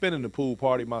ended up spending the pool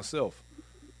party myself.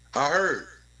 I heard.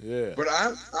 Yeah. But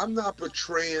I'm not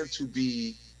portraying to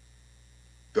be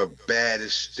the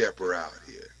baddest stepper out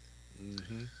here.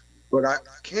 hmm But I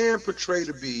can portray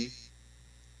to be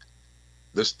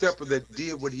the stepper that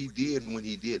did what he did when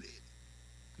he did it.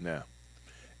 Now,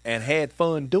 and had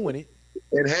fun doing it.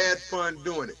 And had fun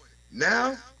doing it.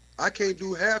 Now, I can't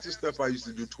do half the stuff I used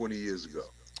to do 20 years ago.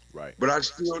 Right. But I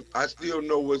still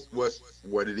know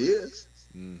what it is.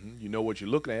 You know what you're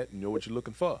looking at. You know what you're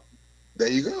looking for. There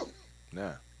you go.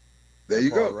 Now, There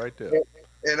you part go. right there.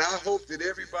 And I hope that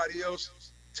everybody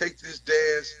else take this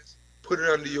dance, put it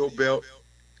under your belt,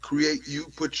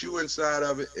 put you inside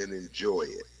of it, and enjoy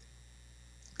it.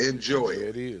 Enjoy There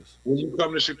it. it is. When you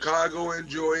come to Chicago,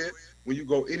 enjoy it. When you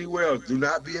go anywhere else, do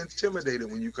not be intimidated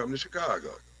when you come to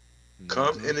Chicago.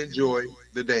 Come Mhm. and enjoy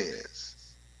the dance.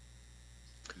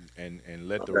 And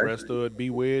let the Okay. rest of it be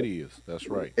where it is. That's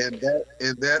right. In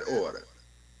that order.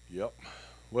 Yep.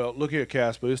 Well, look here,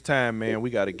 Casper. It's time, man. We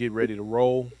got to get ready to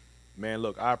roll. Man,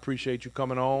 look, I appreciate you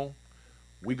coming on.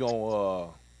 We gonna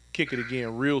kick it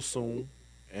again real soon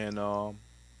and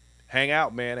hang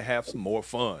out, man, and have some more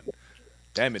fun.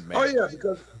 Damn it, man. Oh yeah,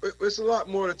 because it's a lot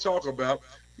more to talk about.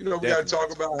 You know, we got to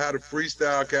Definitely. talk about how the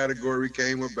freestyle category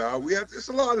came about. It's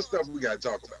a lot of stuff we got to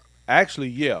talk about. Actually,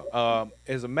 yeah.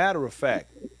 As a matter of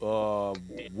fact,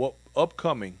 what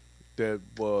upcoming that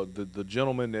the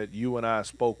gentleman that you and I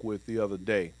spoke with the other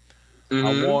day,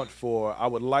 I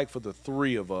would like for the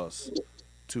three of us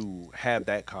to have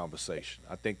that conversation.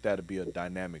 I think that'd be a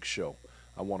dynamic show.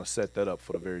 I want to set that up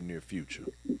for the very near future.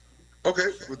 Okay,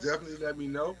 well, definitely let me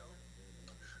know.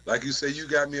 Like you say, you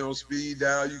got me on speed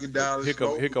dial. You can dial it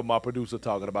slow. Here come my producer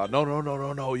talking about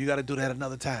no. You got to do that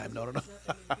another time. No.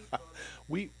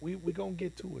 we gonna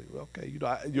get to it. Okay,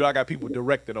 I got people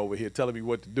directing over here telling me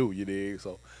what to do. You dig?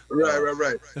 So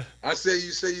Right. I say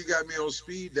you got me on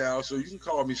speed dial, so you can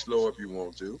call me slow if you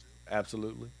want to.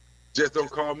 absolutely. Just don't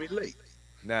call me late.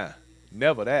 Nah,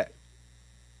 never that.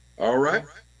 All right.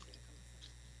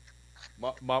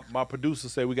 My producer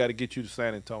said we got to get you to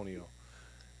San Antonio.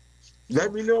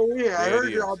 Let me know when. I There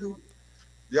it heard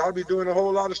y'all be doing a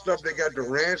whole lot of stuff. They got the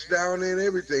ranch down there and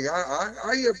everything.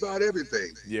 I hear about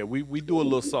everything. Yeah, we do a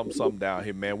little something down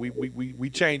here, man. We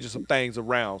changing some things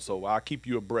around, so I'll keep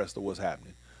you abreast of what's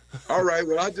happening. All right.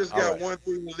 Well, I just All got right. one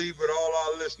thing to leave with all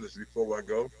our listeners before I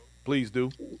go. Please do.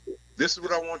 This is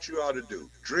what I want you all to do.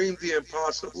 Dream the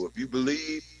impossible. If you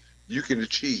believe, you can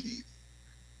achieve.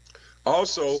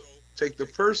 Also, take the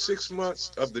first 6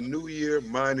 months of the new year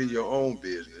minding your own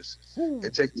business, and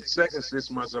take the second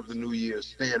 6 months of the new year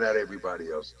staying out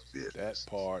everybody else's That business.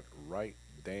 part right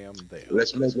damn there.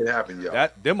 Let's make it happen, y'all.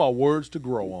 Them are words to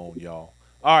grow on, y'all.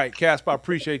 All right, Casper, I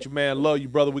appreciate you, man. Love you,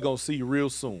 brother. We're gonna see you real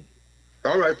soon.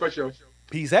 All right, for sure.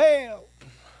 Peace out.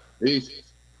 Peace.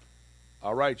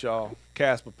 All right, y'all.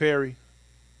 Casper Perry,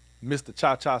 Mr.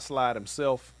 Cha-Cha Slide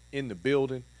himself in the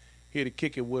building, here to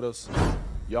kick it with us.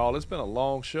 Y'all, it's been a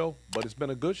long show, but it's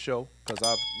been a good show because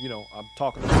I'm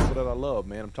talking to people that I love,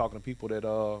 man. I'm talking to people that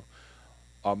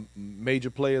are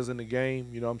major players in the game,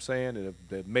 you know what I'm saying,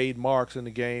 that made marks in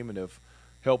the game and have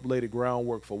helped lay the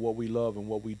groundwork for what we love and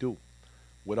what we do.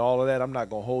 With all of that, I'm not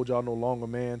going to hold y'all no longer,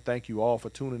 man. Thank you all for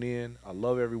tuning in. I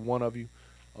love every one of you.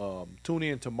 Tune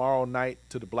in tomorrow night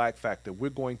to the Black Factor. We're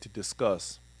going to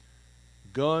discuss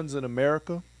guns in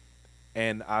America.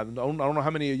 And I don't know how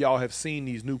many of y'all have seen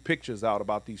these new pictures out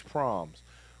about these proms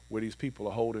where these people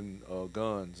are holding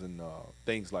guns and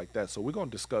things like that. So we're going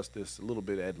to discuss this a little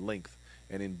bit at length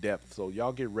and in depth. So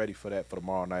y'all get ready for that for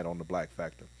tomorrow night on the Black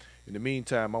Factor. In the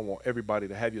meantime, I want everybody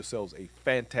to have yourselves a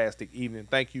fantastic evening.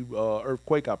 Thank you,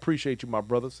 Earthquake. I appreciate you, my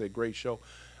brother. It's a great show.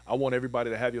 I want everybody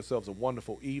to have yourselves a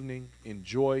wonderful evening.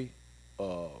 Enjoy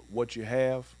what you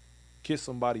have. Kiss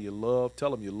somebody you love.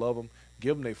 Tell them you love them.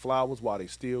 Give them their flowers while they're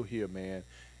still here, man.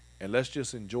 And let's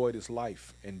just enjoy this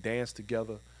life and dance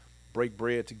together, break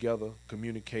bread together,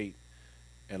 communicate,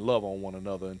 and love on one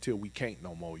another until we can't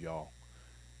no more, y'all.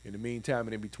 In the meantime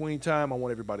and in between time, I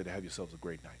want everybody to have yourselves a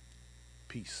great night.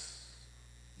 Peace.